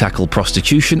plan to tackle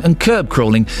prostitution and curb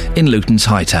crawling in Luton's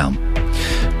Hightown.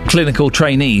 Clinical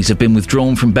trainees have been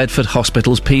withdrawn from Bedford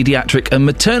Hospital's paediatric and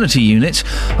maternity units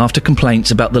after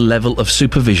complaints about the level of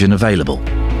supervision available.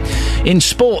 In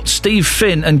sport, Steve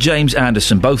Finn and James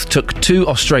Anderson both took 2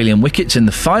 Australian wickets in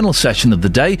the final session of the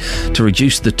day to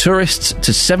reduce the tourists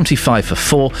to 75 for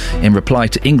 4 in reply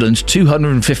to England's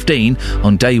 215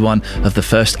 on day 1 of the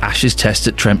first Ashes Test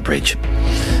at Trent Bridge.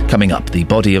 Coming up, the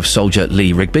body of soldier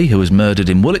Lee Rigby, who was murdered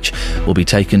in Woolwich, will be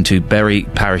taken to Bury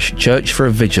Parish Church for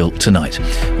a vigil tonight.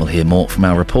 We'll hear more from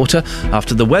our reporter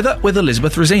after the weather with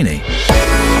Elizabeth Rosini.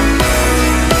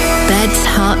 Beds,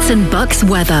 Herts and Bucks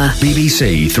weather.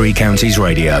 BBC Three Counties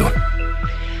Radio.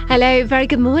 Hello, very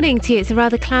good morning to you. It's a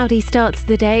rather cloudy start to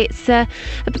the day.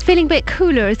 It's feeling a bit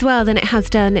cooler as well than it has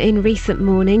done in recent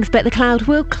mornings, but the cloud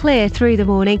will clear through the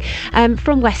morning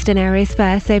from western areas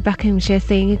first. So Buckinghamshire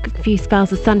seeing a few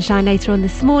spells of sunshine later on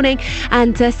this morning,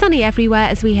 and sunny everywhere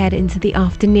as we head into the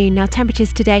afternoon. Now,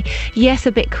 temperatures today, yes,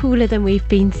 a bit cooler than we've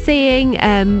been seeing.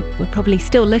 We're probably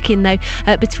still looking, though,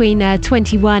 between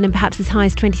 21 and perhaps as high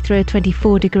as 23 or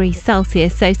 24 degrees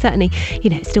Celsius. So certainly,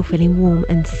 still feeling warm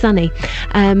and sunny.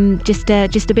 Just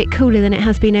a bit cooler than it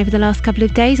has been over the last couple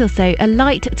of days or so. A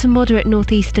light to moderate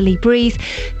northeasterly breeze.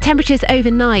 Temperatures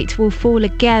overnight will fall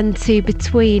again to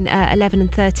between 11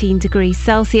 and 13 degrees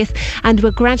Celsius, and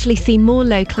we'll gradually see more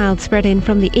low cloud spread in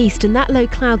from the east, and that low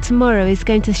cloud tomorrow is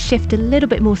going to shift a little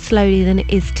bit more slowly than it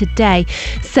is today.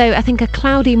 So I think a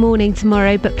cloudy morning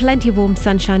tomorrow, but plenty of warm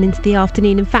sunshine into the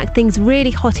afternoon. In fact, things really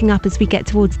hotting up as we get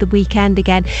towards the weekend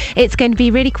again. It's going to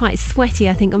be really quite sweaty,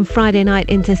 I think, on Friday night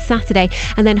into Saturday,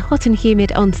 and then hot and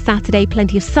humid on Saturday.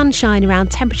 Plenty of sunshine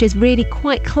around, temperatures really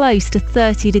quite close to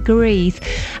 30 degrees,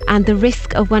 and the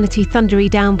risk of 1 or 2 thundery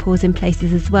downpours in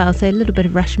places as well. So a little bit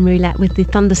of Russian roulette with the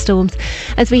thunderstorms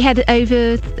as we head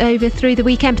over through the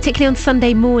weekend, particularly on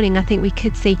Sunday morning. I think we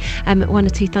could see 1 or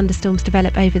 2 thunderstorms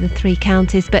develop over the 3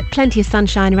 counties, but plenty of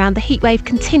sunshine around. The heatwave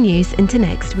continues into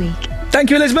next week. Thank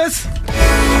you, Elizabeth.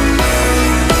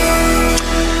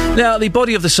 Now, the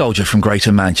body of the soldier from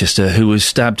Greater Manchester who was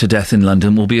stabbed to death in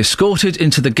London will be escorted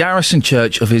into the garrison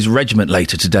church of his regiment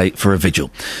later today for a vigil.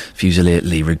 Fusilier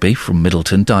Lee Rigby from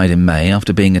Middleton died in May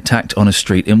after being attacked on a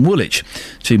street in Woolwich.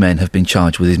 2 men have been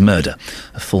charged with his murder.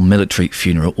 A full military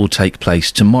funeral will take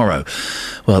place tomorrow.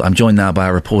 Well, I'm joined now by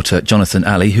our reporter, Jonathan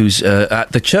Alley, who's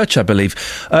at the church, I believe.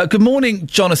 Good morning,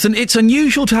 Jonathan. It's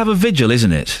unusual to have a vigil,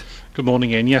 isn't it? Good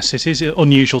morning, Ian. Yes, it is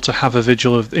unusual to have a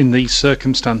vigil in these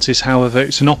circumstances. However,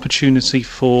 it's an opportunity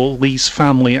for Lee's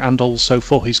family and also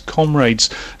for his comrades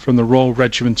from the Royal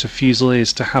Regiment of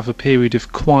Fusiliers to have a period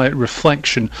of quiet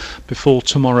reflection before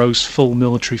tomorrow's full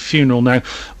military funeral. Now,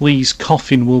 Lee's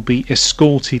coffin will be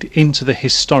escorted into the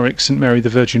historic St Mary the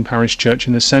Virgin Parish Church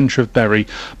in the centre of Bury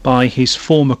by his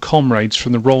former comrades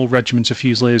from the Royal Regiment of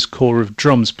Fusiliers Corps of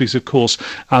Drums, because, of course,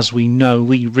 as we know,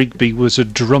 Lee Rigby was a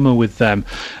drummer with them.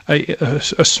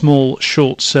 A small,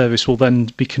 short service will then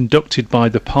be conducted by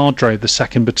the Padre of the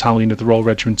 2nd Battalion of the Royal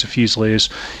Regiment of Fusiliers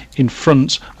in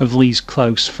front of Lee's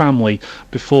close family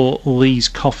before Lee's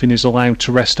coffin is allowed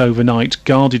to rest overnight,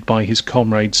 guarded by his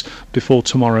comrades, before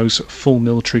tomorrow's full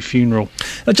military funeral.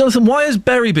 Now, Jonathan, why has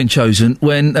Bury been chosen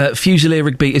when Fusilier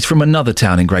Rigby is from another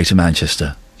town in Greater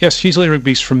Manchester? Yes, Fusilier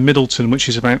Rigby's from Middleton, which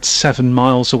is about 7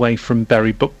 miles away from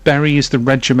Bury, but Bury is the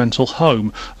regimental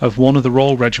home of one of the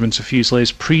Royal Regiment of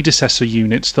Fusiliers' predecessor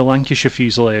units, the Lancashire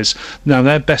Fusiliers. Now,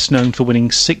 they're best known for winning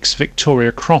 6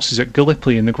 Victoria Crosses at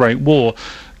Gallipoli in the Great War.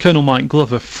 Colonel Mike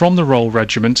Glover from the Royal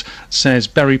Regiment says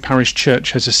Bury Parish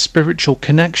Church has a spiritual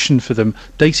connection for them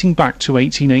dating back to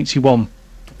 1881.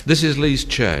 This is Lee's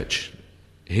church.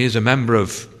 He is a member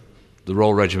of the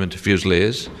Royal Regiment of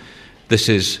Fusiliers. This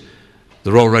is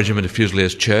the Royal Regiment of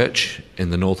Fusiliers Church in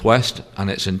the northwest,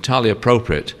 and it's entirely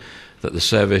appropriate that the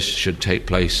service should take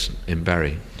place in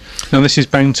Bury. Now, this is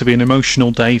bound to be an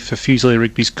emotional day for Fusilier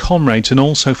Rigby's comrades and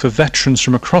also for veterans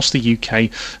from across the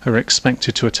UK who are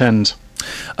expected to attend.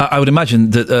 I would imagine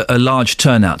that a large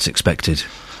turnout's expected.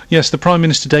 Yes, the Prime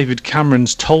Minister David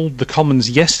Cameron's told the Commons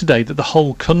yesterday that the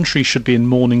whole country should be in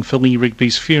mourning for Lee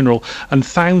Rigby's funeral, and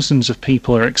thousands of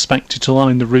people are expected to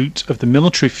line the route of the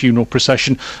military funeral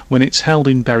procession when it's held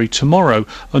in Bury tomorrow,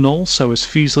 and also as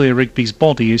Fusilier Rigby's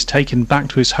body is taken back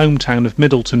to his hometown of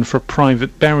Middleton for a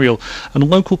private burial, and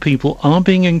local people are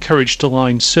being encouraged to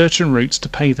line certain routes to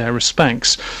pay their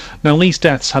respects. Now, Lee's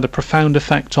death's had a profound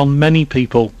effect on many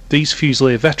people. These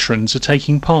Fusilier veterans are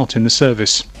taking part in the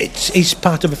service. He's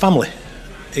part of a family.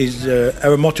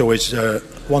 Our motto is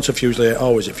once a Fusilier,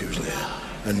 always a Fusilier.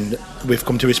 And we've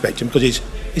come to respect him because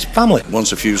he's family.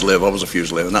 Once a Fusilier, always a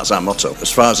Fusilier, and that's our motto.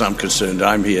 As far as I'm concerned,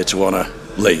 I'm here to honour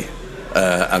Lee,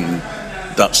 and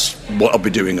that's what I'll be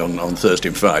doing on Thursday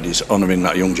and Friday, is honouring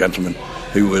that young gentleman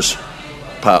who was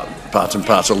part and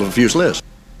parcel of the Fusiliers.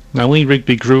 Now, Lee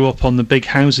Rigby grew up on the big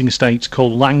housing estate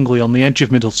called Langley on the edge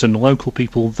of Middleton. Local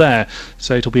people there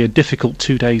say it'll be a difficult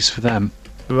 2 days for them.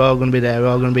 We're all going to be there, we're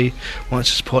all going to be wanting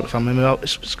to support the family.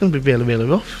 It's going to be really, really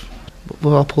rough. But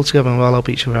we'll all pull together and we'll all help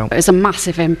each other out. It was a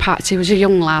massive impact. He was a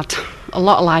young lad, a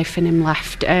lot of life in him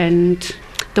left, and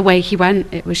the way he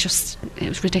went, it was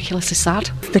ridiculously sad.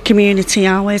 The community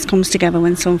always comes together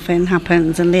when something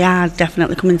happens, and they are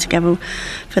definitely coming together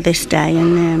for this day,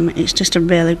 and it's just going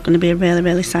to be a really,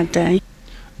 really sad day.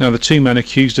 Now, the two men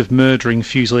accused of murdering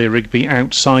Fusilier Rigby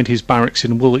outside his barracks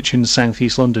in Woolwich in south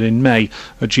east London in May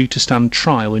are due to stand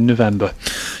trial in November.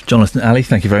 Jonathan Alley,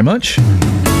 thank you very much.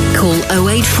 Call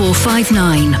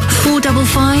 08459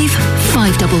 455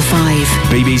 555.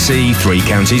 BBC Three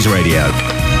Counties Radio.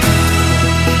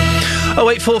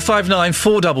 08459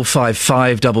 455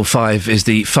 555 is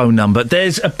the phone number.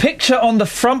 There's a picture on the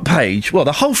front page, well,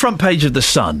 the whole front page of The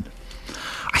Sun.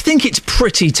 I think it's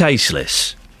pretty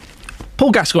tasteless.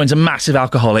 Paul Gascoigne's a massive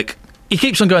alcoholic. He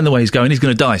keeps on going the way he's going. He's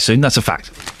going to die soon. That's a fact.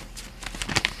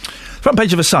 Front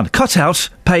page of The Sun. Cut out,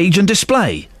 page and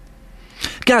display.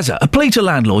 Gaza, a plea to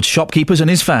landlords, shopkeepers and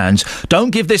his fans. Don't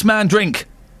give this man drink.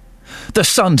 The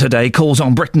Sun today calls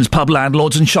on Britain's pub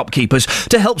landlords and shopkeepers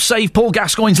to help save Paul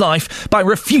Gascoigne's life by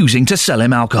refusing to sell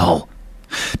him alcohol.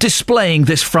 Displaying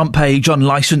this front page on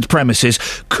licensed premises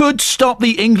could stop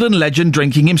the England legend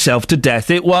drinking himself to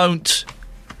death. It won't.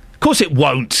 Of course it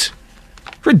won't.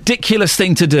 Ridiculous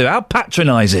thing to do. How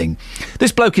patronising.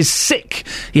 This bloke is sick.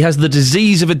 He has the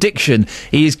disease of addiction.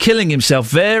 He is killing himself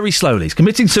very slowly. He's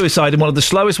committing suicide in one of the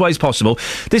slowest ways possible.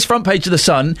 This front page of The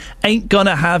Sun ain't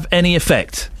gonna have any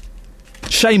effect.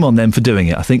 Shame on them for doing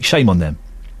it, I think. Shame on them.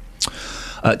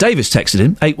 Davis texted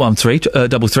him,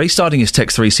 81333, starting his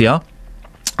text 3CR.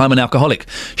 I'm an alcoholic.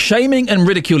 Shaming and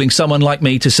ridiculing someone like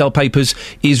me to sell papers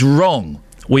is wrong.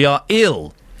 We are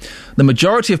ill. The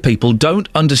majority of people don't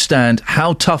understand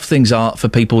how tough things are for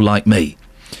people like me.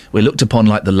 We're looked upon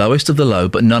like the lowest of the low,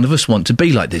 but none of us want to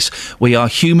be like this. We are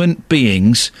human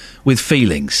beings with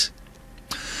feelings.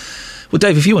 Well,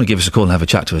 Dave, if you want to give us a call and have a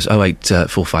chat to us,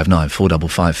 08459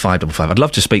 455 555. I'd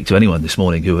love to speak to anyone this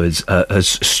morning who has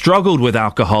struggled with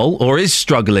alcohol or is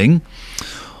struggling,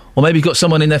 or maybe got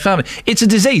someone in their family. It's a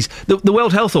disease. The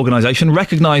World Health Organisation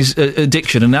recognised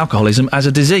addiction and alcoholism as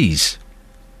a disease.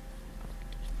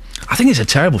 I think it's a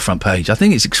terrible front page. I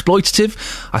think it's exploitative.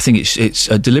 I think it's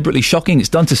deliberately shocking. It's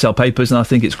done to sell papers, and I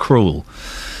think it's cruel.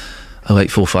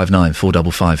 08459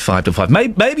 455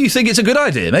 555. Maybe you think it's a good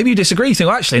idea. Maybe you disagree. You think,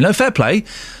 well, actually, no, fair play.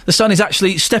 The Sun is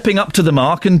actually stepping up to the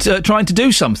mark and trying to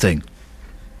do something.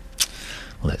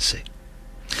 Well, let's see.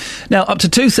 Now, up to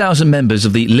 2,000 members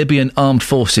of the Libyan armed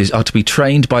forces are to be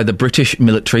trained by the British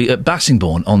military at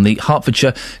Bassingbourn on the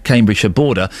Hertfordshire-Cambridgeshire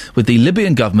border, with the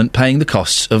Libyan government paying the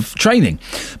costs of training.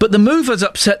 But the move has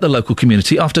upset the local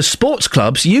community after sports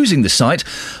clubs using the site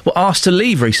were asked to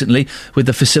leave recently, with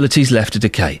the facilities left to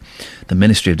decay. The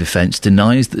Ministry of Defence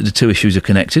denies that the two issues are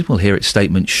connected. We'll hear its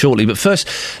statement shortly. But first,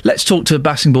 let's talk to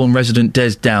Bassingbourn resident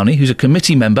Des Downey, who's a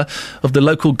committee member of the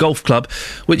local golf club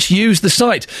which used the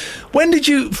site. When did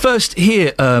you first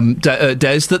hear,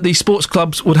 Des, that the sports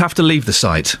clubs would have to leave the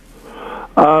site?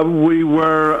 We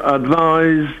were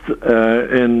advised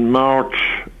in March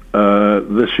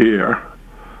this year.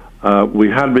 We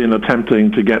had been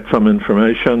attempting to get some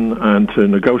information and to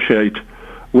negotiate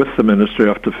with the Ministry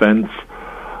of Defence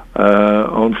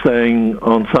on staying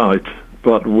on site,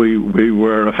 but we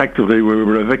were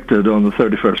evicted on the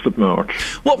 31st of March.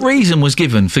 What reason was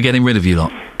given for getting rid of you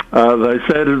lot? They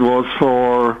said it was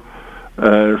for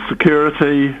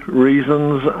security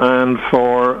reasons and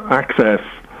for access.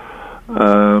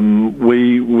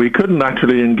 We couldn't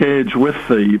actually engage with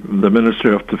the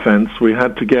Ministry of Defence. We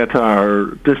had to get our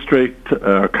district,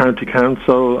 our county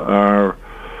council, our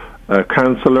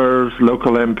councillors,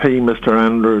 local MP, Mr.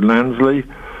 Andrew Lansley,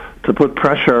 to put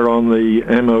pressure on the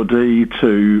MOD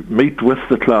to meet with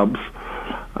the clubs.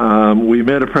 We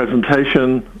made a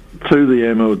presentation to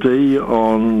the MOD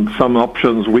on some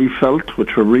options we felt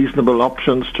which were reasonable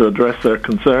options to address their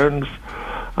concerns,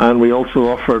 and we also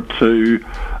offered to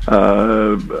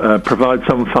provide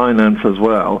some finance as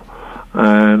well.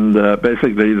 And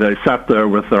basically they sat there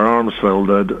with their arms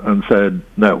folded and said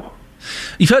no.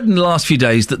 You've heard in the last few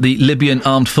days that the Libyan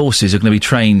armed forces are going to be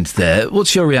trained there.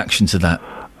 What's your reaction to that?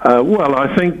 Well,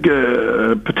 I think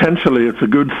potentially it's a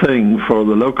good thing for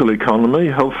the local economy.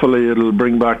 Hopefully it'll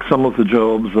bring back some of the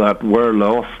jobs that were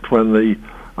lost when the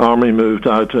army moved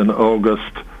out in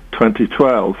August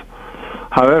 2012.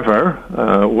 However,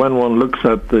 when one looks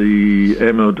at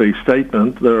the MOD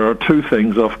statement, there are two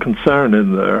things of concern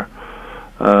in there.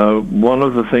 One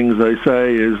of the things they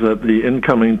say is that the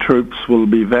incoming troops will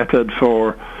be vetted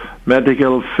for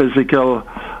medical, physical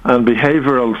and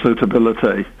behavioural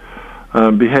suitability.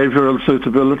 Behavioural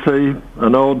suitability,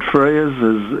 an odd phrase.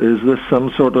 Is this some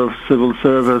sort of civil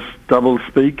service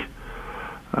double-speak?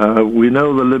 We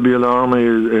know the Libyan army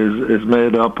is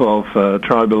made up of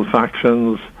tribal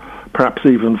factions, perhaps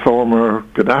even former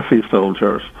Gaddafi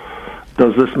soldiers.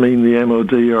 Does this mean the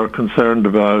MOD are concerned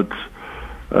about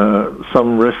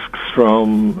some risks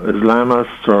from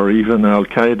Islamists or even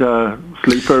Al-Qaeda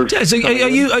sleepers? Yes,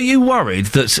 are you worried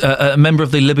that a member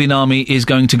of the Libyan army is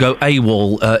going to go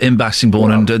AWOL in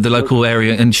Bassingbourn and the local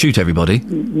area and shoot everybody?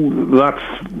 That's,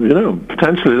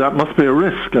 potentially that must be a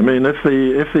risk. I mean, if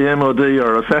the MOD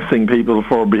are assessing people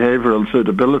for behavioural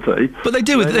suitability, but they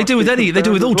do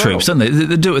with all troops, don't they?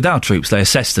 They do it with our troops. They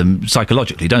assess them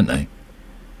psychologically, don't they?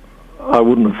 I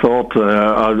wouldn't have thought.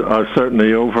 I've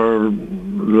certainly over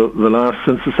the last,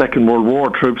 since the Second World War,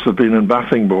 troops have been in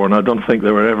Bassingbourn. I don't think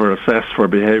they were ever assessed for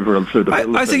behavioural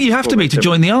suitability. I think you have to be to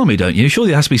join the army, don't you? Surely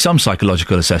there has to be some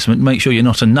psychological assessment to make sure you're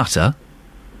not a nutter.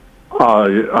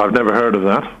 I've never heard of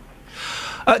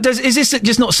that. Is this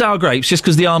just not sour grapes, just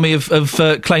because the army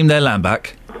have claimed their land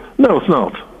back? No, it's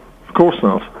not. Of course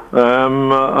not.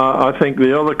 I think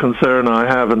the other concern I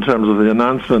have in terms of the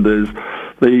announcement is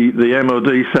the MOD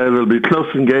say there'll be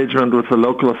close engagement with the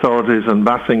local authorities in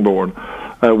Bassingbourn.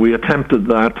 We attempted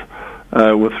that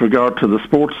with regard to the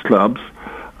sports clubs,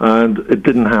 and it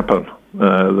didn't happen.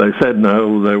 They said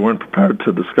no, they weren't prepared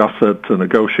to discuss it, to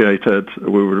negotiate it.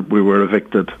 We were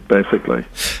evicted, basically.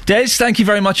 Des, thank you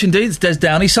very much indeed. It's Des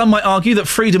Downey. Some might argue that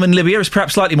freedom in Libya is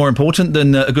perhaps slightly more important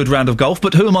than a good round of golf,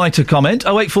 but who am I to comment?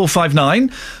 08459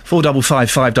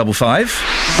 455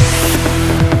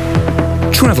 555.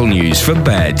 Travel news for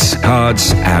beds,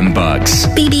 cards and bugs.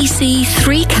 BBC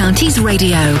Three Counties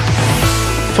Radio.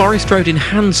 Forest Road in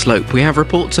Hanslope, we have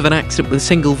reports of an accident with a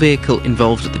single vehicle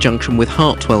involved at the junction with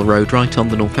Hartwell Road, right on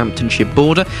the Northamptonshire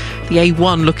border. The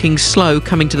A1 looking slow,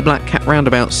 coming to the Black Cat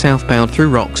roundabout southbound through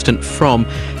Roxton from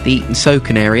the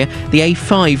Eaton-Soken area. The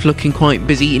A5 looking quite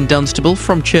busy in Dunstable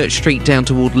from Church Street down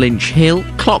toward Lynch Hill.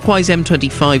 Clockwise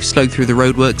M25 slow through the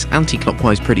roadworks,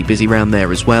 anti-clockwise pretty busy round there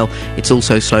as well. It's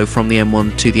also slow from the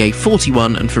M1 to the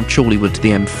A41 and from Chorleywood to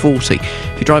the M40.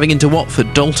 If you're driving into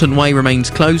Watford, Dalton Way remains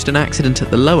closed, an accident at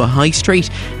the Lower High Street,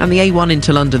 and the A1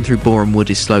 into London through Boreham Wood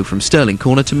is slow from Stirling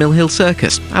Corner to Mill Hill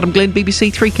Circus. Adam Glynn,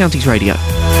 BBC Three Counties Radio.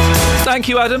 Thank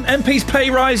you, Adam. MP's pay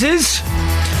rises,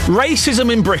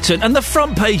 racism in Britain, and the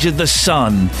front page of The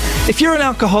Sun. If you're an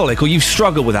alcoholic or you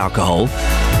struggle with alcohol,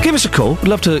 give us a call. We'd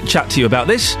love to chat to you about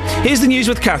this. Here's the news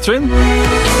with Catherine.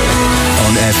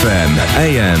 On FM,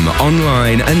 AM,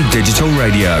 online and digital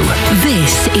radio.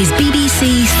 This is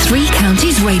BBC Three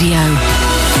Counties Radio.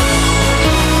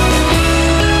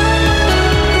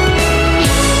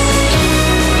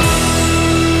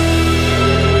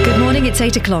 It's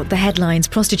 8 o'clock. The headlines.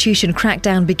 Prostitution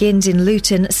crackdown begins in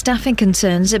Luton. Staffing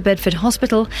concerns at Bedford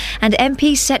Hospital. And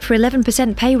MPs set for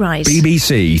 11% pay rise.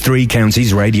 BBC Three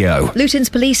Counties Radio. Luton's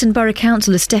police and borough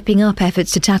council are stepping up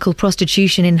efforts to tackle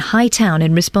prostitution in Hightown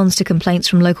in response to complaints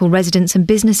from local residents and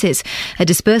businesses. A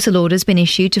dispersal order has been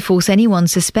issued to force anyone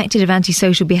suspected of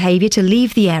antisocial behaviour to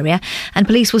leave the area, and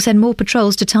police will send more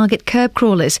patrols to target curb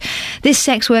crawlers. This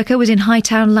sex worker was in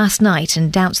Hightown last night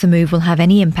and doubts the move will have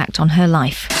any impact on her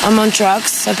life. I'm on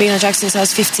drugs. I've been on drugs since I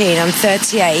was 15. I'm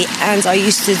 38 and I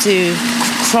used to do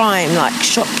crime like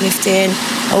shoplifting.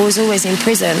 I was always in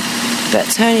prison. But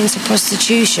turning to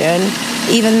prostitution,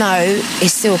 even though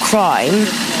it's still a crime,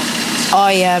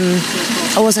 I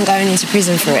wasn't going into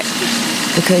prison for it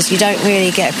because you don't really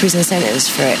get a prison sentence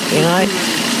for it, you know.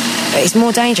 It's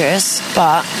more dangerous,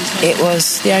 but it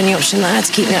was the only option that I had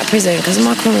to keep me out of prison because of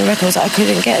my criminal records. I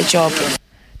couldn't get a job.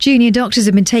 Junior doctors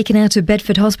have been taken out of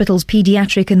Bedford Hospital's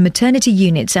paediatric and maternity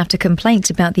units after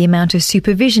complaints about the amount of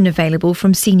supervision available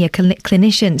from senior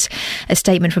clinicians. A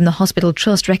statement from the hospital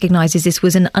trust recognises this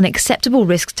was an unacceptable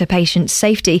risk to patient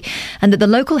safety and that the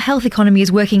local health economy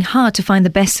is working hard to find the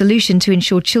best solution to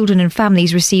ensure children and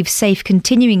families receive safe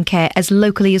continuing care as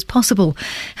locally as possible.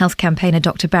 Health campaigner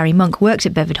Dr Barry Monk worked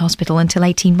at Bedford Hospital until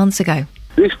 18 months ago.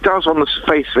 This does, on the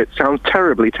face of it, sound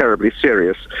terribly, terribly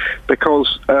serious,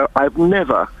 because I've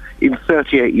never, in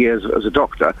 38 years as a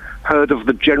doctor, heard of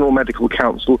the General Medical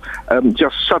Council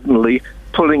just suddenly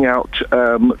pulling out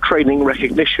training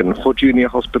recognition for junior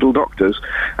hospital doctors.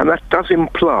 And that does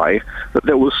imply that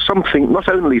there was something, not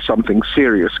only something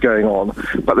serious going on,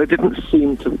 but they didn't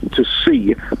seem to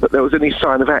see that there was any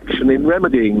sign of action in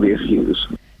remedying the issues.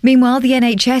 Meanwhile, the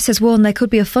NHS has warned there could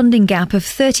be a funding gap of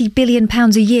 £30 billion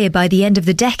a year by the end of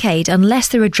the decade unless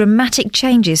there are dramatic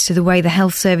changes to the way the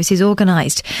health service is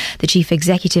organised. The Chief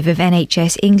Executive of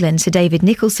NHS England, Sir David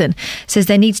Nicholson, says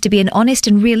there needs to be an honest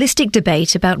and realistic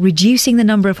debate about reducing the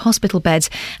number of hospital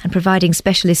beds and providing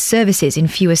specialist services in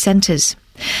fewer centres.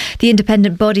 The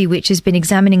independent body, which has been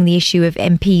examining the issue of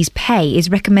MPs' pay,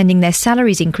 is recommending their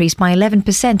salaries increase by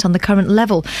 11% on the current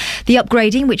level. The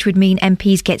upgrading, which would mean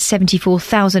MPs get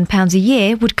 £74,000 a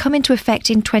year, would come into effect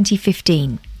in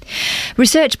 2015.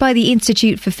 Research by the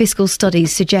Institute for Fiscal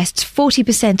Studies suggests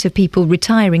 40% of people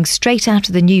retiring straight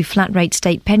after the new flat-rate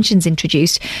state pensions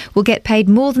introduced will get paid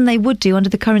more than they would do under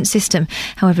the current system.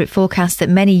 However, it forecasts that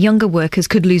many younger workers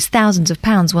could lose thousands of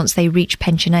pounds once they reach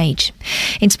pension age.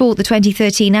 In sport, the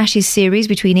 2013 Ashes series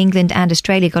between England and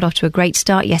Australia got off to a great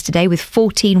start yesterday with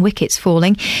 14 wickets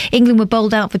falling. England were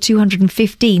bowled out for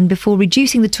 215 before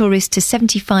reducing the tourists to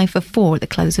 75 for 4 at the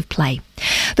close of play.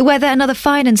 The weather, another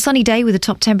fine and sunny day with a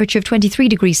top temperature of 23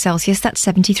 degrees Celsius, that's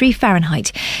 73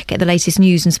 Fahrenheit. Get the latest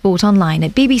news and sport online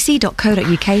at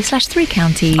bbc.co.uk/3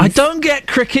 counties. I don't get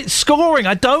cricket scoring.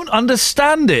 I don't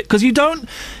understand it, because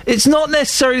it's not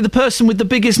necessarily the person with the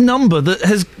biggest number that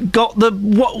has got the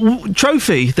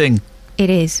trophy thing.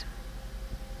 It is.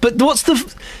 But what's so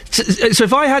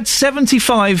if I had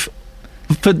 75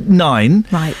 for 9,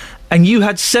 right, and you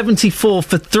had 74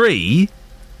 for 3,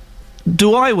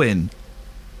 do I win?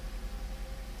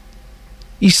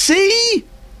 You see?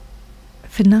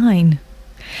 For 9.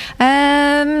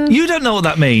 You don't know what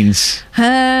that means.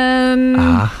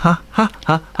 I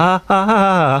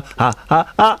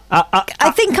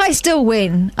think I still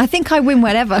win. I think I win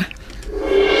whatever.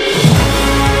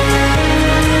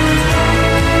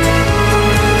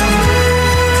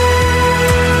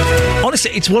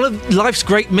 Honestly, it's one of life's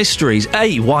great mysteries.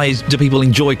 A, why do people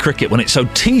enjoy cricket when it's so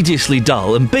tediously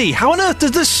dull? And B, how on earth does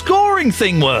the scoring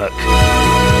thing work?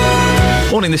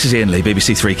 Morning, this is Iain Lee,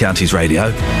 BBC Three Counties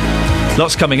Radio.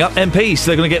 Lots coming up. MPs,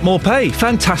 they're going to get more pay.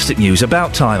 Fantastic news.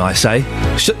 About time, I say.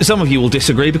 Some of you will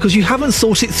disagree because you haven't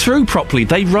thought it through properly.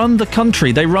 They run the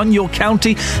country. They run your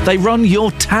county. They run your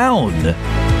town.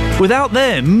 Without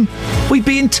them, we'd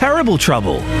be in terrible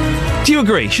trouble. Do you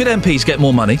agree? Should MPs get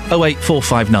more money?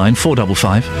 08459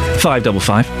 455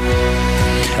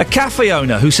 555. A cafe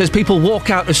owner who says people walk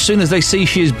out as soon as they see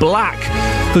she is black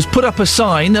has put up a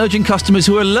sign urging customers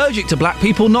who are allergic to black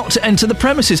people not to enter the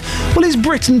premises. Well, is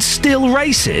Britain still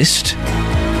racist?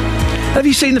 Have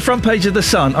you seen the front page of The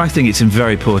Sun? I think it's in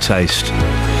very poor taste.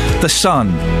 The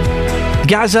Sun.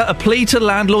 Gaza, a plea to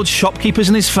landlords, shopkeepers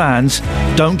and his fans.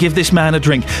 Don't give this man a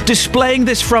drink. Displaying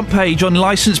this front page on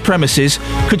licensed premises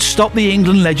could stop the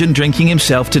England legend drinking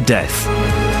himself to death.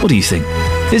 What do you think?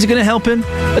 Is it going to help him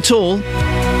at all?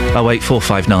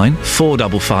 08459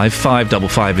 455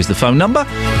 555 is the phone number.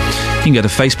 You can go to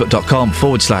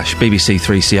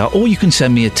facebook.com/BBC3CR, or you can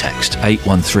send me a text,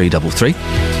 81333.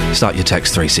 Start your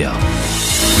text 3CR.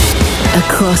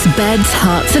 Across beds,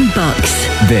 hearts and bucks.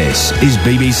 This is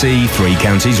BBC Three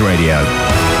Counties Radio.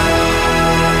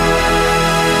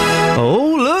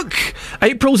 Oh, look!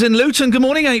 April's in Luton. Good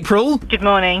morning, April. Good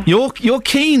morning. You're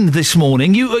keen this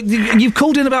morning. You've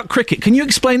called in about cricket. Can you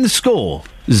explain the score?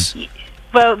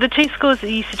 Well, the two scores that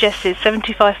you suggested,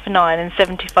 75 for 9 and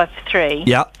 75 for 3.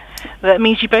 Yeah. That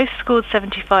means you both scored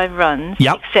 75 runs.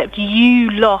 Yep. Except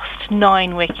you lost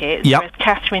 9 wickets, yep, whereas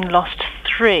Catherine lost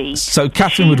 3. So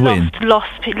Catherine would win.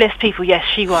 Lost less people, yes,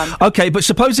 she won. OK, but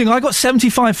supposing I got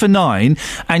 75 for 9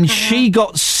 and she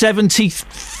got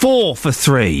 74 for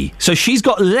 3. So she's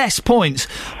got less points,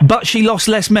 but she lost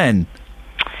less men.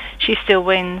 She still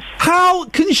wins. How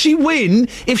can she win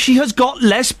if she has got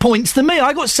less points than me?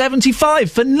 I got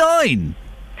 75 for 9.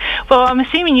 Well, I'm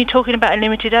assuming you're talking about a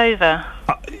limited over.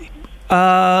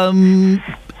 Am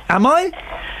I?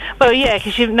 Well, yeah,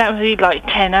 because that would be like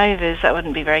 10 overs. That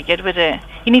wouldn't be very good, would it?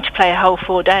 You need to play a whole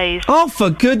 4 days. Oh,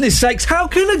 for goodness sakes, how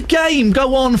can a game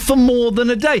go on for more than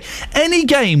a day? Any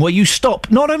game where you stop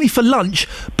not only for lunch,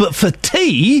 but for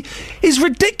tea is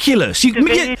ridiculous.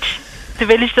 The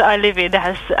village that I live in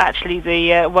has actually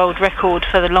the world record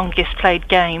for the longest played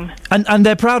game. And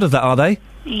they're proud of that, are they?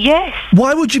 Yes.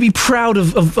 Why would you be proud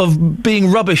of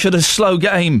being rubbish at a slow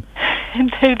game?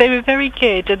 They were very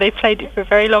good, and they played it for a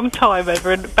very long time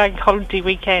over a bank holiday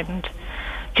weekend.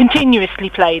 Continuously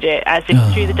played it, as in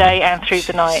through the day and through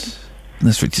the night.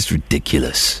 That's just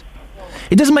ridiculous.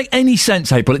 It doesn't make any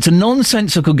sense, April. It's a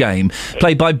nonsensical game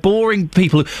played by boring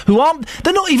people who aren't...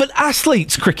 They're not even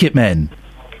athletes, cricket men.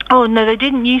 Oh, no, they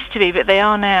didn't used to be, but they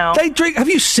are now. They drink... Have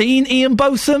you seen Iain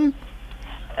Botham?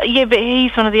 Yeah, but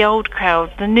he's one of the old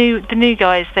crowd. The new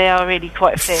guys, they are really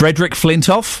quite fit. Frederick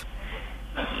Flintoff?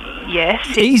 Yes.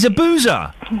 He's a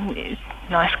boozer.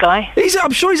 Nice guy.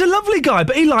 I'm sure he's a lovely guy,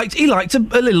 but he liked a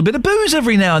little bit of booze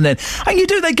every now and then. And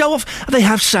they go off, they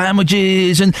have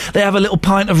sandwiches, and they have a little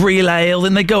pint of real ale,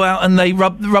 and they go out and they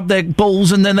rub their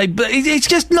balls, and then it's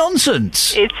just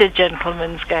nonsense. It's a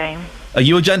gentleman's game. Are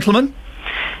you a gentleman?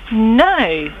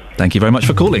 No. Thank you very much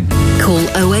for calling. Call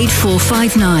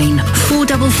 08459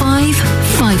 455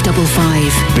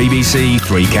 555. BBC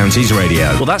Three Counties Radio.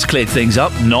 Well, that's cleared things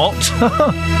up. Not.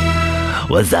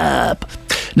 What's up?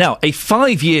 Now, a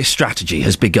 5-year strategy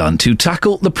has begun to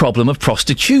tackle the problem of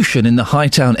prostitution in the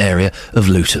Hightown area of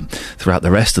Luton. Throughout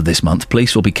the rest of this month,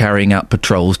 police will be carrying out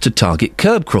patrols to target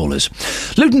curb crawlers.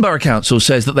 Luton Borough Council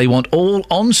says that they want all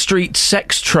on-street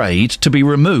sex trade to be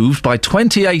removed by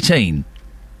 2018.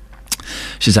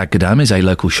 Shazad Gadam is a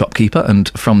local shopkeeper and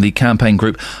from the campaign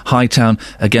group Hightown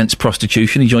Against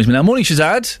Prostitution. He joins me now. Morning,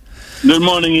 Shazad. Good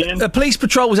morning, Ian. A police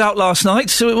patrol was out last night,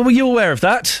 so were you aware of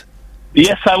that?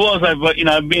 Yes, I was. I've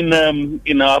been,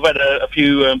 I've had a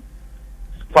few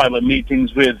private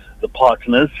meetings with the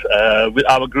partners, with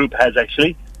our group has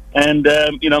actually, and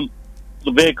the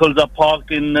vehicles are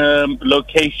parked in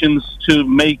locations to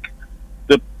make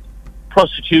the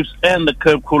prostitutes and the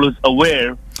curb crawlers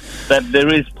aware that there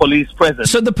is police present.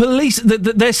 So the police,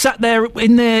 they're sat there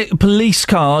in their police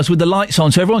cars with the lights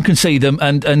on, so everyone can see them,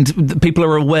 and people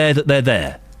are aware that they're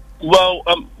there. Well,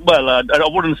 I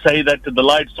wouldn't say that the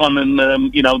lights on and,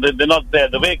 they're not there.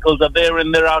 The vehicles are there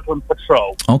and they're out on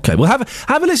patrol. OK, well,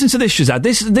 have a listen to this, Shazad.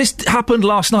 This happened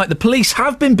last night. The police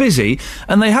have been busy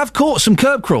and they have caught some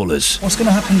curb crawlers. What's going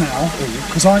to happen now?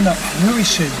 Because I know... Who is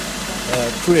she?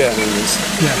 Priya is.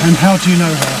 Yeah, and how do you know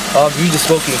her? We just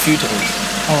spoken a few times.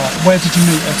 All right, where did you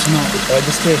meet her tonight?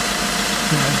 Just here.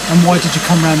 Yeah. And why did you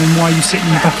come round and why are you sitting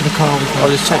in the back of the car with her? I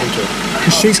was just chatting to her.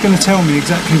 Because she's going to tell me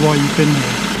exactly why you've been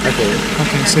here.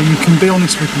 Okay, so you can be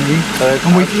honest with me.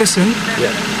 And listen.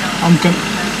 Yeah.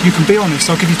 You can be honest.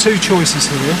 I'll give you two choices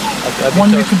here.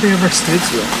 One, you can be arrested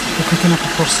for picking up a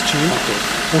prostitute. Okay.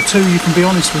 Or two, you can be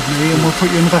honest with me and we'll put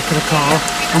you in the back of the car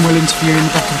and we'll interview you in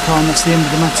the back of the car and that's the end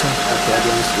of the matter. Okay, I'll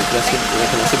be honest with you.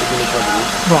 Can I sit with you in front of you?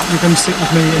 Right, you're going to sit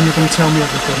with me and you're going to tell me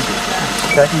everything.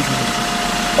 Okay.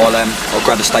 I'll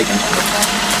grab a statement.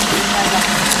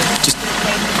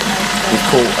 We've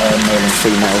caught male and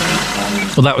female.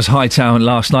 Well, that was Hightown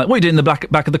last night. What are you doing in the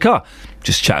back of the car?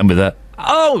 Just chatting with her.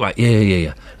 Oh, right,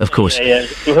 yeah, of course. Yeah,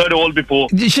 we've heard it all before.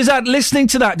 Shazad, listening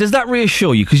to that, does that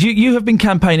reassure you? Because you have been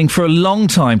campaigning for a long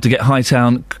time to get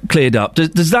Hightown cleared up.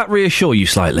 Does that reassure you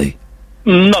slightly?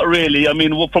 Not really. I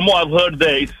mean, from what I've heard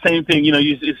there, it's the same thing.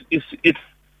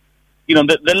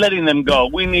 They're letting them go.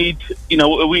 We need,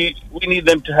 we need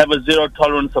them to have a zero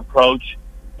tolerance approach.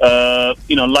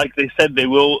 Like they said they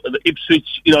will. The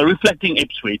Ipswich, reflecting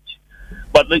Ipswich.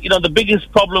 But the biggest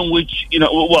problem, which I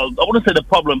wouldn't say the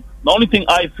problem. The only thing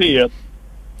I fear.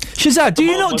 Shazad, do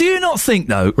you not think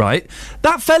though? Right,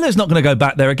 that fella's not going to go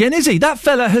back there again, is he? That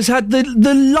fella has had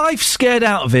the life scared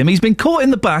out of him. He's been caught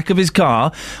in the back of his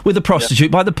car with a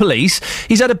prostitute by the police.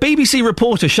 He's had a BBC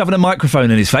reporter shoving a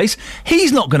microphone in his face.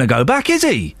 He's not going to go back, is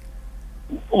he?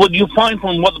 Well, you find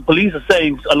from what the police are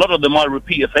saying, a lot of them are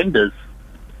repeat offenders.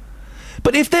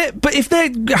 But if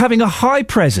they're having a high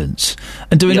presence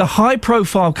and doing a high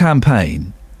profile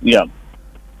campaign,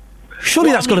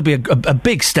 surely that's got to be a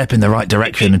big step in the right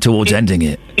direction and towards ending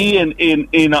it. Ian,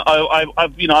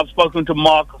 I've spoken to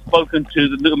Mark, I've spoken to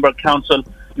the Luton Borough Council.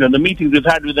 The meetings we've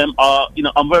had with them are,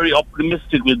 I'm very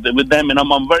optimistic with them, and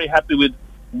I'm very happy with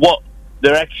what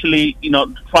they're actually,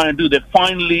 trying to do. They're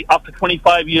finally, after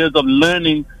 25 years of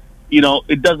learning,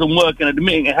 it doesn't work and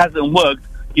admitting it hasn't worked.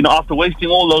 After wasting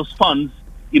all those funds,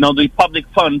 the public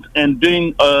funds, and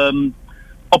doing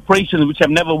operations which have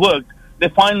never worked, they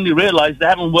finally realize they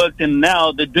haven't worked, and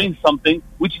now they're doing something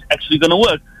which is actually going to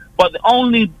work. But the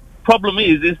only problem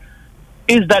is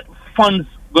that funds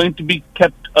going to be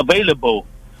kept available?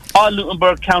 Our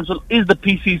Lutonborough Council, is the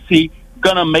PCC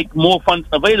going to make more funds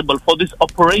available for this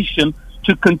operation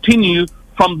to continue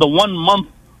from the 1 month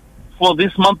for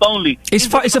this month only? It's a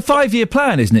 5-year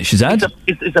plan, isn't it, Shazad?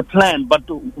 It's a plan, but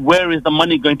where is the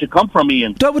money going to come from,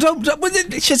 Ian?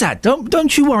 Shazad,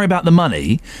 don't you worry about the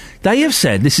money. They have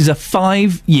said this is a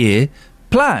 5-year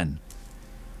plan.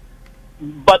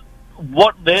 But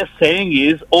what they're saying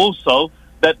is also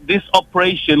that this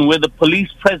operation where the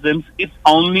police presence is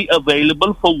only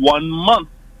available for 1 month.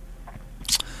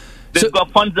 They've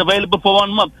got funds available for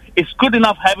 1 month. It's good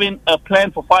enough having a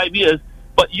plan for 5 years,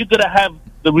 but you got to have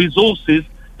the resources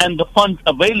and the funds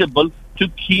available to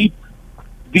keep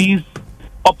these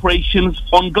operations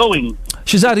ongoing.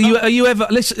 Shazad, are you ever?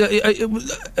 Listen,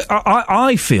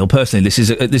 I feel personally this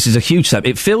is a huge step.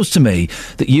 It feels to me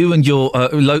that you and your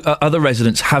other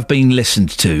residents have been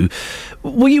listened to.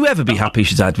 Will you ever be happy,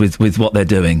 Shazad, with what they're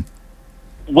doing?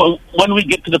 Well, when we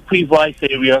get to the pre-Rice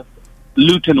area,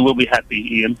 Luton will be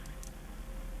happy, Ian.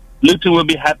 Luton will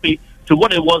be happy to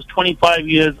what it was 25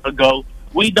 years ago.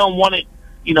 We don't want it,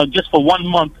 just for 1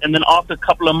 month, and then after a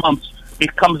couple of months,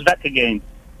 it comes back again.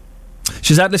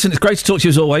 Shazad, listen, it's great to talk to you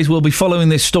as always. We'll be following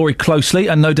this story closely,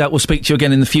 and no doubt we'll speak to you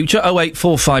again in the future.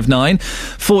 08459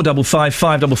 455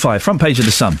 555. Front page of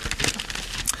The Sun.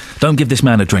 Don't give this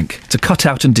man a drink. It's a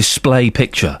cut-out and display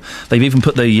picture. They've even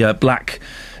put the black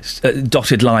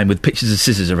dotted line with pictures of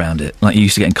scissors around it, like you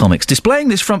used to get in comics. Displaying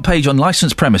this front page on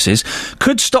licensed premises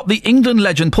could stop the England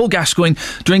legend Paul Gascoigne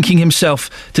drinking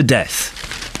himself to death.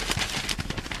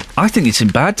 I think it's in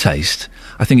bad taste.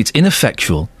 I think it's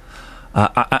ineffectual.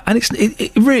 And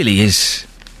it really is.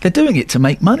 They're doing it to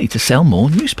make money, to sell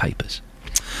more newspapers.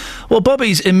 Well,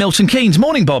 Bobby's in Milton Keynes.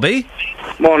 Morning, Bobby.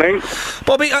 Morning.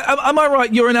 Bobby, am I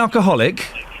right? You're an alcoholic?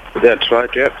 That's right,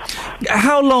 yeah.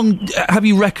 How long have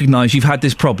you recognised you've had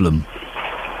this problem?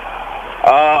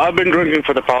 I've been drinking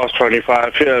for the past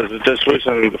 25 years. Just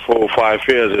recently, the 4 or 5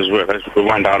 years is where it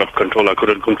went out of control. I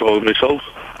couldn't control myself.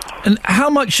 And how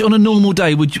much on a normal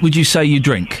day would you say you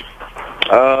drink?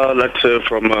 Let's say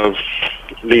from a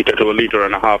litre to a litre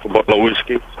and a half a bottle of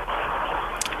whiskey.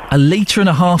 A litre and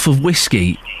a half of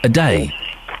whiskey a day?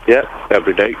 Yeah,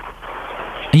 every day.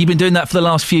 And you've been doing that for the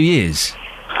last few years?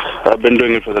 I've been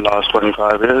doing it for the last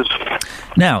 25 years.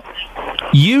 Now,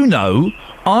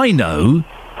 I know,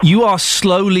 you are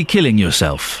slowly killing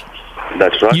yourself.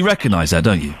 That's right. You recognise that,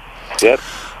 don't you? Yep.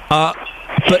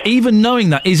 But even knowing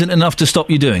that isn't enough to stop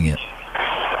you doing it.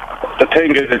 The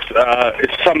thing is,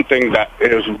 it's something that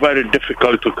is very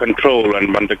difficult to control,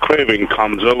 and when the craving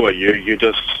comes over you,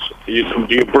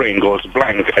 your brain goes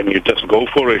blank and you just go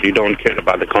for it. You don't care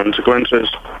about the consequences.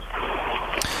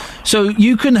 So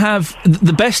you can have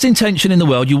the best intention in the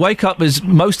world. You wake up, as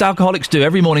most alcoholics do,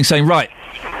 every morning saying, right,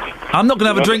 I'm not going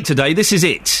to have a drink today, this is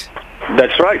it.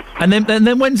 That's right. And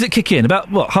then when does it kick in? About,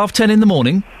 10:30 in the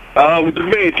morning? With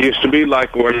me, it used to be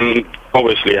like when,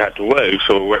 obviously, I had to work.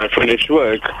 So when I finished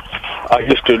work, I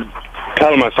used to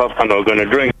tell myself, I'm not going to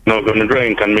drink,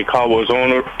 and my car was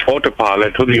on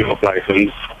autopilot to the off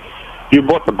license. You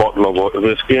bought the bottle of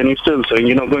whiskey and you're still saying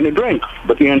you're not going to drink,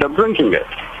 but you end up drinking it.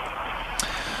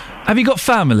 Have you got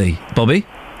family, Bobby?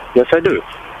 Yes, I do.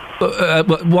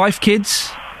 Wife,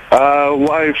 kids?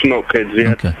 Wife, no kids yet.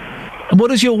 Okay. And what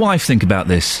does your wife think about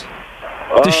this?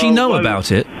 Does she know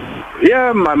about it?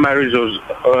 Yeah, my marriage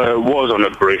was on a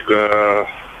brink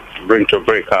to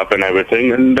break up and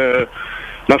everything, and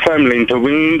my family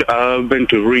intervened. I've been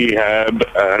to rehab,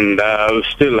 and I've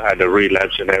still had a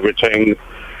relapse and everything.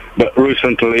 But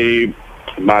recently,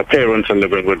 my parents are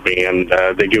living with me, and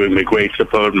they're giving me great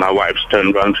support. My wife's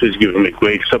turned around; she's giving me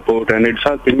great support, and it's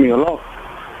helping me a lot.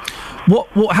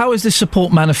 How is this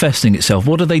support manifesting itself?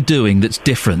 What are they doing that's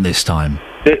different this time?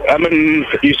 I mean,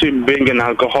 you see, being an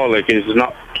alcoholic is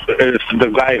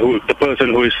the person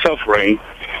who is suffering.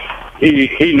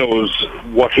 He knows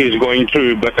what he's going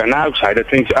through, but an outsider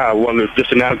thinks, it's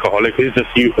just an alcoholic. He's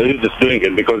just doing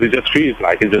it because he just feels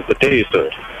like it's just a taste.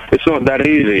 It's not that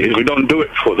easy. We don't do it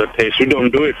for the taste. We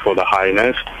don't do it for the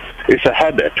highness. It's a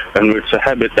habit, and it's a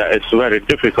habit that it's very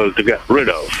difficult to get rid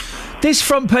of. This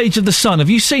front page of The Sun, have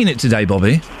you seen it today,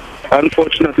 Bobby?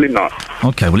 Unfortunately not.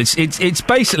 Okay, well, it's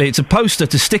basically a poster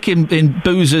to stick in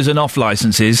boozers and off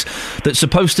licences that's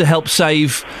supposed to help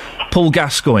save Paul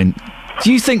Gascoigne.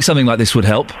 Do you think something like this would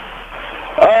help?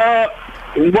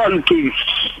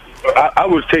 I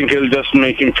would think it'll just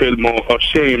make him feel more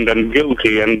ashamed and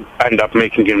guilty and end up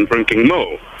making him drinking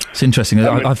more. It's interesting.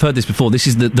 I've heard this before. This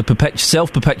is the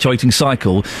self-perpetuating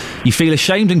cycle. You feel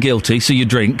ashamed and guilty, so you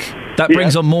drink. That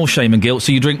brings on more shame and guilt,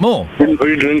 so you drink more.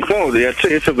 You drink more.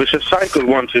 It's a vicious cycle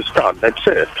once you start. That's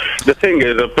it. The thing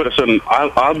is,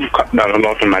 I've cut down a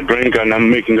lot on my drink, and I'm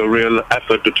making a real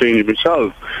effort to change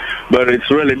myself. But it's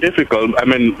really difficult. I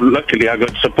mean, luckily I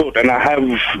got support, and I have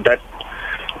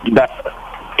that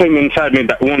thing inside me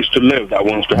that wants to live, that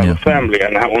wants to have a family,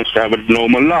 and that wants to have a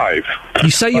normal life.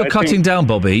 You say you're cutting down,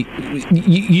 Bobby.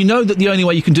 You know that the only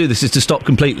way you can do this is to stop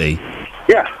completely.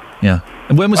 Yeah. Yeah.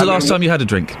 And when was the last time you had a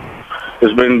drink?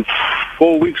 It's been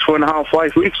 4 weeks, 4.5,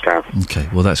 5 weeks now. Okay,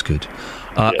 well, that's good.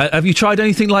 Have you tried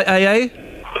anything like AA?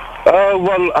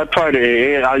 Well, I tried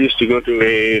AA. I used to go to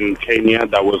AA in Kenya.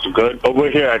 That was good. Over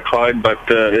here I tried, but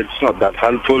it's not that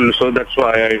helpful, so that's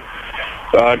why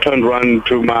I turned around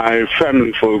to my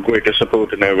family for greater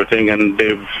support and everything, and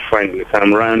they've finally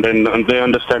come around and they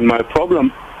understand my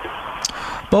problem.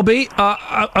 Bobby,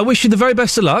 I wish you the very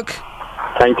best of luck.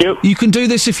 Thank you. You can do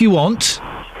this if you want.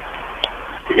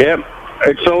 Yeah.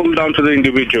 It's all down to the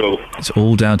individual. It's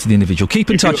all down to the individual.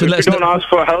 Keep in touch and let us know. If you don't ask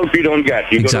for help, you don't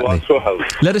get. You've got to ask for help.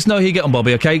 Let us know how you get on,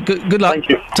 Bobby, OK? Good luck. Thank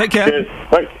you. Take care. Cheers.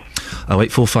 Bye.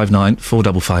 08459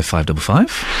 455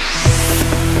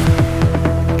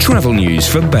 555. Travel news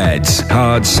for beds,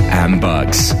 cards and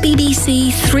bugs.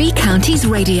 BBC Three Counties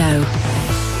Radio.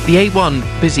 The A1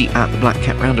 busy at the Black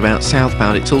Cat roundabout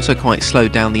southbound. It's also quite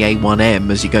slowed down the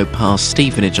A1M as you go past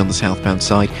Stevenage on the southbound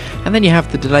side. And then you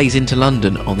have the delays into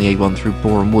London on the A1 through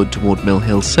Boreham Wood toward Mill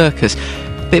Hill Circus.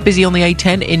 Bit busy on the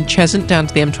A10 in Cheshunt down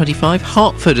to the M25.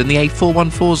 Hertford and the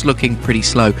A414's looking pretty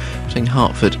slow between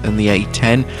Hertford and the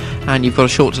A10. And you've got a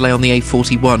short delay on the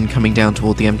A41 coming down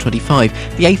toward the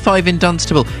M25. The A5 in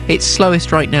Dunstable, it's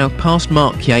slowest right now past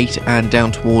Markyate and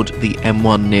down toward the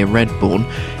M1 near Redbourne.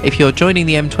 If you're joining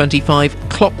the M25,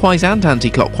 clockwise and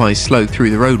anti-clockwise slow through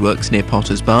the roadworks near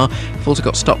Potters Bar. You've also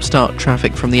got stop-start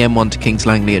traffic from the M1 to Kings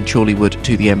Langley and Chorleywood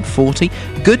to the M40.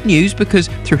 Good news because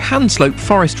through Hanslope,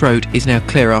 Forest Road is now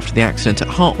clear after the accident at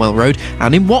Hartwell Road,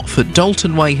 and in Watford,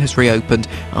 Dalton Way has reopened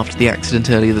after the accident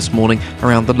earlier this morning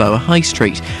around the Lower High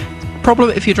Street.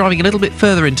 Problem if you're driving a little bit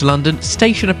further into London,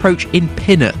 station approach in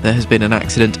Pinner, there has been an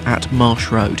accident at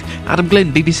Marsh Road. Adam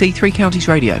Glynn, BBC Three Counties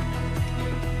Radio.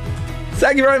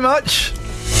 Thank you very much.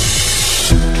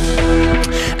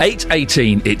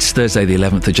 8:18. It's Thursday the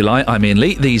 11th of July. I'm Iain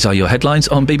Lee. These are your headlines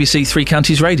on BBC Three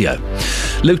Counties Radio.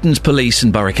 Luton's police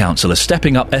and Borough Council are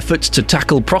stepping up efforts to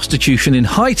tackle prostitution in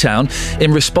Hightown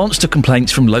in response to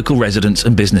complaints from local residents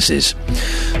and businesses.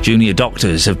 Junior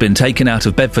doctors have been taken out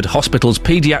of Bedford Hospital's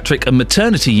paediatric and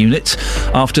maternity units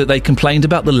after they complained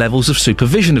about the levels of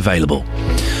supervision available.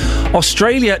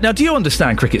 Australia... Now, do you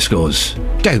understand cricket scores?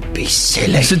 Don't be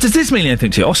silly. So does this mean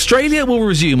anything to you? Australia will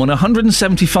resume on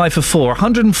 175 for 4,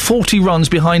 140 runs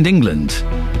behind England.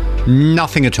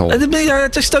 Nothing at all. I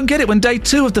just don't get it. When day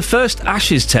 2 of the first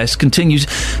Ashes test continues,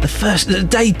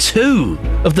 day 2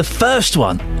 of the first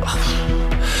one.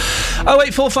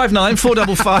 08459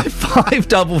 455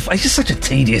 555. It's just such a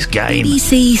tedious game.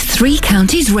 BBC Three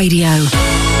Counties Radio.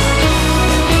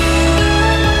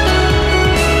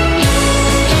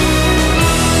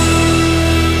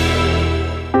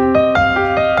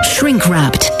 Shrink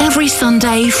Wrapped every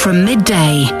Sunday from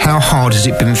midday. How hard has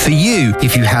it been for you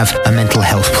if you have a mental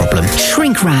health problem?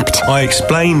 Shrink Wrapped. I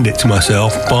explained it to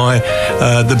myself by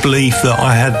the belief that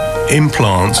I had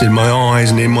implants in my eyes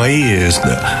and in my ears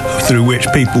through which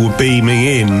people were beaming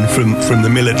in from the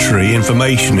military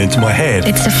information into my head.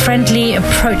 It's a friendly,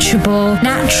 approachable,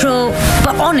 natural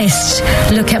but honest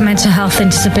look at mental health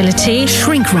and disability.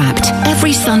 Shrink Wrapped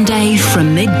every Sunday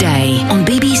from midday on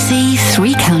BBC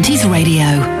Three Counties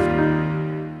Radio.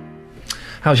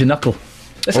 How's your knuckle?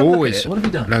 Always. What have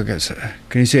you done? Look,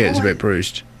 can you see it? It's a bit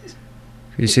bruised.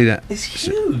 Can you see that? It's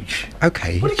huge.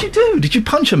 Okay. What did you do? Did you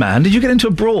punch a man? Did you get into a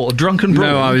brawl, a drunken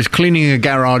brawl? No, I was cleaning a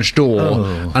garage door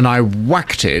and I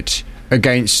whacked it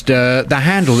against the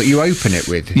handle that you open it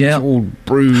with. Yeah. It's all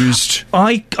bruised.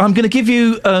 I'm going to give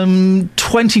you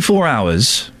 24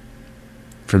 hours.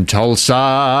 From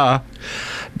Tulsa.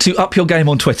 To up your game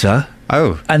on Twitter.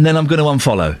 Oh. And then I'm going to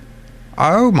unfollow.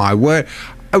 Oh, my word.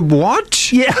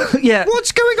 What? Yeah.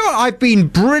 What's going on? I've been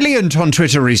brilliant on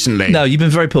Twitter recently. No, you've been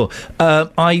very poor.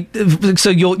 So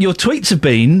your tweets have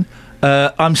been,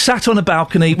 I'm sat on a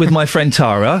balcony with my friend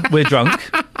Tara. We're drunk.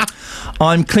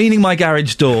 I'm cleaning my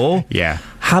garage door. Yeah.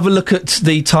 Have a look at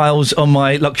the tiles on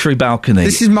my luxury balcony.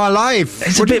 This is my life.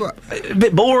 It's a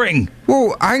bit boring.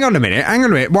 Well, hang on a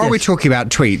minute. While we're talking about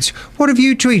tweets, what have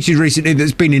you tweeted recently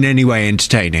that's been in any way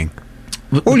entertaining?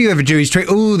 All you ever do is tweet,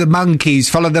 the monkeys,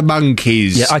 follow the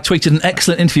monkeys. Yeah, I tweeted an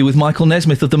excellent interview with Michael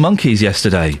Nesmith of the Monkeys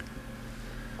yesterday.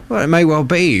 Well, it may well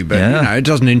be, but, it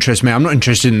doesn't interest me. I'm not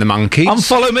interested in the monkeys.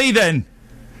 Unfollow me, then.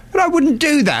 But I wouldn't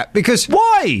do that, because...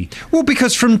 Why? Well,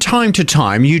 because from time to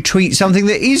time you tweet something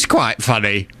that is quite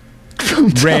funny.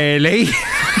 Rarely.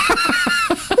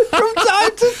 From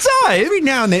time to time? Every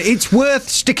now and then. It's worth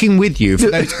sticking with you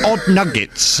for those odd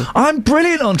nuggets. I'm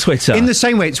brilliant on Twitter. In the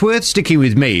same way, it's worth sticking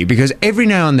with me, because every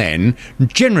now and then,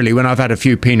 generally when I've had a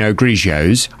few Pinot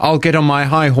Grigios, I'll get on my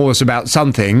high horse about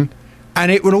something... and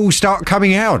it will all start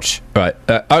coming out. Right,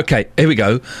 OK, here we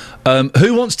go.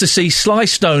 Who wants to see Sly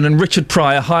Stone and Richard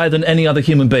Pryor higher than any other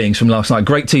human beings from last night?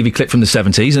 Great TV clip from the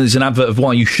 70s, and there's an advert of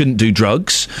why you shouldn't do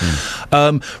drugs.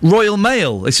 Royal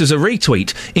Mail, this is a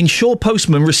retweet. Ensure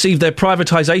postmen receive their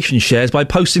privatisation shares by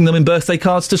posting them in birthday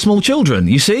cards to small children.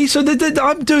 You see? So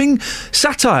I'm doing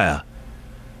satire.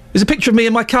 There's a picture of me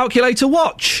in my calculator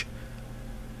watch.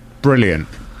 Brilliant.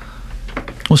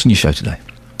 What's in your show today?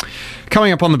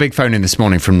 Coming up on the big phone in this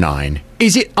morning from 9.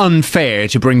 Is it unfair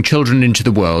to bring children into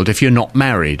the world if you're not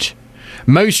married?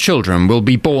 Most children will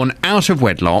be born out of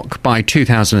wedlock by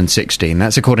 2016.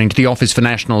 That's according to the Office for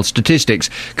National Statistics.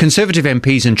 Conservative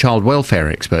MPs and child welfare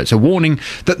experts are warning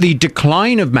that the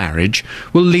decline of marriage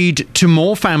will lead to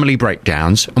more family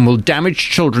breakdowns and will damage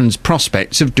children's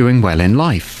prospects of doing well in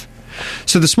life.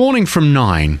 So this morning from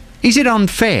 9... is it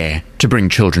unfair to bring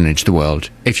children into the world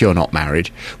if you're not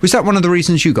married? Was that one of the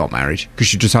reasons you got married?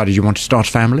 Because you decided you wanted to start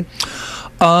a family?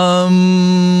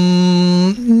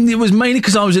 It was mainly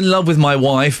because I was in love with my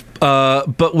wife,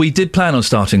 but we did plan on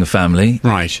starting a family.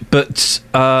 Right. But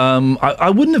I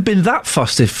wouldn't have been that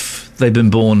fussed if they'd been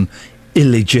born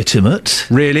illegitimate.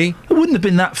 Really? I wouldn't have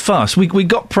been that fussed. We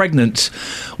got pregnant.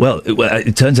 Well,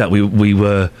 it turns out we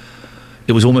were...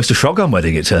 It was almost a shotgun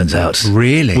wedding, it turns out.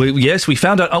 Really? Yes, we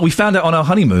found out on our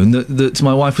honeymoon that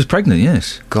my wife was pregnant,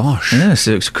 yes. Gosh. Yes,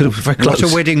 it could have been very close.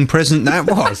 What a wedding present that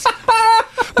was.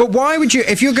 But why would you,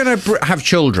 if you're going to have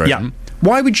children,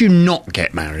 why would you not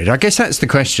get married? I guess that's the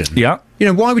question. Yeah. You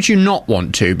know, why would you not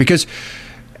want to? Because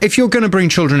if you're going to bring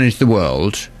children into the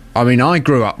world... I mean, I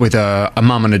grew up with a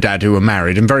mum and a dad who were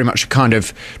married and very much a kind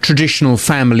of traditional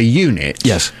family unit.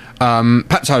 Yes.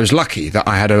 Perhaps I was lucky that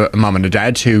I had a mum and a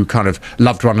dad who kind of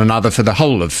loved one another for the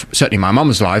whole of, certainly my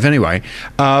mum's life anyway.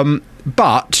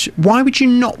 But why would you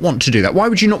not want to do that? Why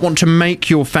would you not want to make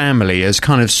your family as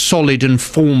kind of solid and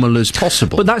formal as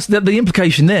possible? But that's the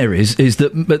implication there is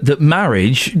that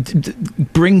marriage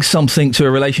brings something to a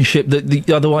relationship that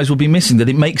otherwise would be missing, that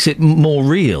it makes it more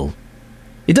real.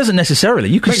 It doesn't necessarily.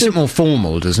 You can makes it more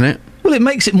formal, doesn't it? Well, it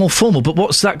makes it more formal, but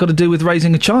what's that got to do with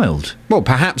raising a child? Well,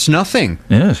 perhaps nothing.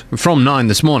 Yes. From 9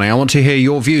 this morning, I want to hear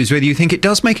your views, whether you think it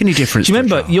does make any difference. Do you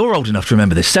remember, you're old enough to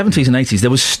remember this, 70s and 80s,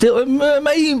 there was still,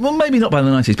 maybe not by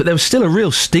the 90s, but there was still a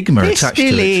real stigma attached to it. It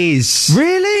still is.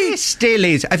 Really? It still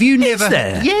is. Have you never... Is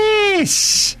there?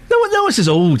 Yes. No one says,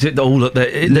 look,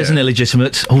 there's an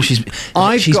illegitimate...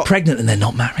 she's pregnant and they're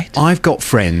not married. I've got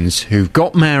friends who've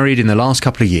got married in the last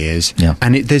couple of years,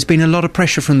 and there's been a lot of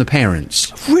pressure from the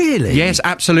parents. Really? Yes,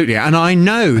 absolutely. And I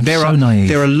know there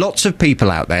are lots of people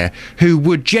out there who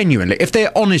would genuinely, if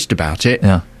they're honest about it,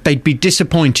 they'd be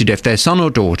disappointed if their son or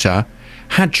daughter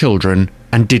had children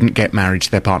and didn't get married to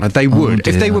their partner. They would,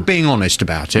 if they were being honest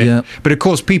about it. Yeah. But of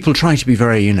course, people try to be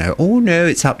very, oh no,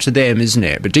 it's up to them, isn't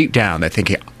it? But deep down, they're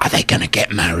thinking, are they going to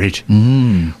get married?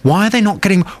 Why are they not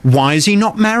getting... Why is he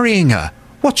not marrying her?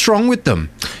 What's wrong with them?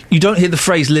 You don't hear the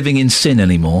phrase living in sin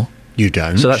anymore. You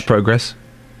don't. So that's progress.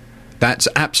 That's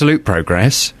absolute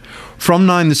progress. From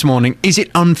 9 this morning, is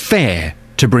it unfair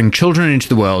to bring children into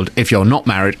the world if you're not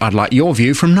married? I'd like your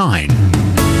view from 9.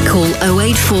 Call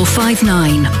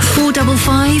 08459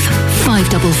 455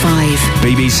 555.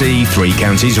 BBC Three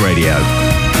Counties Radio.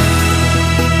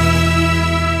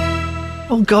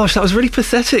 Oh gosh, that was really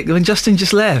pathetic when Justin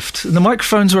just left. The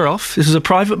microphones were off. This was a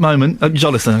private moment.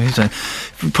 Jonathan,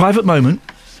 private moment.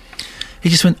 He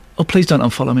just went, please don't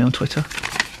unfollow me on Twitter.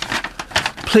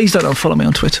 Please don't unfollow me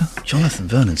on Twitter. Jonathan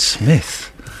Vernon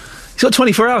Smith. He's got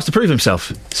 24 hours to prove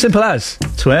himself. Simple as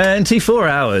 24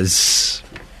 hours.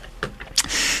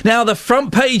 Now, the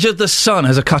front page of The Sun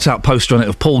has a cut-out poster on it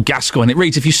of Paul Gascoigne. It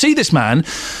reads, if you see this man,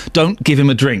 don't give him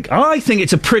a drink. I think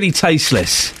it's a pretty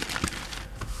tasteless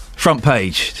front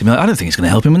page. I don't think it's going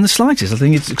to help him in the slightest. I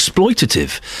think it's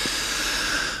exploitative.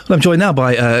 Well, I'm joined now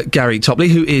by Gary Topley,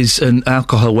 who is an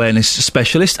alcohol awareness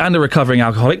specialist and a recovering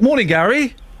alcoholic. Morning,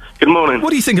 Gary. Good morning.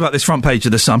 What do you think about this front page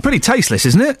of The Sun? Pretty tasteless,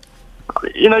 isn't it?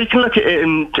 You can look at it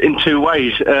in two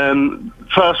ways.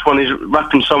 First one is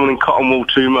wrapping someone in cotton wool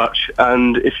too much,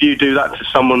 and if you do that to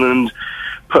someone and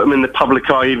put them in the public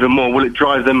eye even more? Will it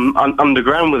drive them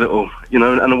underground with it all,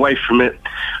 and away from it,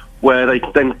 where they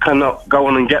then cannot go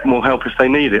on and get more help if they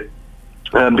need it?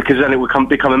 Because then it will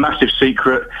become a massive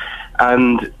secret,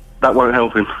 and that won't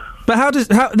help him. But how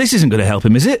this isn't going to help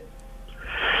him, is it?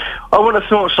 I wouldn't have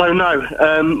thought so. No,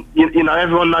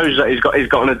 everyone knows that he's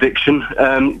got an addiction.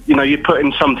 You put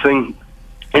in something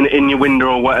in your window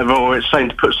or whatever, or it's saying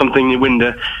to put something in your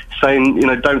window, saying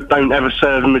don't ever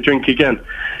serve him a drink again.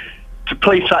 To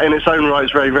police that in its own right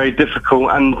is very, very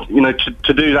difficult, and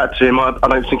to do that to him, I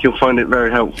don't think he'll find it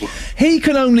very helpful. He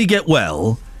can only get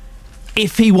well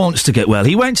if he wants to get well.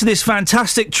 He went to this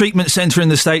fantastic treatment centre in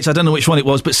the States, I don't know which one it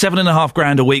was, but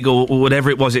 $7,500 a week or whatever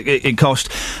it was it cost,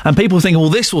 and people think, well,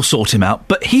 this will sort him out,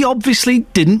 but he obviously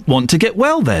didn't want to get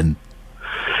well then.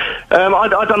 I'd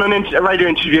done a radio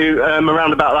interview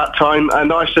around about that time,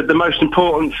 and I said the most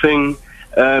important thing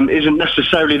isn't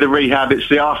necessarily the rehab, it's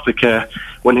the aftercare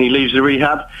when he leaves the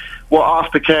rehab. What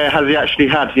aftercare has he actually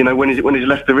had, when he's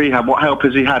left the rehab? What help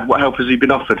has he had? What help has he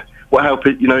been offered? What help,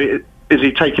 is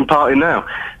he taking part in now?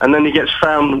 And then he gets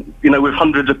found, with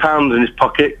hundreds of pounds in his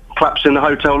pocket, collapsed in the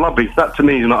hotel lobby. That to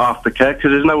me is not aftercare,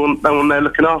 because there's no one there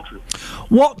looking after him.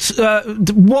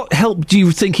 What help do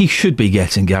you think he should be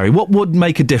getting, Gary? What would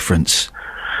make a difference?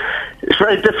 It's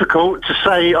very difficult to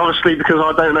say, honestly, because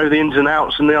I don't know the ins and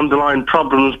outs and the underlying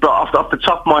problems, but off the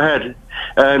top of my head,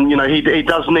 he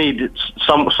does need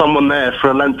someone there for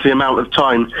a lengthy amount of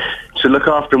time to look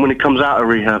after him when he comes out of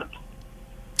rehab.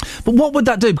 But what would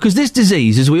that do? Because this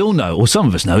disease, as we all know, or some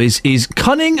of us know, is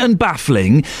cunning and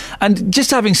baffling, and just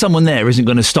having someone there isn't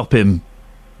going to stop him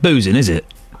boozing, is it?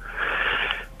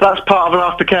 That's part of an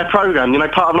aftercare program.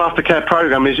 Part of an aftercare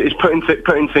program is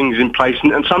putting things in place.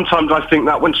 And sometimes I think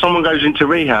that when someone goes into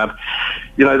rehab,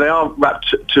 they are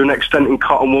wrapped to an extent in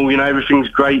cotton wool. Everything's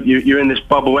great. You're in this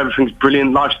bubble. Everything's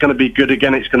brilliant. Life's going to be good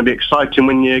again. It's going to be exciting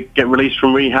when you get released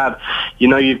from rehab.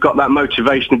 You've got that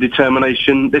motivation and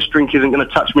determination. This drink isn't going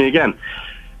to touch me again.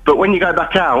 But when you go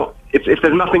back out, if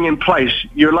there's nothing in place,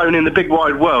 you're alone in the big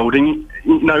wide world, and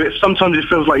sometimes it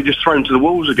feels like you're just thrown to the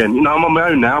wolves again. I'm on my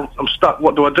own now. I'm stuck.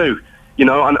 What do I do?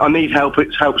 I need help.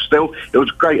 It's help still. It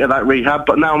was great at that rehab,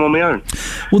 but now I'm on my own.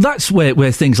 Well, that's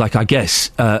where things like, I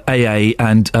guess, AA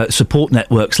and support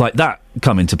networks like that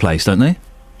come into place, don't they?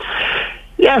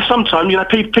 Yeah, sometimes.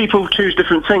 People choose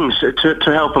different things to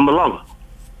help them along.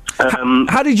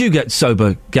 How did you get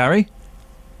sober, Gary?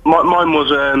 Mine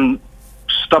was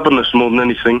stubbornness more than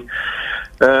anything.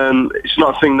 It's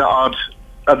not a thing that I'd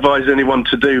advise anyone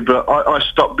to do, but I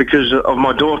stopped because of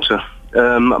my daughter,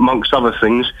 amongst other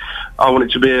things. I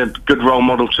wanted to be a good role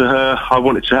model to her. I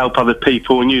wanted to help other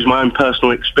people and use my own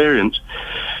personal experience,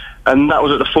 and that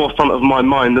was at the forefront of my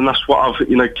mind, and that's what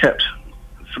I've kept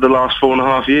for the last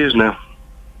 4.5 years now.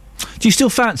 Do you still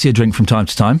fancy a drink from time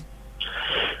to time?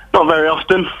 Not very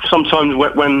often. Sometimes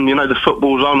when the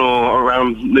football's on or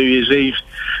around New Year's Eve,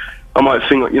 I might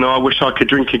think, I wish I could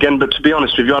drink again, but to be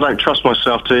honest with you, I don't trust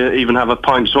myself to even have a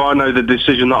pint, so I know the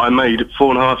decision that I made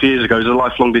 4.5 years ago is a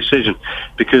lifelong decision,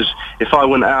 because if I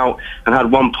went out and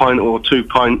had 1 pint or 2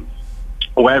 pint,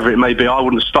 or whatever it may be, I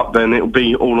wouldn't stop then, it'll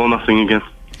be all or nothing again.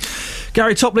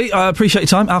 Gary Topley, I appreciate your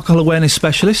time. Alcohol awareness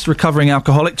specialist, recovering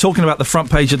alcoholic, talking about the front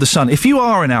page of The Sun. If you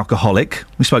are an alcoholic,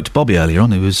 we spoke to Bobby earlier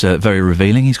on, who was very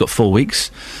revealing. He's got 4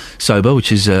 weeks sober,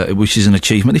 which is an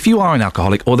achievement. If you are an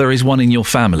alcoholic, or there is one in your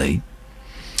family,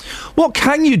 what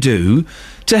can you do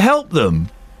to help them?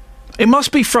 It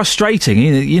must be frustrating,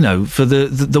 for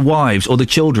the wives or the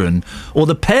children or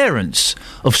the parents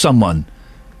of someone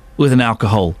with an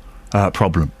alcohol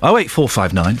problem.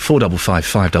 08459 455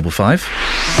 555.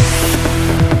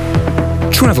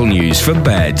 Travel news for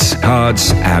beds,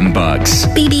 cards and bugs.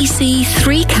 BBC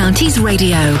Three Counties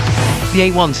Radio.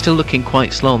 The A1 still looking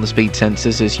quite slow on the speed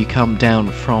sensors as you come down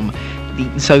from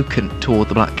Soken toward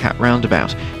the Black Cat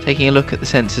roundabout. Taking a look at the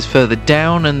sensors further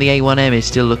down, and the A1M is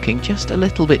still looking just a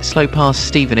little bit slow past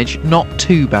Stevenage. Not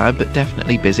too bad, but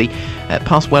definitely busy.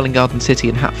 Past Welwyn Garden City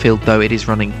and Hatfield, though, it is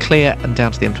running clear, and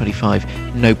down to the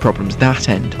M25, no problems that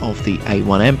end of the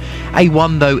A1M.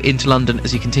 A1, though, into London,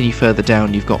 as you continue further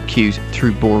down, you've got queues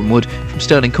through Boreham Wood from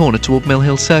Stirling Corner toward Mill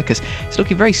Hill Circus. It's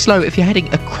looking very slow if you're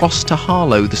heading across to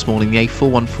Harlow this morning. The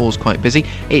A414 is quite busy.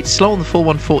 It's slow on the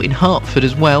 414 in Hertford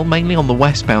as well, mainly on the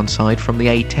westbound side from the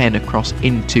A10 across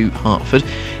into Hertford.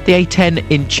 The A10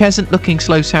 in Cheshunt looking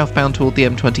slow southbound toward the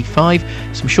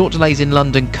M25. Some short delays in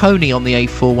London Coney on the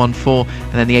A414,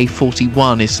 and then the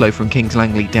A41 is slow from Kings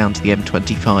Langley down to the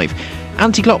M25.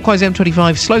 Anti-clockwise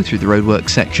M25 slow through the roadworks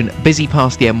section, busy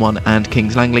past the M1 and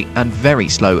Kings Langley, and very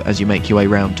slow as you make your way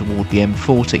round toward the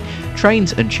M40.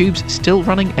 Trains and tubes still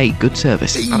running a good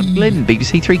service. Adam Glynn,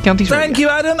 BBC Three Counties Radio. Thank you,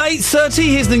 Adam. 8:30,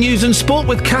 here's the news and sport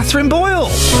with Catherine Boyle.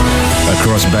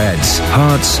 Across beds,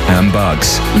 hearts and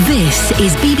bugs. This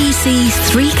is BBC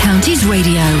Three Counties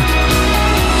Radio.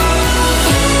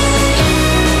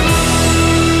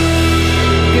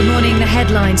 Good morning. The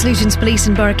headlines. Luton's Police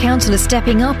and Borough Council are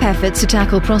stepping up efforts to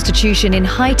tackle prostitution in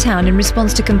Hightown in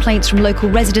response to complaints from local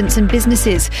residents and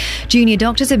businesses. Junior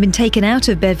doctors have been taken out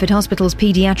of Bedford Hospital's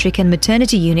paediatric and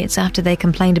maternity units after they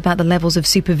complained about the levels of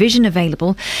supervision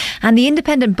available. And the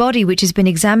independent body which has been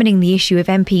examining the issue of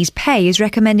MPs' pay is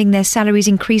recommending their salaries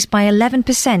increase by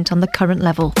 11% on the current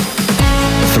level.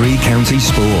 Three Counties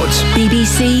Sports.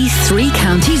 BBC Three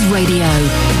Counties Radio.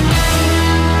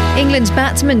 England's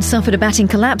batsmen suffered a batting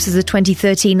collapse as the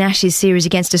 2013 Ashes series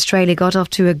against Australia got off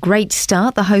to a great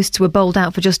start. The hosts were bowled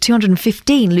out for just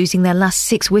 215, losing their last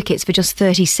 6 wickets for just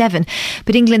 37.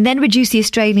 But England then reduced the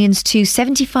Australians to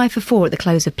 75 for 4 at the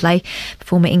close of play.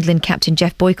 Former England captain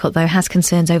Jeff Boycott, though, has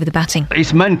concerns over the batting.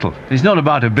 It's mental. It's not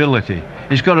about ability.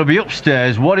 It's got to be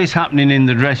upstairs. What is happening in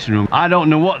the dressing room? I don't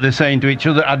know what they're saying to each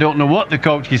other. I don't know what the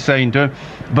coach is saying to them.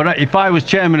 But if I was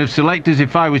chairman of selectors,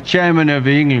 if I was chairman of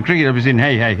the England cricket, I'd be saying,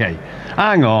 hey,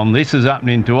 hang on, this is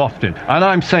happening too often. And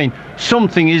I'm saying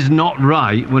something is not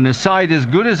right when a side as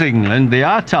good as England, they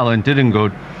are talented and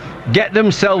good, get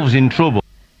themselves in trouble.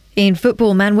 In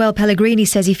football, Manuel Pellegrini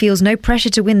says he feels no pressure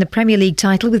to win the Premier League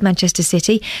title with Manchester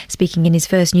City. Speaking in his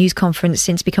first news conference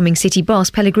since becoming City boss,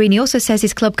 Pellegrini also says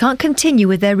his club can't continue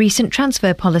with their recent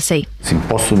transfer policy. It's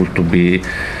impossible to be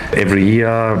every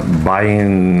year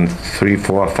buying 3,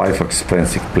 4, 5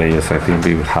 expensive players. I think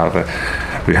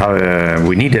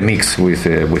we need a mix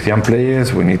with young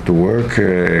players. We need to work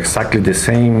exactly the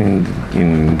same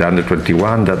in the under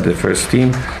 21 that the first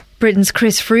team. Britain's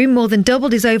Chris Froome more than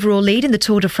doubled his overall lead in the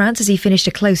Tour de France as he finished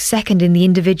a close second in the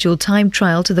individual time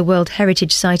trial to the World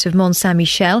Heritage Site of Mont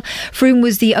Saint-Michel. Froome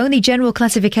was the only general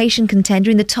classification contender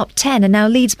in the top 10 and now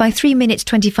leads by 3 minutes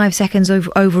 25 seconds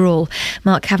overall.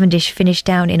 Mark Cavendish finished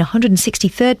down in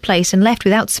 163rd place and left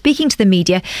without speaking to the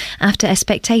media after a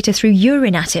spectator threw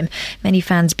urine at him. Many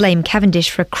fans blame Cavendish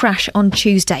for a crash on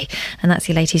Tuesday. And that's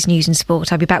your latest news and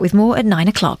sport. I'll be back with more at 9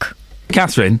 o'clock.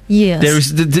 Catherine, yes. There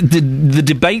is the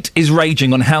debate is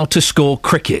raging on how to score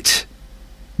cricket.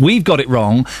 We've got it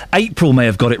wrong. April may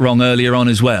have got it wrong earlier on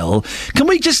as well. Can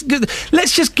we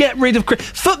let's just get rid of cricket?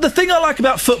 The thing I like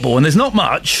about football, and there's not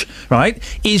much, right,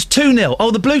 is 2-0. Oh,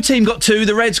 the blue team got 2,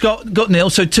 the reds got 0,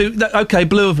 so 2. Okay,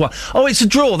 blue have won. Oh, it's a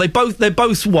draw. They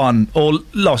both won or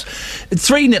lost.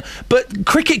 3-0. But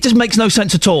cricket just makes no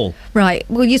sense at all. Right.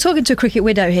 Well, you're talking to a cricket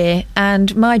widow here,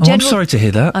 and my general. I'm sorry to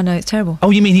hear that. I know, it's terrible. Oh,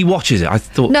 you mean he watches it? I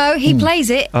thought. No, he plays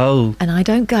it. Oh. And I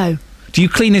don't go. Do you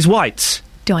clean his whites?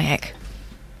 Dyack.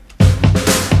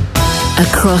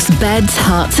 Across beds,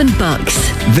 hearts and bucks.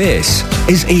 This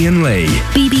is Iain Lee.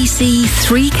 BBC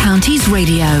Three Counties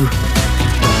Radio.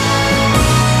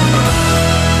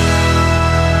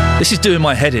 This is doing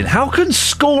my head in. How can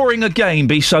scoring a game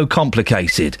be so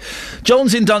complicated?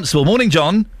 John's in Dunstable. Morning,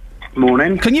 John.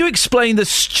 Morning. Can you explain the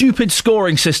stupid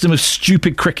scoring system of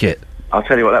stupid cricket? I'll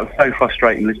tell you what, that was so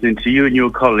frustrating listening to you and your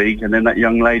colleague and then that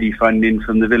young lady phoned in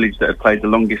from the village that had played the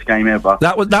longest game ever.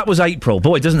 That was April.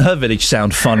 Boy, doesn't her village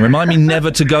sound fun. Remind me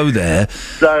never to go there.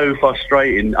 So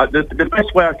frustrating. The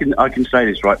best way I can say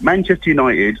this, right, Manchester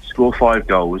United score 5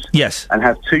 goals. Yes. And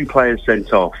have 2 players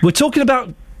sent off. We're talking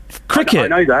about cricket. I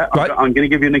know that. Right. I'm going to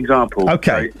give you an example.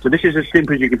 Okay. Right? So this is as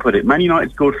simple as you can put it. Man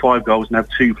United scored 5 goals and have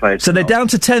 2 players So they're down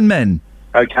to 10 men.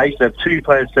 Okay, so they have 2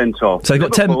 players sent off. So they've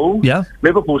got 10... Yeah?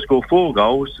 Liverpool score 4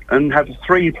 goals and have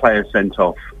 3 players sent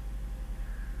off.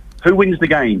 Who wins the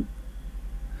game?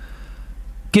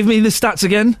 Give me the stats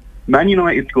again. Man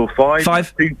United score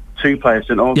 5. 2 players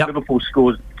sent off. Yep. Liverpool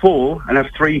scores 4 and have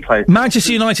 3 players.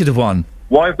 Manchester United have won.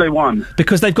 Why have they won?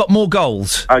 Because they've got more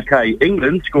goals. Okay,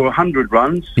 England score 100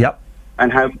 runs. Yep.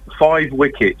 And have 5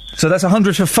 wickets. So that's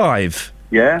 100 for 5.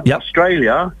 Yeah. Yep.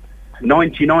 Australia,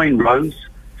 99 runs,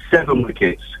 7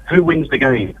 wickets. Who wins the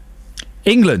game?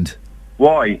 England.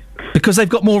 Why? Because they've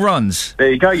got more runs.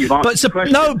 There you go. You've answered the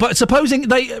question. No, but supposing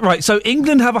they so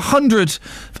England have 100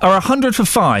 for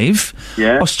 5.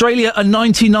 Yeah. Australia are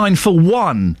 99 for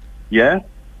 1. Yeah.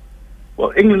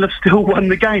 Well, England have still won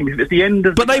the game. If it's the end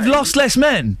of. But they've lost less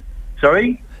men.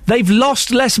 Sorry. They've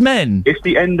lost less men. If it's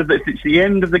the end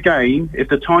of the game, if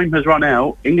the time has run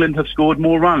out, England have scored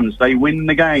more runs. They win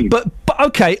the game. But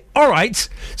okay, all right.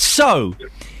 So.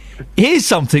 Here's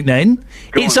something then.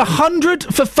 It's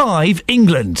 100 for 5,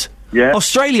 England. Yeah.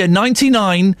 Australia,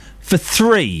 99 for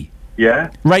 3.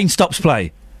 Yeah. Rain stops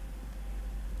play.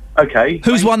 Okay.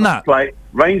 Who's won that?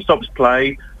 Rain stops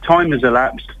play. Time has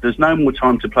elapsed. There's no more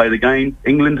time to play the game.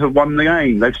 England have won the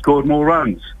game. They've scored more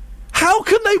runs. How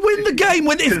can they win the game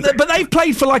but they've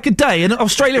played for like a day and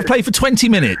Australia have played for 20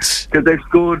 minutes? Because they've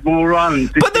scored more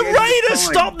runs. But the rain has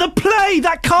stopped the play!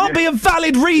 That can't be a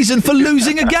valid reason for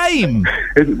losing a game!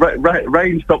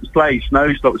 Rain stops play,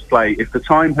 snow stops play. If the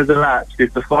time has elapsed,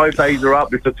 if the 5 days are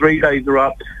up, if the 3 days are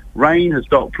up, rain has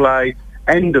stopped play,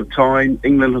 end of time,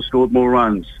 England has scored more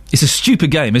runs. It's a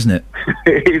stupid game, isn't it?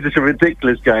 It is a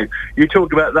ridiculous game. You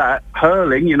talk about that,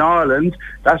 hurling in Ireland,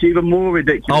 that's even more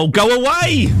ridiculous. Oh, go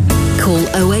away! Call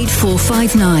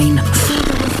 08459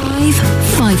 455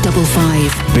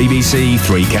 555. BBC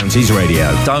Three Counties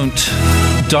Radio.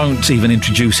 Don't even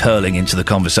introduce hurling into the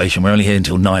conversation. We're only here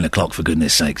until 9 o'clock, for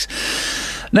goodness sakes.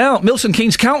 Now, Milton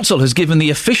Keynes Council has given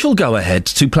the official go-ahead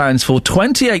to plans for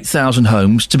 28,000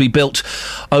 homes to be built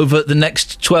over the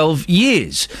next 12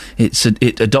 years.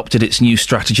 It adopted its new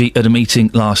strategy at a meeting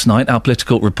last night. Our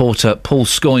political reporter, Paul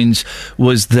Scoynes,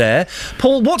 was there.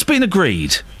 Paul, what's been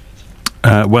agreed?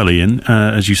 Well, Ian,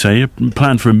 as you say, a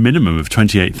plan for a minimum of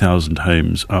 28,000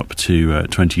 homes up to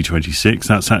 2026.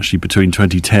 That's actually between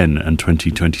 2010 and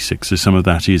 2026, so some of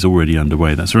that is already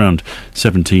underway. That's around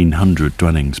 1,700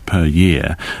 dwellings per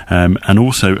year. And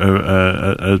also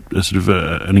a sort of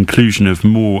an inclusion of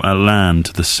more land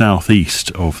to the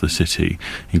southeast of the city,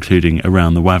 including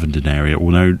around the Wavendon area,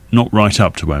 although not right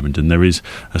up to Wavendon. There is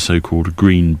a so-called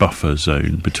green buffer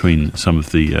zone between some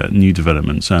of the new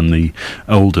developments and the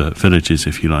older villages,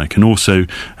 if you like. And also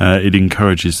it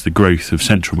encourages the growth of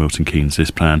central Milton Keynes, this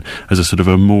plan, as a sort of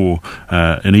a more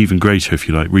an even greater, if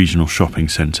you like, regional shopping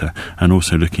centre, and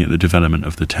also looking at the development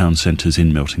of the town centres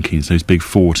in Milton Keynes, those big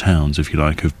four towns, if you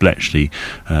like, of Bletchley,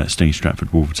 Staines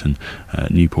Stratford, Wolverton,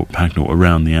 Newport Pagnell,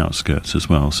 around the outskirts as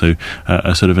well. So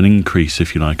a sort of an increase,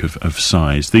 if you like, of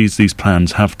size. These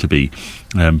plans have to be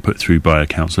put through by a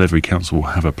council. Every council will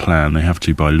have a plan. They have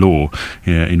to by law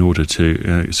in order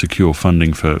to secure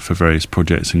funding for various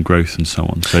projects and growth and so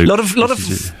on. So lot of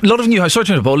new homes. Sorry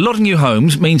to interrupt, a lot of new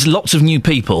homes means lots of new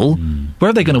people.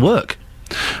 Where are they going to work?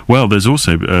 Well, there's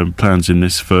also plans in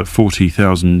this for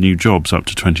 40,000 new jobs up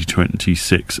to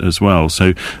 2026 as well.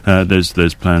 So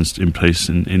there's plans in place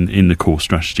in the core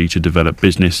strategy to develop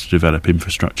business, to develop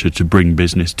infrastructure, to bring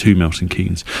business to Milton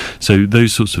Keynes. So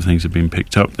those sorts of things have been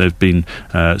picked up. There've been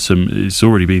it's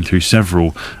already been through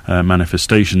several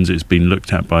manifestations. It's been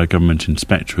looked at by a government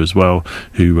inspector as well,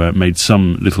 who made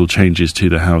some little changes to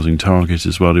the housing target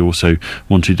as well. They also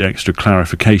wanted extra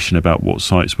clarification about what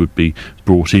sites would be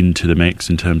brought into the mix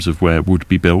in terms of where would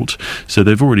be built. So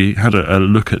they've already had a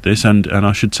look at this, and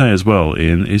I should say as well,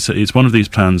 Ian, it's one of these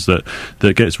plans that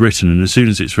gets written, and as soon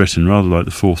as it's written, rather like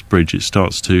the Forth Bridge, it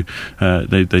starts to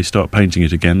they start painting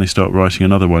it again. They start writing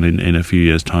another one in a few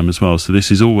years' time as well. So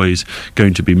this is always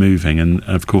going to be moving, and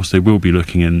of course they will be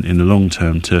looking in the long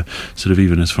term to sort of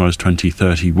even as far as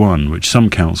 2031, which some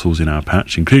councils in our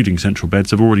patch, including Central Beds,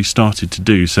 have already started to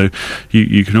do. So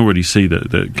you can already see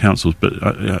that councils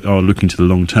are looking to the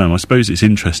long term. I suppose it's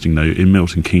interesting, though, in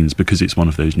Milton Keynes, because it's one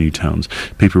of those new towns,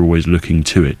 people are always looking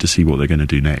to it to see what they're going to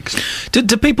do next.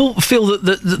 Do people feel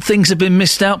that things have been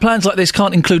missed out? Plans like this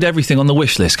can't include everything on the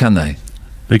wish list, can they?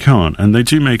 They can't, and they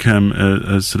do make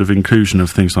a sort of inclusion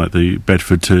of things like the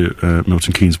Bedford to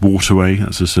Milton Keynes waterway.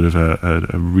 That's a sort of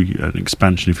an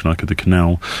expansion, if you like, of the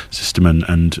canal system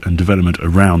and development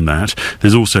around that.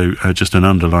 There's also just an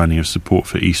underlining of support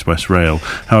for East West Rail.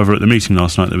 However, at the meeting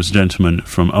last night, there was a gentleman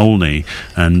from Olney,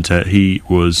 and he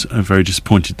was very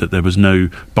disappointed that there was no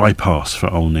bypass for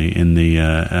Olney in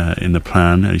the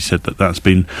plan. He said that that's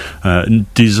been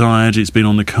desired, it's been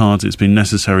on the cards, it's been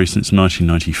necessary since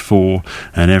 1994.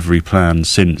 And every plan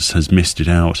since has missed it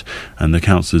out, and the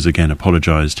councillors again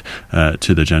apologised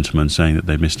to the gentleman, saying that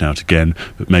they missed out again,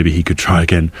 but maybe he could try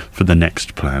again for the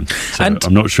next plan. So and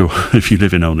I'm not sure if you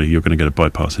live in Olney you're going to get a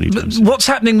bypass anytime soon. What's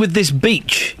happening with this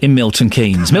beach in Milton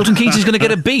Keynes? Milton Keynes is going to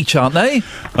get a beach, aren't they?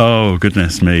 Oh,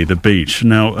 goodness me, the beach.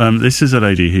 Now, this is a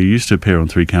lady who used to appear on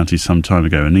Three Counties some time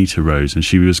ago, Anita Rose, and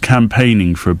she was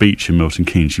campaigning for a beach in Milton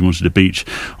Keynes. She wanted a beach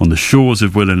on the shores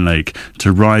of Willen Lake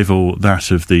to rival that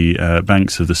of the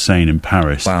banks of the Seine in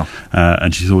Paris. Wow.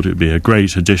 And she thought it would be a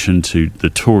great addition to the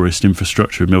tourist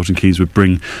infrastructure of Milton Keynes, would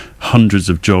bring hundreds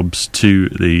of jobs to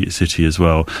the city as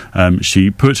well.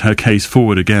 She put her case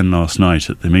forward again last night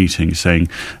at the meeting, saying,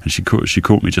 and she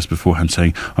caught me just beforehand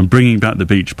saying, I'm bringing back the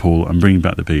beach, Paul, I'm bringing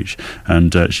back the beach.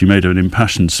 And she made an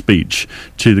impassioned speech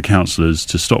to the councillors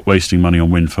to stop wasting money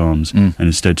on wind farms and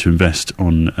instead to invest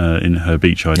in her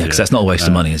beach idea. Yeah, because that's not a waste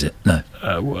of money, is it? No.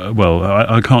 Well,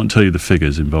 I can't tell you the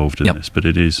figures involved in this, but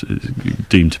it is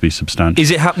deemed to be substantial.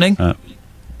 Is it happening?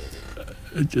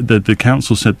 The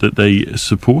council said that they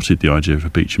supported the idea of a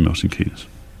beach in Milton Keynes.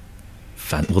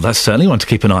 Well, that's certainly one to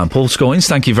keep an eye on. Paul Scoins,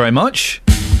 thank you very much.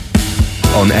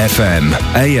 On FM,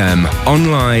 AM,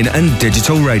 online and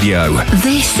digital radio.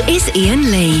 This is Iain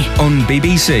Lee. On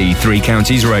BBC Three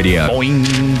Counties Radio. Boing,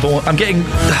 boing. I'm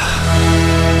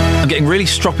getting really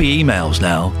stroppy emails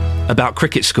now about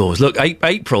cricket scores. Look,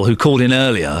 April, who called in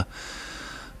earlier,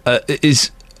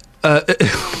 is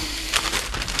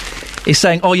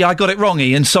saying, "Oh yeah, I got it wrong,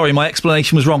 Iain. Sorry, my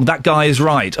explanation was wrong. That guy is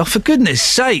right." Oh, for goodness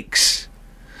sakes!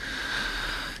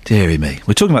 Deary me.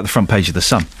 We're talking about the front page of The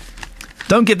Sun.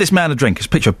 Don't give this man a drink. It's a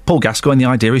picture of Paul Gascoigne. The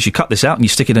idea is you cut this out and you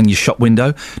stick it in your shop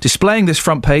window. Displaying this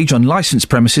front page on licensed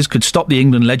premises could stop the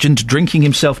England legend drinking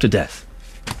himself to death.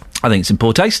 I think it's in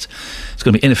poor taste. It's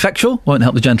going to be ineffectual. Won't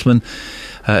help the gentleman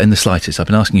in the slightest. I've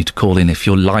been asking you to call in if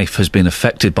your life has been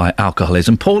affected by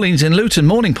alcoholism. Pauline's in Luton.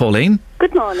 Morning, Pauline.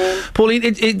 Good morning. Pauline,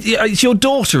 it's your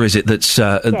daughter, is it,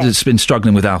 that's been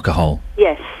struggling with alcohol?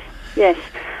 Yes.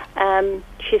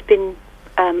 She's been...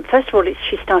 first of all,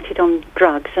 she started on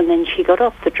drugs, and then she got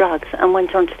off the drugs and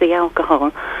went on to the alcohol,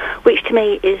 which to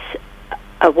me is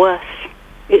worse.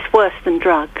 It's worse than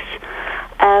drugs.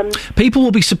 People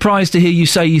will be surprised to hear you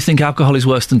say you think alcohol is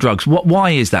worse than drugs.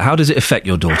 Why is that? How does it affect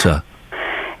your daughter?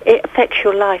 It affects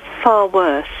your life far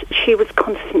worse. She was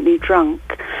constantly drunk.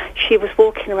 She was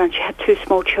walking around. She had 2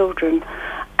 small children,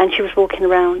 and she was walking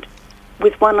around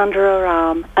with one under her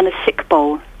arm and a sick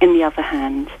bowl in the other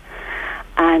hand.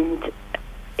 And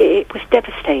it was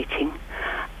devastating.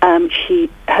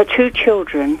 Her 2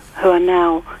 children, who are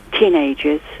now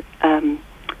teenagers,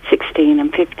 16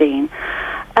 and 15,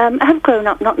 have grown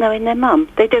up not knowing their mum.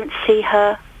 They don't see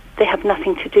her. They have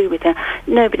nothing to do with her.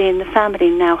 Nobody in the family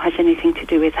now has anything to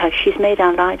do with her. She's made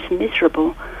our lives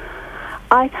miserable.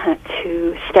 I've had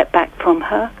to step back from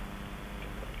her.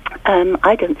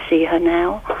 I don't see her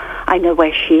now. I know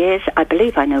where she is. I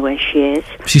believe I know where she is.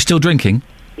 She's still drinking?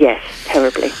 Yes,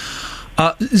 terribly.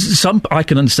 I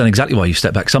can understand exactly why you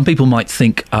step back. Some people might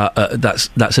think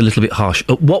that's a little bit harsh.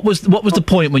 What was the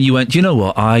point when you went, do you know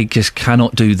what, I just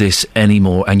cannot do this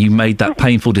anymore, and you made that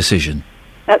painful decision?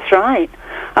 That's right.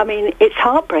 I mean, it's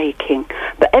heartbreaking.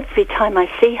 But every time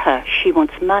I see her, she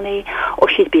wants money, or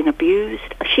she's been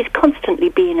abused. She's constantly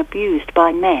being abused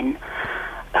by men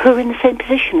who are in the same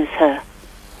position as her.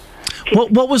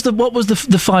 What was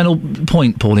the final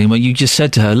point, Pauline, when you just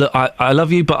said to her, look, I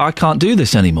love you, but I can't do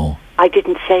this anymore? I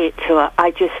didn't say it to her.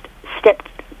 I just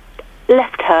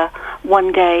left her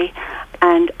one day,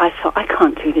 and I thought, I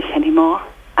can't do this anymore.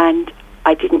 And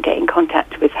I didn't get in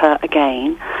contact with her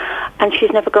again, and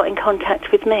she's never got in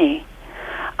contact with me.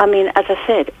 I mean, as I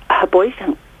said, her boys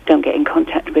don't get in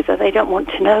contact with her. They don't want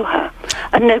to know her,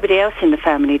 and nobody else in the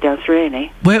family does,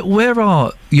 really. Where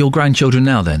are your grandchildren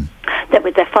now, then? They're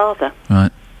with their father.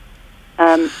 Right.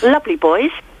 Lovely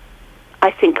boys. I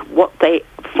think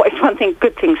if one thing,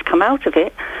 good things come out of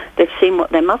it. They've seen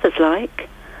what their mother's like,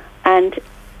 and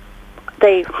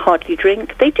they hardly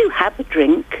drink. They do have a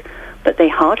drink, but they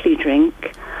hardly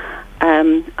drink. I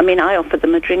mean, I offer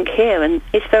them a drink here, and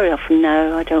it's very often,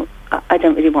 no, I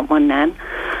don't really want one, Nan.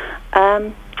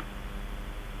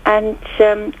 And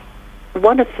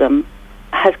one of them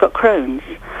has got Crohn's,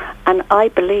 and I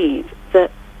believe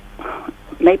that,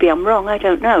 maybe I'm wrong, I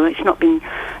don't know, it's not been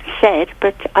said,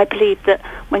 but I believe that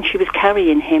when she was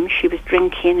carrying him, she was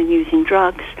drinking and using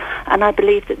drugs, and I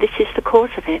believe that this is the cause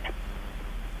of it.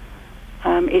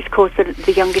 It's caused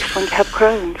the youngest one to have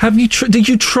Crohn's. Have you? Did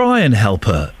you try and help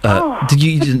her? Did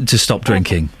you to stop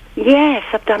drinking? Yes,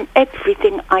 I've done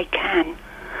everything I can.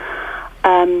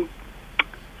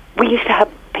 We used to have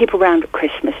people round at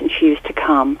Christmas, and she used to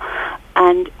come,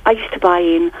 and I used to buy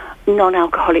in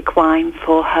non-alcoholic wine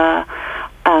for her,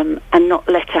 and not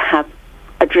let her have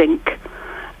a drink.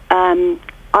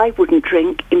 I wouldn't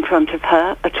drink in front of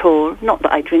her at all. Not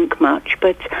that I drink much,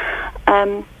 but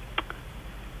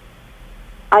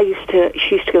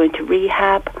she used to go into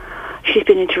rehab. She's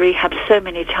been into rehab so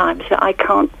many times that I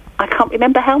can't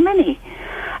remember how many.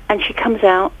 And she comes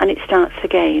out and it starts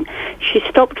again. She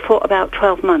stopped for about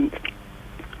 12 months.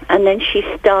 And then she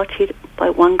started by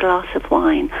one glass of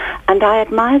wine. And I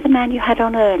admire the man you had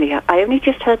on earlier. I only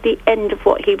just heard the end of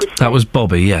what he was saying. That was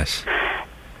Bobby, yes.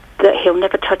 That he'll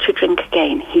never touch a drink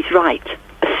again. He's right.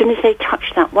 As soon as they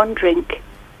touch that one drink,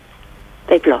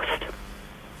 they've lost.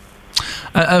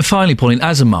 Finally, Pauline,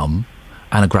 as a mum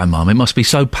and a grandmum, it must be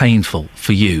so painful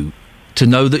for you to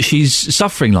know that she's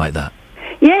suffering like that.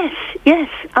 Yes.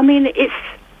 I mean,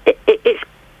 it's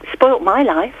spoilt my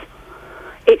life.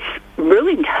 It's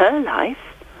ruined her life.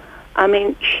 I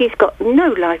mean, she's got no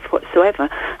life whatsoever.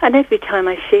 And every time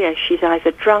I see her, she's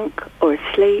either drunk or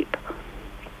asleep,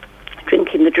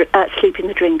 sleeping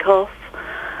the drink off.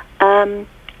 And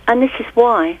this is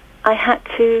why I had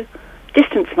to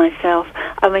distance myself.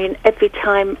 I mean, every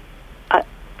time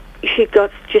she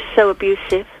got just so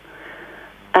abusive.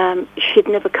 She'd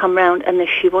never come round unless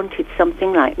she wanted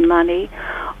something like money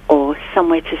or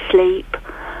somewhere to sleep.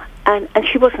 And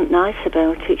she wasn't nice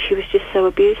about it. She was just so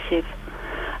abusive.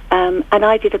 And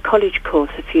I did a college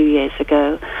course a few years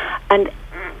ago, and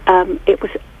it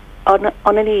was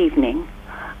on an evening.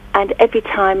 And every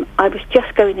time I was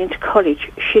just going into college,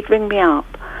 she'd ring me up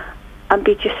and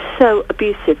be just so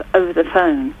abusive over the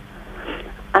phone.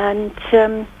 And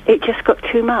it just got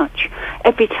too much.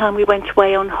 Every time we went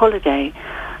away on holiday,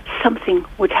 something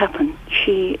would happen.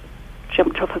 She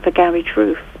jumped off of a garage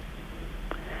roof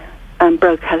and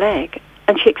broke her leg.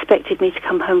 And she expected me to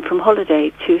come home from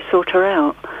holiday to sort her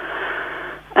out.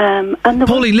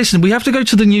 Pauline, listen, we have to go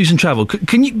to the news and travel.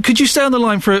 Could you stay on the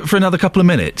line for another couple of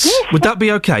minutes? Yes. Would that be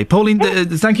okay? Pauline,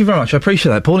 thank you very much. I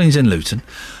appreciate that. Pauline's in Luton.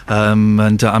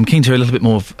 And I'm keen to hear a little bit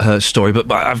more of her story, but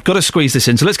I've got to squeeze this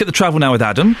in. So let's get the travel now with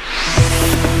Adam.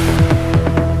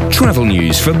 Travel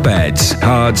news for beds,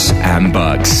 cards and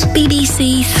bugs.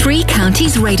 BBC Three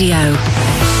Counties Radio.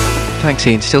 Thanks,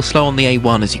 Ian. Still slow on the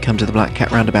A1 as you come to the Black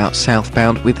Cat roundabout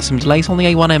southbound, with some delays on the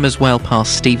A1M as well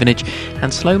past Stevenage,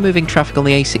 and slow-moving traffic on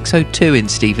the A602 in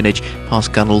Stevenage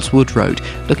past Gunnells Wood Road.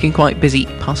 Looking quite busy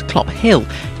past Clop Hill.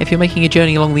 If you're making a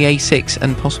journey along the A6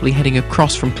 and possibly heading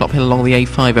across from Clop Hill along the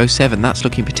A507, that's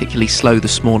looking particularly slow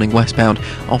this morning westbound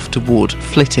off toward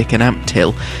Flitwick and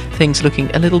Ampthill. Things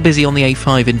looking a little busy on the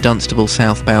A5 in Dunstable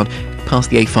southbound, past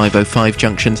the A505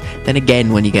 junctions, then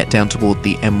again when you get down toward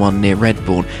the M1 near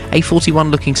Redbourne.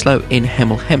 A41 looking slow in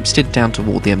Hemel Hempstead down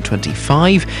toward the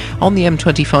M25. On the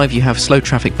M25 you have slow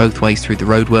traffic both ways through the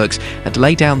roadworks, a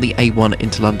delay down the A1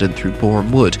 into London through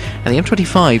Boreham Wood, and the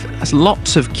M25 has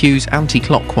lots of queues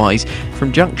anti-clockwise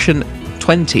from junction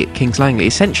 20 at Kings Langley,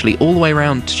 essentially all the way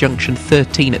around to junction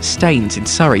 13 at Staines in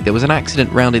Surrey. There was an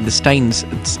accident round in the Staines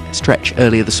stretch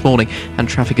earlier this morning, and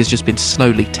traffic has just been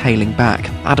slowly tailing back.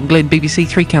 Adam Glynn, BBC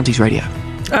Three Counties Radio.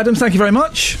 Adam, thank you very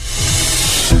much.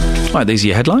 Right, these are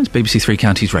your headlines. BBC Three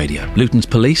Counties Radio. Luton's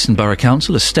police and Borough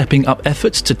Council are stepping up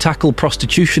efforts to tackle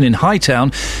prostitution in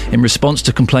Hightown in response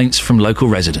to complaints from local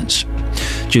residents.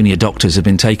 Junior doctors have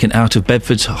been taken out of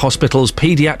Bedford's hospital's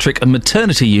paediatric and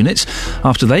maternity units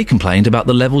after they complained about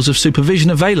the levels of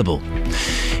supervision available.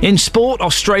 In sport,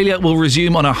 Australia will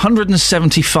resume on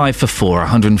 175 for 4,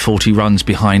 140 runs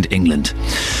behind England.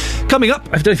 Coming up,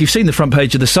 I don't know if you've seen the front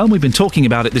page of The Sun. We've been talking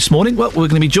about it this morning. Well, we're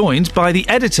going to be joined by the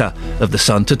editor of The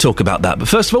Sun to talk about that. But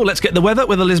first of all, let's get the weather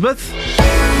with Elizabeth.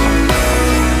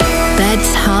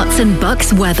 Beds, hearts and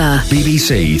bucks weather.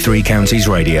 BBC Three Counties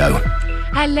Radio.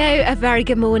 Hello, a very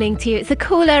good morning to you. It's a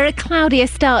cooler, a cloudier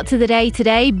start to the day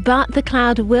today, but the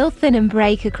cloud will thin and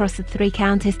break across the three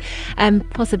counties,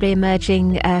 possibly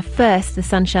emerging first, the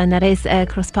sunshine that is,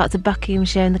 across parts of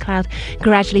Buckinghamshire, and the cloud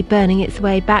gradually burning its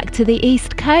way back to the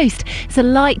east coast. It's a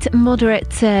light to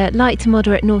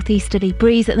moderate northeasterly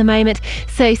breeze at the moment,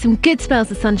 so some good spells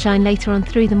of sunshine later on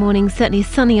through the morning, certainly a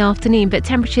sunny afternoon, but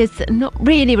temperatures not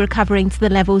really recovering to the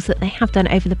levels that they have done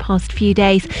over the past few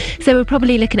days. So we're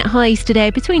probably looking at highs today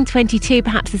between 22,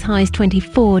 perhaps as high as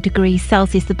 24 degrees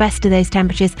Celsius, the best of those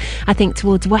temperatures, I think,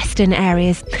 towards western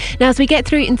areas. Now, as we get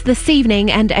through into this evening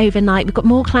and overnight, we've got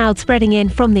more clouds spreading in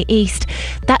from the east.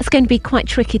 That's going to be quite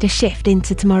tricky to shift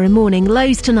into tomorrow morning.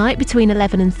 Lows tonight between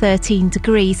 11 and 13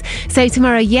 degrees. So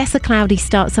tomorrow, yes, a cloudy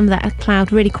start, some of that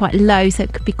cloud really quite low, so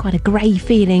it could be quite a grey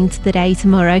feeling to the day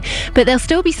tomorrow. But there'll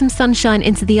still be some sunshine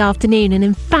into the afternoon, and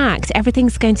in fact,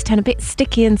 everything's going to turn a bit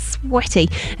sticky and sweaty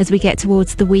as we get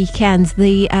towards the weekends.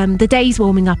 The days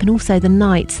warming up and also the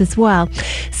nights as well.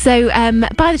 So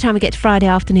by the time we get to Friday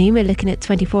afternoon, we're looking at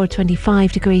 24 or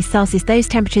 25 degrees Celsius. Those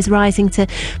temperatures rising to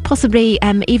possibly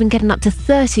even getting up to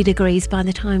 30 degrees by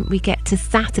the time we get to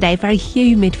Saturday. Very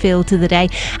humid feel to the day,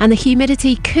 and the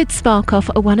humidity could spark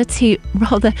off one or two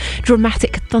rather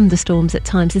dramatic thunderstorms at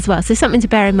times as well. So something to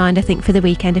bear in mind, I think, for the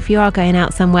weekend. If you are going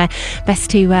out somewhere, best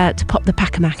to pop the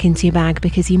Pack-a-Mac into your bag,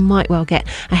 because you might well get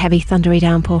a heavy thundery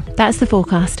downpour. That's the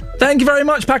forecast. Thank you very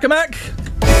much, Pack-a-Mac.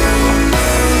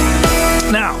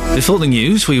 Now, before the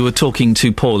news, we were talking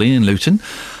to Pauline in Luton,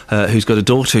 who's got a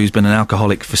daughter who's been an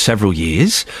alcoholic for several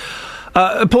years.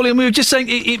 Pauline, we were just saying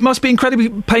it must be incredibly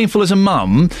painful as a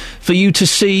mum for you to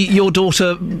see your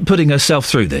daughter putting herself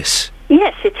through this.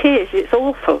 Yes, it is. It's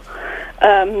awful.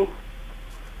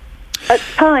 At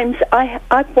times,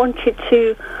 I've wanted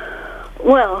to,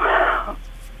 well,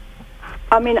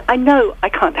 I mean, I know I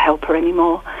can't help her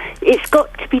anymore. It's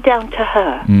got to be down to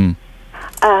her.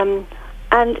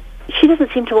 And she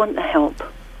doesn't seem to want the help.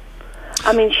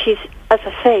 I mean, she's, as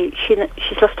I say,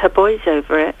 she's lost her boys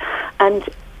over it, and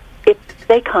if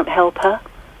they can't help her,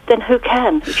 then who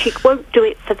can? She won't do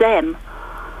it for them.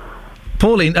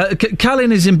 Pauline,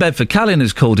 Callan is in Bedford. Callan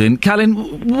has called in. Callan,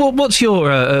 what's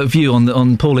your view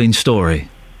on Pauline's story?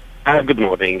 Good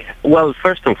morning. Well,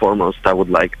 first and foremost, I would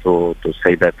like to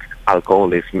say that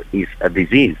alcoholism is a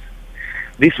disease.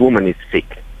 This woman is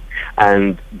sick,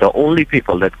 and the only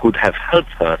people that could have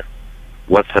helped her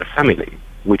was her family,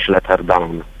 which let her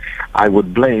down. I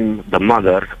would blame the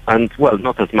mother, and, well,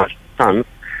 not as much the son,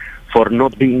 for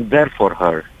not being there for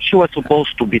her. She was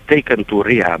supposed to be taken to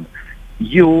rehab.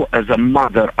 You, as a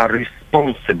mother, are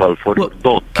responsible for your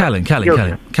daughter. Callan,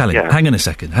 hang on a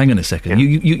second.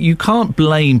 Yeah. You can't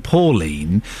blame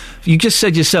Pauline. You just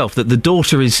said yourself that the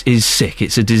daughter is sick.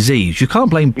 It's a disease. You can't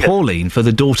blame Pauline for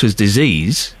the daughter's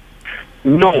disease.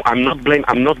 No, I'm not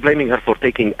blaming her for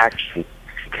taking action.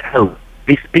 Help.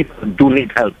 These people do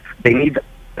need help. They need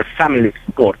a family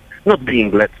support, not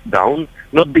being let down,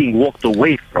 not being walked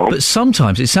away from. But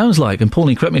sometimes it sounds like, and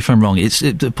Pauline, correct me if I'm wrong,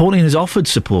 Pauline has offered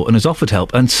support and has offered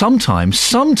help, and sometimes,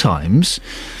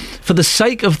 for the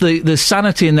sake of the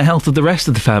sanity and the health of the rest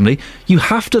of the family, you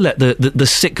have to let the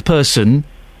sick person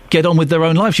get on with their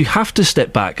own lives. You have to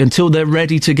step back until they're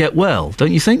ready to get well,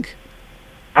 don't you think?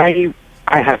 I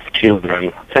have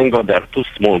children. Thank God they're too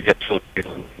small yet to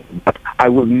children. But I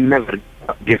will never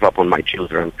give up on my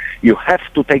children. You have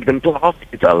to take them to a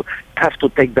hospital. You have to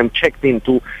take them checked in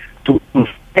to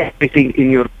everything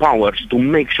in your powers to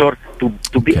make sure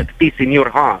to be at peace in your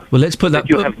heart. Well, let's put that...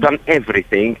 You have done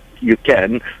everything you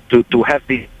can to have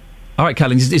this... All right,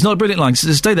 Callan, it's not a brilliant line.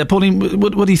 Stay there. Pauline,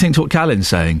 what do you think to what Callan's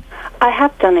saying? I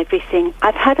have done everything.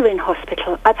 I've had her in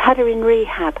hospital. I've had her in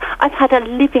rehab. I've had her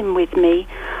living with me.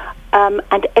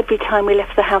 And every time we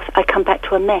left the house, I come back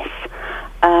to a mess.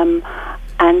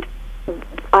 And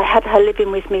I had her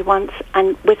living with me once,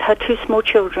 and with her two small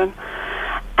children,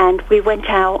 and we went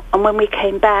out, and when we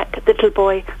came back, the little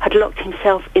boy had locked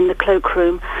himself in the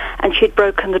cloakroom, and she'd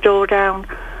broken the door down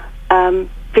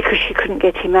because she couldn't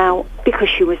get him out, because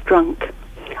she was drunk.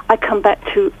 I come back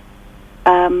to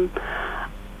the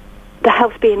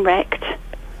house being wrecked,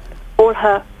 all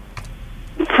her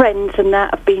friends and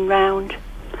that have been round.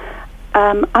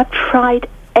 I've tried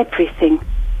everything,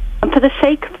 and for the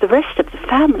sake of the rest of the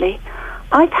family,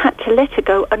 I've had to let her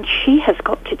go, and she has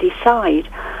got to decide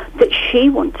that she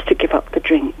wants to give up the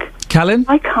drink. Callan?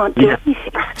 I can't do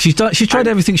anything. She's tried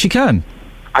everything she can.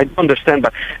 I understand,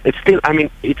 but it's still, I mean,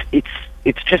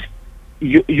 it's just,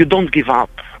 you don't give up.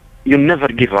 You never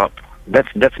give up.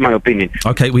 That's my opinion.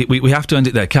 OK, we have to end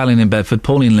it there. Callan in Bedford,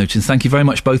 Pauline Luton, thank you very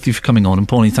much, both of you, for coming on. And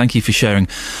Pauline, thank you for sharing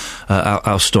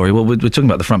our story. Well, we're talking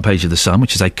about the front page of The Sun,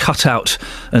 which is a cutout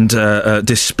and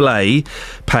display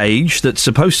page that's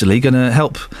supposedly going to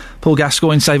help Paul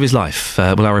Gascoigne save his life.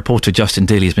 Well, our reporter Justin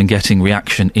Dealey has been getting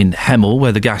reaction in Hemel,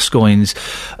 where the Gascoignes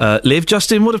live.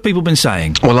 Justin, what have people been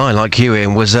saying? Well, I, like you,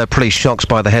 Ian, was pretty shocked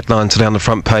by the headline today on the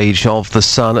front page of The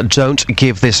Sun. Don't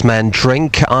give this man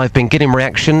drink. I've been getting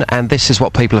reaction, and this is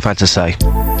what people have had to say.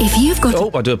 If you've got...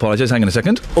 Oh, I do apologise. Hang on a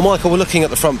second. Well, Michael, we're looking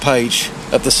at the front page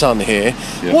of The Sun here.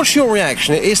 Yeah. What's your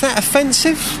reaction? Is that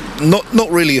offensive? Not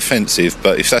really offensive,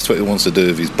 but if that's what he wants to do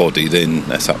with his body, then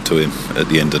that's up to him at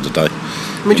the end of the day.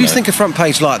 I mean, do you think a front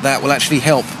page like that will actually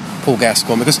help Paul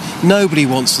Gascoigne? Because nobody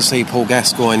wants to see Paul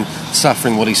Gascoigne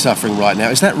suffering what he's suffering right now.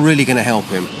 Is that really going to help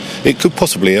him? It could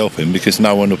possibly help him, because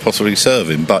no one will possibly serve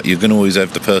him, but you're going to always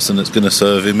have the person that's going to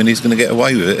serve him, and he's going to get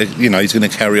away with it. You know, he's going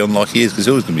to carry on like he is, because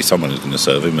there's always going to be someone who's going to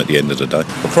serve him at the end of the day.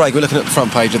 Well, Craig, we're looking at the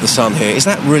front page of The Sun here. Is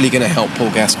that really going to help Paul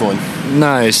Gascoigne?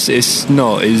 No, it's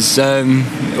not. It's,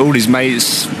 all his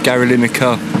mates, Gary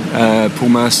Lineker, Paul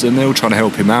Merson, they're all trying to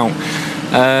help him out.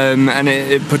 And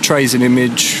it portrays an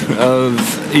image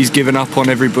of he's given up on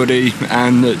everybody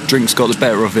and that drink's got the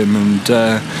better of him, and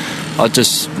I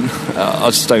just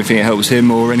don't think it helps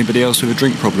him or anybody else with a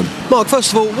drink problem. Mark,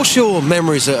 first of all, what's your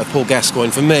memories of Paul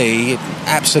Gascoigne? For me,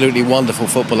 absolutely wonderful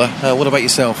footballer. What about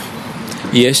yourself?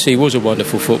 Yes, he was a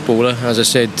wonderful footballer. As I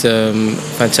said,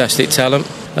 fantastic talent.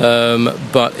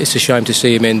 But it's a shame to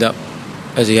see him end up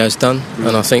as he has done,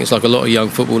 and I think it's like a lot of young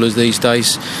footballers these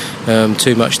days,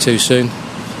 too much too soon,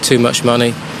 too much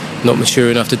money, not mature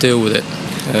enough to deal with it.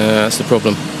 That's the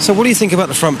problem. So what do you think about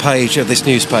the front page of this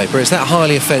newspaper? Is that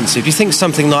highly offensive? Do you think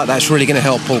something like that's really going to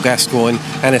help Paul Gascoigne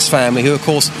and his family, who of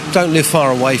course don't live far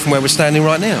away from where we're standing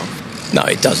right now? No,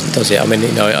 it doesn't, does it? I mean,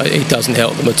 it doesn't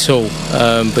help them at all.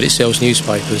 But it sells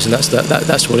newspapers, and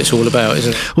that's what it's all about,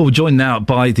 isn't it? Well, we're joined now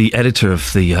by the editor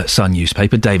of the Sun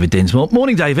newspaper, David Dinsmore.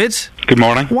 Morning, David. Good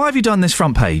morning. Why have you done this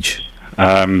front page?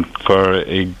 For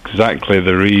exactly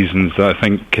the reasons that I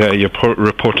think your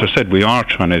reporter said. We are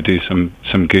trying to do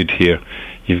some good here.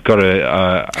 You've got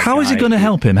How is it going to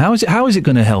help him? How is it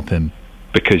going to help him?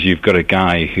 Because you've got a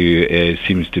guy who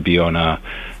seems to be on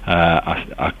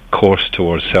a course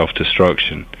towards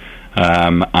self-destruction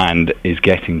and is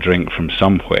getting drink from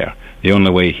somewhere. The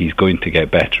only way he's going to get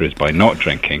better is by not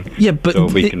drinking. Yeah, but so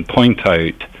we can point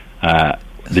out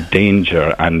the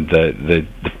danger and the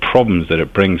problems that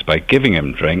it brings by giving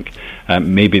him drink.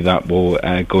 Maybe that will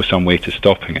go some way to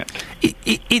stopping it.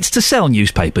 It's to sell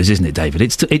newspapers, isn't it, David?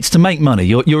 It's to make money.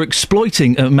 You're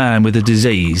exploiting a man with a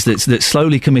disease that's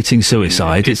slowly committing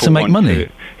suicide. It's to make money.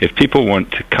 If people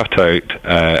want to cut out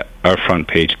our front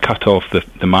page, cut off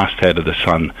the masthead of the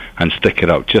Sun and stick it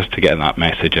up just to get that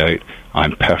message out,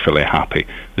 I'm perfectly happy.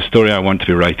 The story I want to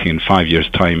be writing in 5 years'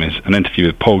 time is an interview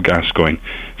with Paul Gascoigne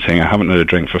saying, I haven't had a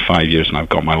drink for 5 years and I've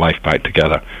got my life back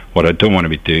together. What I don't want to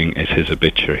be doing is his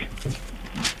obituary.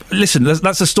 Listen,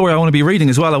 that's a story I want to be reading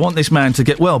as well. I want this man to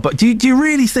get well. But do you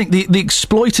really think the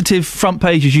exploitative front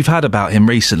pages you've had about him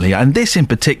recently, and this in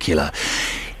particular,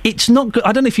 it's not good?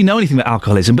 I don't know if you know anything about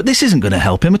alcoholism, but this isn't going to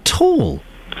help him at all.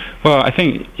 Well, I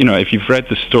think, if you've read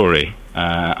the story,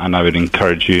 and I would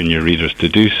encourage you and your readers to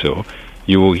do so,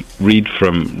 you will read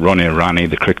from Ronnie Irani,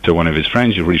 the cricketer, one of his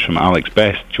friends. You'll read from Alex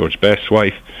Best, George Best's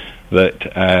wife,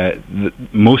 that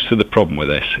most of the problem with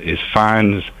this is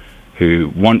fans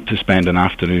who want to spend an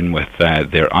afternoon with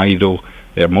their idol.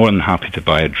 They're more than happy to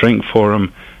buy a drink for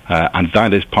him, and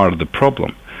that is part of the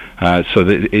problem. So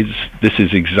this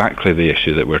is exactly the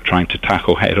issue that we're trying to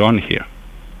tackle head on here.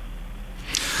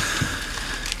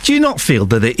 Do you not feel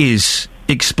that it is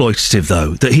exploitative,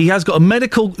 though, that he has got a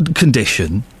medical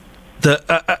condition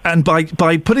that, and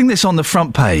by putting this on the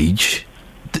front page,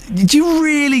 do you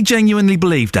really genuinely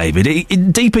believe, David,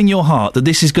 deep in your heart, that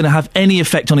this is going to have any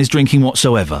effect on his drinking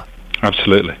whatsoever?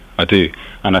 Absolutely, I do,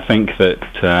 and I think that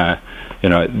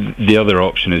the other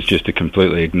option is just to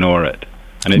completely ignore it.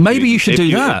 And maybe you should do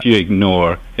that. If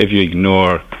you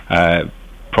ignore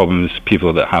problems that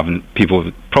people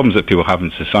have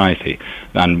in society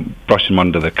and brush them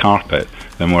under the carpet,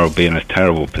 then we'll be in a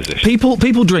terrible position.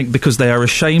 People drink because they are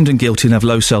ashamed and guilty and have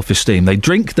low self-esteem. They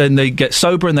drink, then they get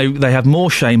sober and they have more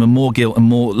shame and more guilt and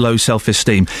more low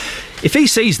self-esteem. If he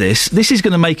sees this is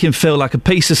going to make him feel like a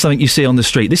piece of something you see on the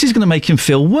street. This is going to make him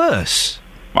feel worse.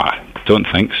 I don't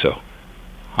think so.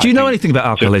 Do you know anything about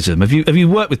alcoholism? Have you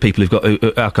worked with people who've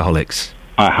got alcoholics?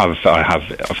 I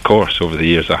have, of course, over the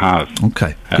years I have.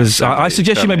 Okay, because I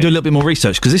suggest you maybe do a little bit more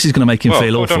research, because this is going to make him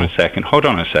feel awful. Hold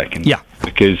on a second. Yeah.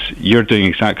 Because you're doing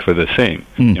exactly the same.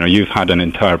 You've had an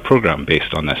entire programme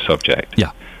based on this subject.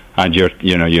 Yeah. And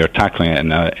you're tackling it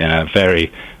in a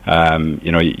very,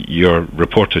 your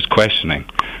reporter's questioning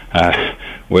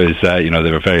was, they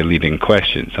were very leading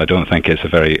questions. I don't think it's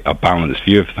a balanced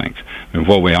view of things. I mean,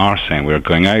 what we are saying, we're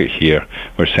going out here,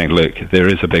 we're saying, look, there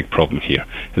is a big problem here.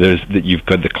 You've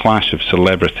got the clash of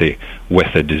celebrity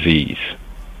with a disease,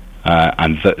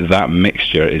 and that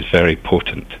mixture is very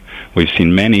potent. We've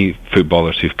seen many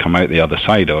footballers who've come out the other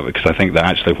side of it, because I think that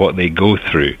actually what they go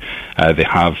through, they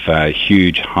have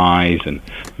huge highs and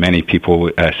many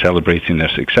people celebrating their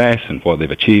success and what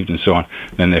they've achieved and so on.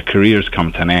 Then their careers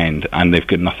come to an end and they've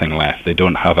got nothing left. They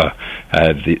don't have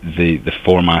the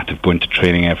format of going to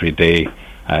training every day.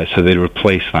 So they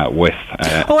replace that with...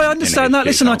 I understand that.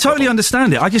 Listen, I totally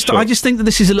understand it. I just think that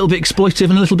this is a little bit exploitative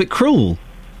and a little bit cruel.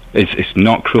 It's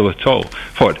not cruel at all.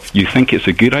 What, you think it's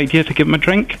a good idea to give him a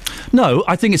drink? No,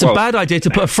 I think it's a bad idea to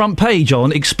put a front page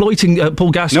on exploiting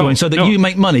Paul Gascoigne so that you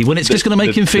make money, when it's just going to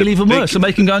make him feel even worse and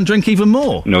make him go and drink even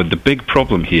more. No, the big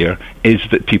problem here is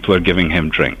that people are giving him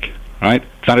drink, right?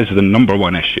 That is the number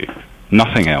one issue.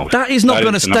 Nothing else. That is not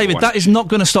going to, David, that is not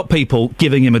going to stop people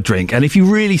giving him a drink. And if you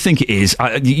really think it is,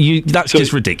 that's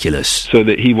just ridiculous. So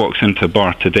that he walks into a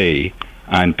bar today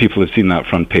and people have seen that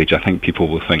front page, I think people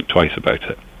will think twice about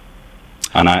it.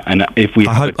 And if we...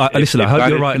 I hope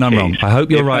you're right and I'm wrong. I hope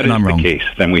you're right and I'm wrong. If that is the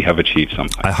case, then we have achieved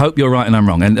something. I hope you're right and I'm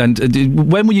wrong. And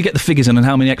when will you get the figures in and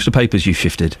how many extra papers you've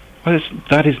shifted? Well,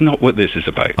 that is not what this is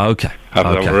about. Okay.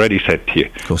 I've already said to you.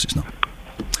 Of course it's not.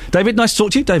 David, nice to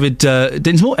talk to you. David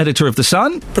Dinsmore, editor of The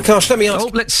Sun. Prakash, let me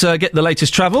ask... let's get the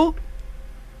latest travel.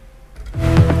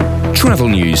 Travel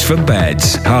news for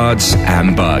beds, cards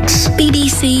and bugs.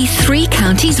 BBC Three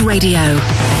Counties Radio.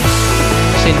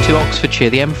 into Oxfordshire,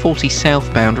 the M40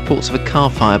 southbound, reports of a car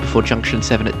fire before junction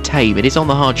 7 at Tame. It is on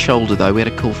the hard shoulder though, we had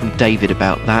a call from David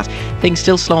about that. Things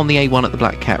still slow on the A1 at the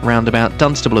Black Cat roundabout,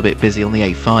 Dunstable a bit busy on the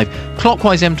A5.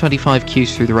 Clockwise M25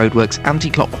 queues through the roadworks,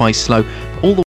 anti-clockwise slow all the